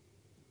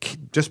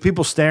just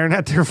people staring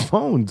at their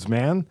phones,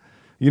 man.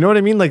 You know what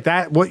I mean? Like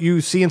that, what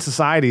you see in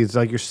society is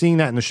like you're seeing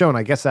that in the show, and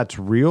I guess that's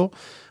real.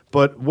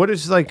 But what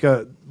is like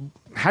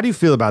how do you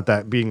feel about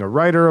that? Being a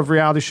writer of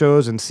reality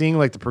shows and seeing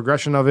like the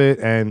progression of it,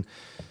 and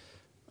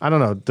I don't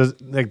know,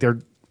 they're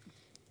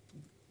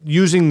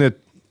using the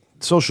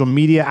social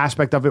media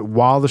aspect of it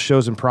while the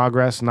show's in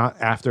progress, not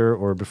after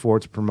or before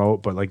to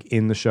promote, but like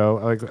in the show.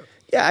 Like,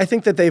 Yeah, I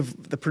think that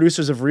the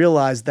producers have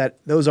realized that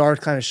those are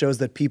kind of shows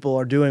that people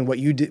are doing what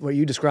you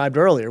described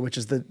earlier, which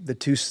is the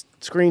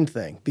 2-screen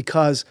thing,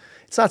 because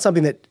it's not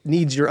something that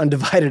needs your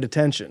undivided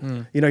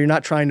attention. You're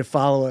not trying to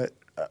follow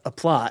a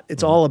plot.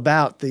 It's all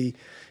about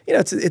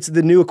it's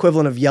the new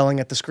equivalent of yelling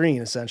at the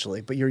screen,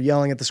 essentially, but you're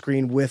yelling at the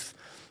screen with,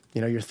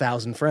 your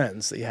 1,000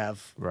 friends that you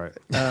have. right.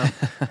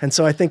 And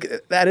so I think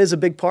that is a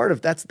big part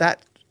of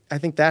that. I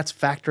think that's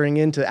factoring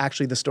into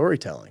actually the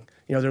storytelling.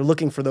 They're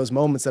looking for those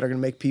moments that are going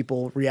to make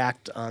people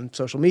react on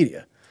social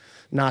media,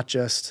 not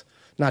just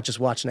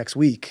watch next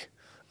week.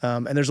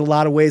 And there's a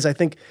lot of ways. I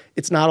think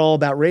it's not all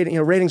about rating.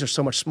 Ratings are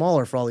so much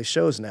smaller for all these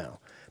shows now.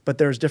 But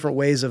there's different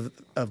ways of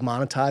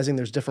monetizing.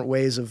 There's different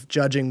ways of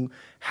judging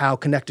how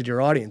connected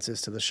your audience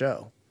is to the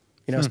show.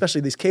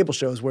 Especially these cable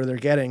shows where they're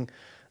getting,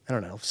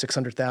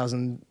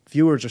 600,000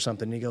 viewers or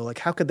something. And you go like,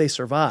 how could they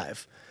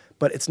survive?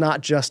 But it's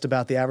not just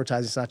about the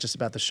advertising. It's not just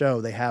about the show.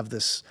 They have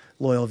this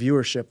loyal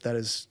viewership that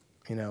is,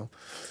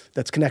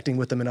 that's connecting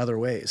with them in other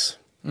ways.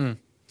 Yeah,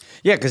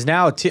 because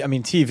now,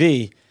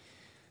 TV,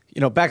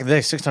 back in the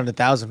day,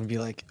 600,000 would be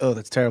like, oh,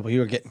 that's terrible. You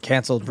were getting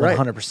canceled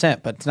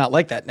 100%. But it's not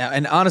like that now.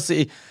 And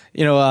honestly,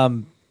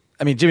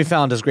 Jimmy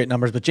Fallon does great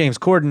numbers, but James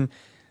Corden,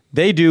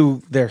 they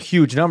do their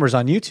huge numbers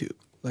on YouTube.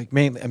 Like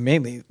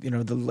mainly,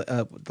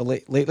 the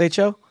Late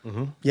Show.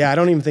 Mm-hmm. Yeah, I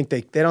don't even think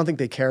they don't think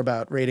they care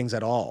about ratings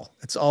at all.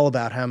 It's all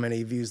about how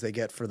many views they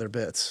get for their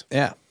bits.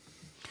 Yeah.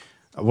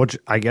 Which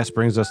I guess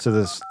brings us to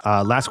this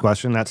last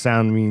question. That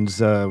sound means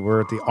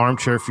we're at the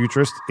Armchair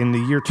Futurist. In the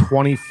year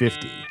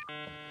 2050,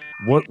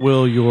 what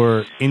will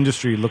your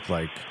industry look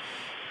like?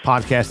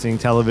 Podcasting,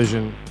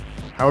 television,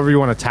 however you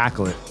want to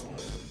tackle it.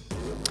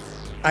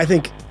 I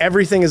think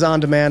everything is on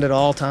demand at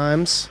all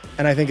times,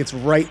 and I think it's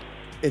right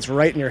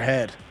in your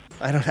head.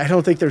 I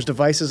don't think there's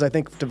devices. I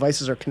think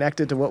devices are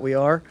connected to what we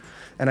are,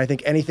 and I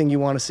think anything you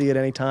want to see at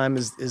any time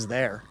is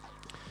there.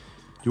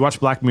 You watch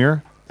Black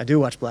Mirror? I do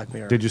watch Black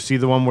Mirror. Did you see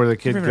the one where the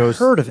kid goes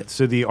heard of it.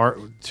 to the art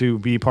to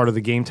be part of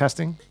the game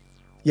testing?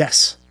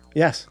 Yes.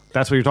 That's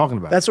what you're talking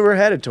about. That's what we're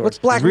headed towards. What's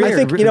Black Mirror?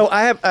 I think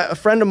I have a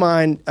friend of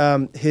mine.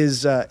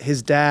 His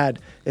dad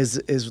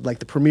is like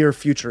the premier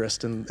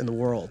futurist in the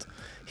world.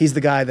 He's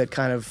the guy that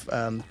kind of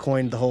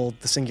coined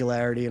the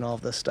singularity and all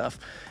of this stuff,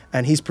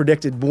 and he's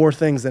predicted more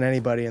things than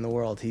anybody in the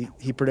world.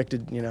 He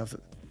predicted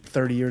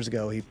 30 years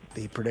ago, he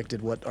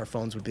predicted what our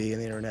phones would be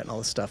and the internet and all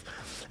this stuff.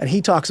 And he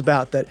talks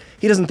about that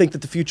he doesn't think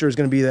that the future is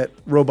going to be that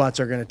robots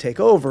are going to take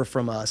over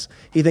from us.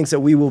 He thinks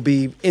that we will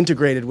be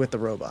integrated with the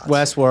robots.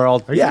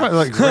 Westworld. Are you talking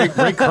about, like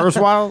Ray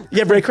Kurzweil?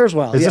 Yeah, Ray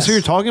Kurzweil. Is this who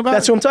you're talking about?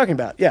 That's who I'm talking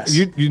about, yes.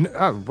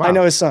 Wow. I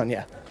know his son,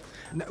 yeah.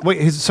 Wait,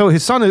 his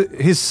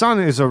son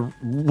is a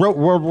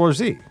World War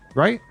Z,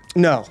 right?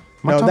 No,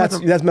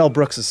 that's Mel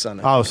Brooks'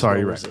 son. Oh,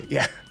 sorry, you're right.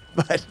 Yeah.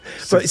 But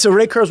so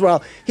Ray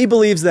Kurzweil, he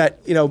believes that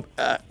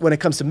when it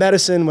comes to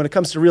medicine, when it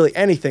comes to really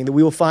anything, that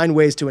we will find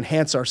ways to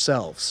enhance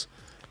ourselves,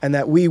 and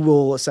that we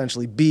will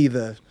essentially be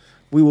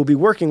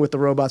working with the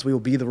robots. We will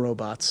be the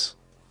robots.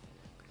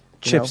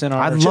 Chips in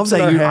our. I love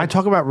that I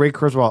talk about Ray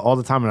Kurzweil all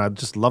the time, and I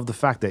just love the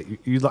fact that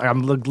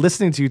I'm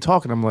listening to you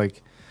talk, and I'm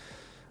like,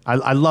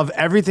 I love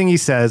everything he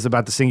says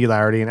about the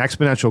singularity and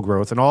exponential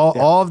growth and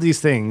all of these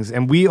things,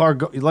 and we're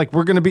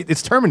going to be.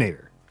 It's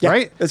Terminator. Yeah,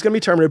 right? It's going to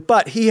be Terminator,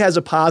 but he has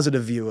a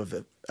positive view of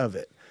it,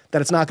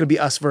 that it's not going to be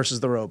us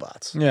versus the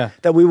robots. Yeah.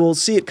 That we will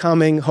see it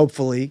coming,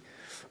 hopefully,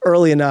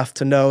 early enough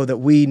to know that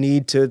we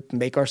need to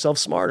make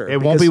ourselves smarter.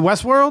 It won't be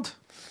Westworld?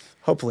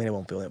 Hopefully it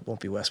won't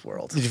be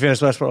Westworld. Did you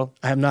finish Westworld?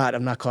 I have not.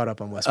 I'm not caught up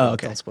on Westworld. Oh,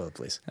 okay. Don't spoil it,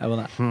 please. I will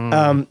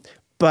not.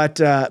 But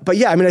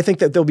yeah, I mean, I think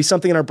that there'll be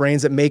something in our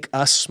brains that make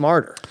us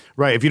smarter.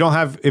 Right. If you don't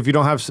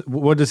have,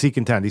 what does he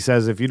contend? He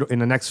says in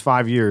the next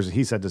 5 years,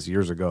 he said this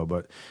years ago,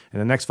 but in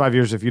the next 5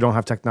 years, if you don't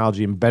have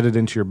technology embedded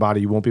into your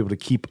body, you won't be able to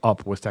keep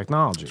up with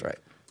technology. That's right.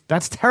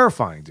 That's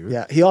terrifying, dude.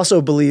 Yeah. He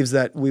also believes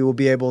that we will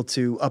be able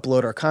to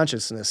upload our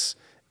consciousness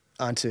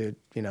onto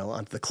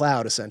the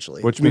cloud,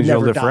 essentially. Which means you'll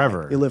live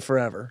forever. You live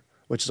forever,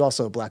 which is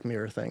also a Black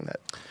Mirror thing that.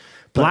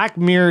 Black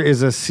Mirror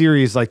is a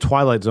series like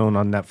Twilight Zone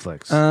on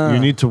Netflix. You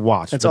need to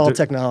watch. It's all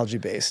technology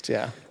based,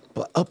 yeah.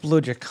 But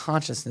upload your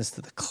consciousness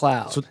to the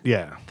cloud. So,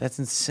 yeah. That's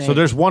insane. So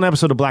there's one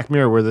episode of Black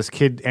Mirror where this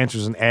kid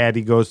answers an ad.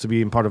 He goes to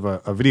be part of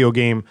a video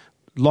game.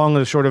 Long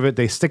and the short of it,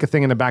 they stick a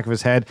thing in the back of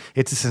his head.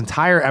 It's this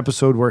entire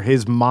episode where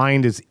his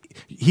mind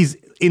he's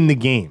in the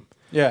game.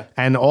 Yeah.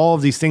 And all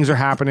of these things are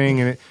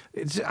happening, and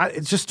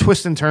it's just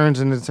twists and turns,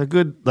 and it's a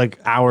good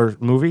hour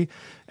movie.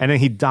 And then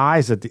he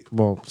dies at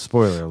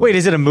spoiler alert. Wait,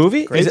 is it a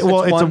movie? It's a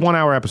 1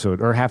 hour episode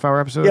or a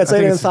half-hour episode. Yeah, it's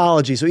like an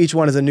anthology, so each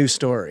one is a new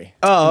story.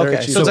 Oh,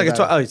 okay. So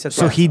it's like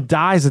so he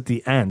dies at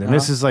the end, and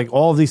this is like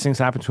all of these things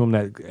happen to him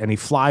and he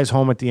flies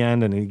home at the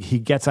end, and he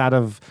gets out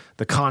of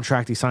the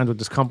contract he signed with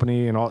this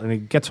company and he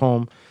gets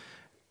home.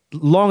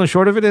 Long and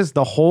short of it is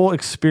the whole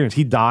experience.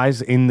 He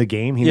dies in the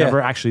game. He never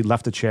actually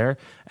left the chair,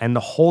 and the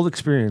whole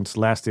experience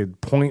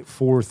lasted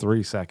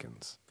 0.43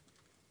 seconds.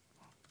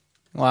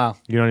 Wow.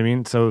 You know what I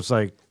mean? So it's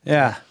like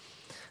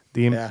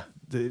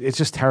it's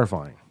just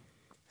terrifying.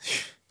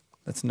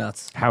 That's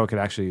nuts. How it could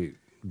actually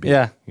be.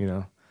 Yeah.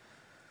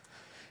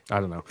 I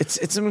don't know.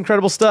 It's some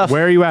incredible stuff.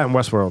 Where are you at in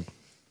Westworld?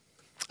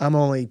 I'm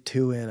only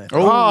 2 in it.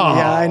 Oh,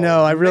 yeah, I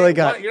know. I really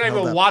got. You're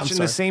not even watching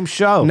the same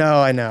show.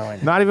 No, I know.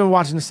 Not even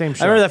watching the same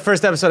show. I remember that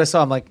first episode I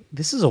saw. I'm like,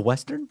 this is a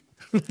Western?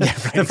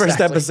 The first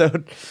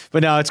episode.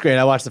 But no, it's great.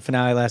 I watched the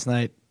finale last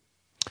night.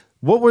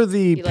 What were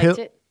the... You liked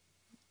it?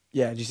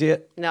 Yeah, did you see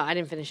it? No, I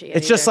didn't finish it yet.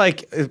 It's just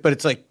like, but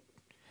it's like,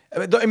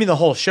 I mean, the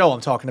whole show I'm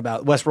talking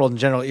about, Westworld in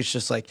general, it's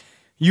just like,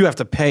 you have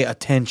to pay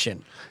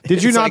attention.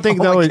 Did you not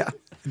think, though,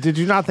 did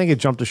you not think it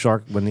jumped the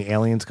shark when the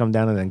aliens come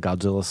down and then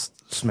Godzilla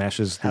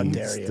smashes the... How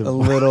dare you. A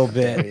little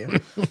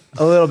bit.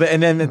 A little bit.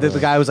 And then the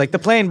guy was like, the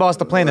plane, boss,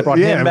 the plane that brought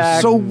him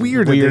back. It was so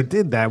weird that they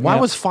did that. Why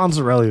was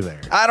Fonzarelli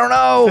there? I don't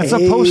know. It's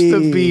supposed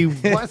to be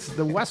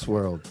the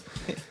Westworld.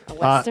 a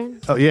Western.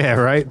 Oh, yeah,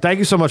 right. Thank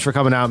you so much for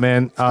coming out,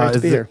 man. Great to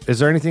be here. Is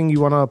there anything you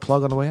want to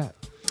plug on the way out?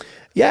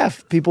 Yeah,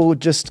 if people would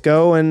just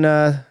go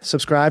and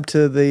subscribe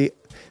to the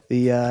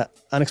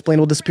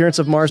Unexplainable Disappearance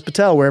of Mars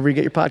Patel, wherever you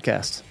get your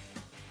podcasts.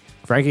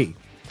 Frankie.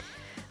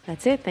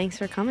 That's it. Thanks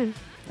for coming.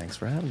 Thanks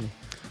for having me.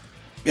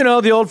 You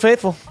know, the old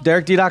faithful,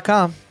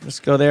 DerekD.com.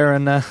 Just go there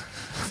and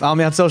follow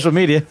me on social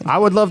media. I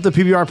would love the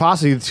PBR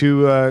posse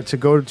to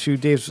go to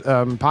Dave's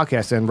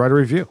podcast and write a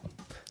review.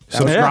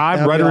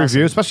 Subscribe, write a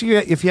review, especially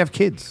if you have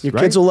kids. Your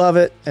kids will love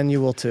it, and you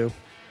will too.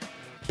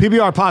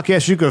 PBR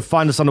Podcast, you can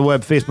find us on the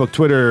web, Facebook,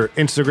 Twitter,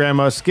 Instagram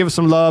us. Give us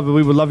some love, and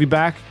we would love you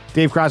back.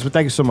 Dave Kreizman,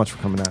 thank you so much for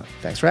coming out.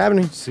 Thanks for having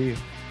me. See you.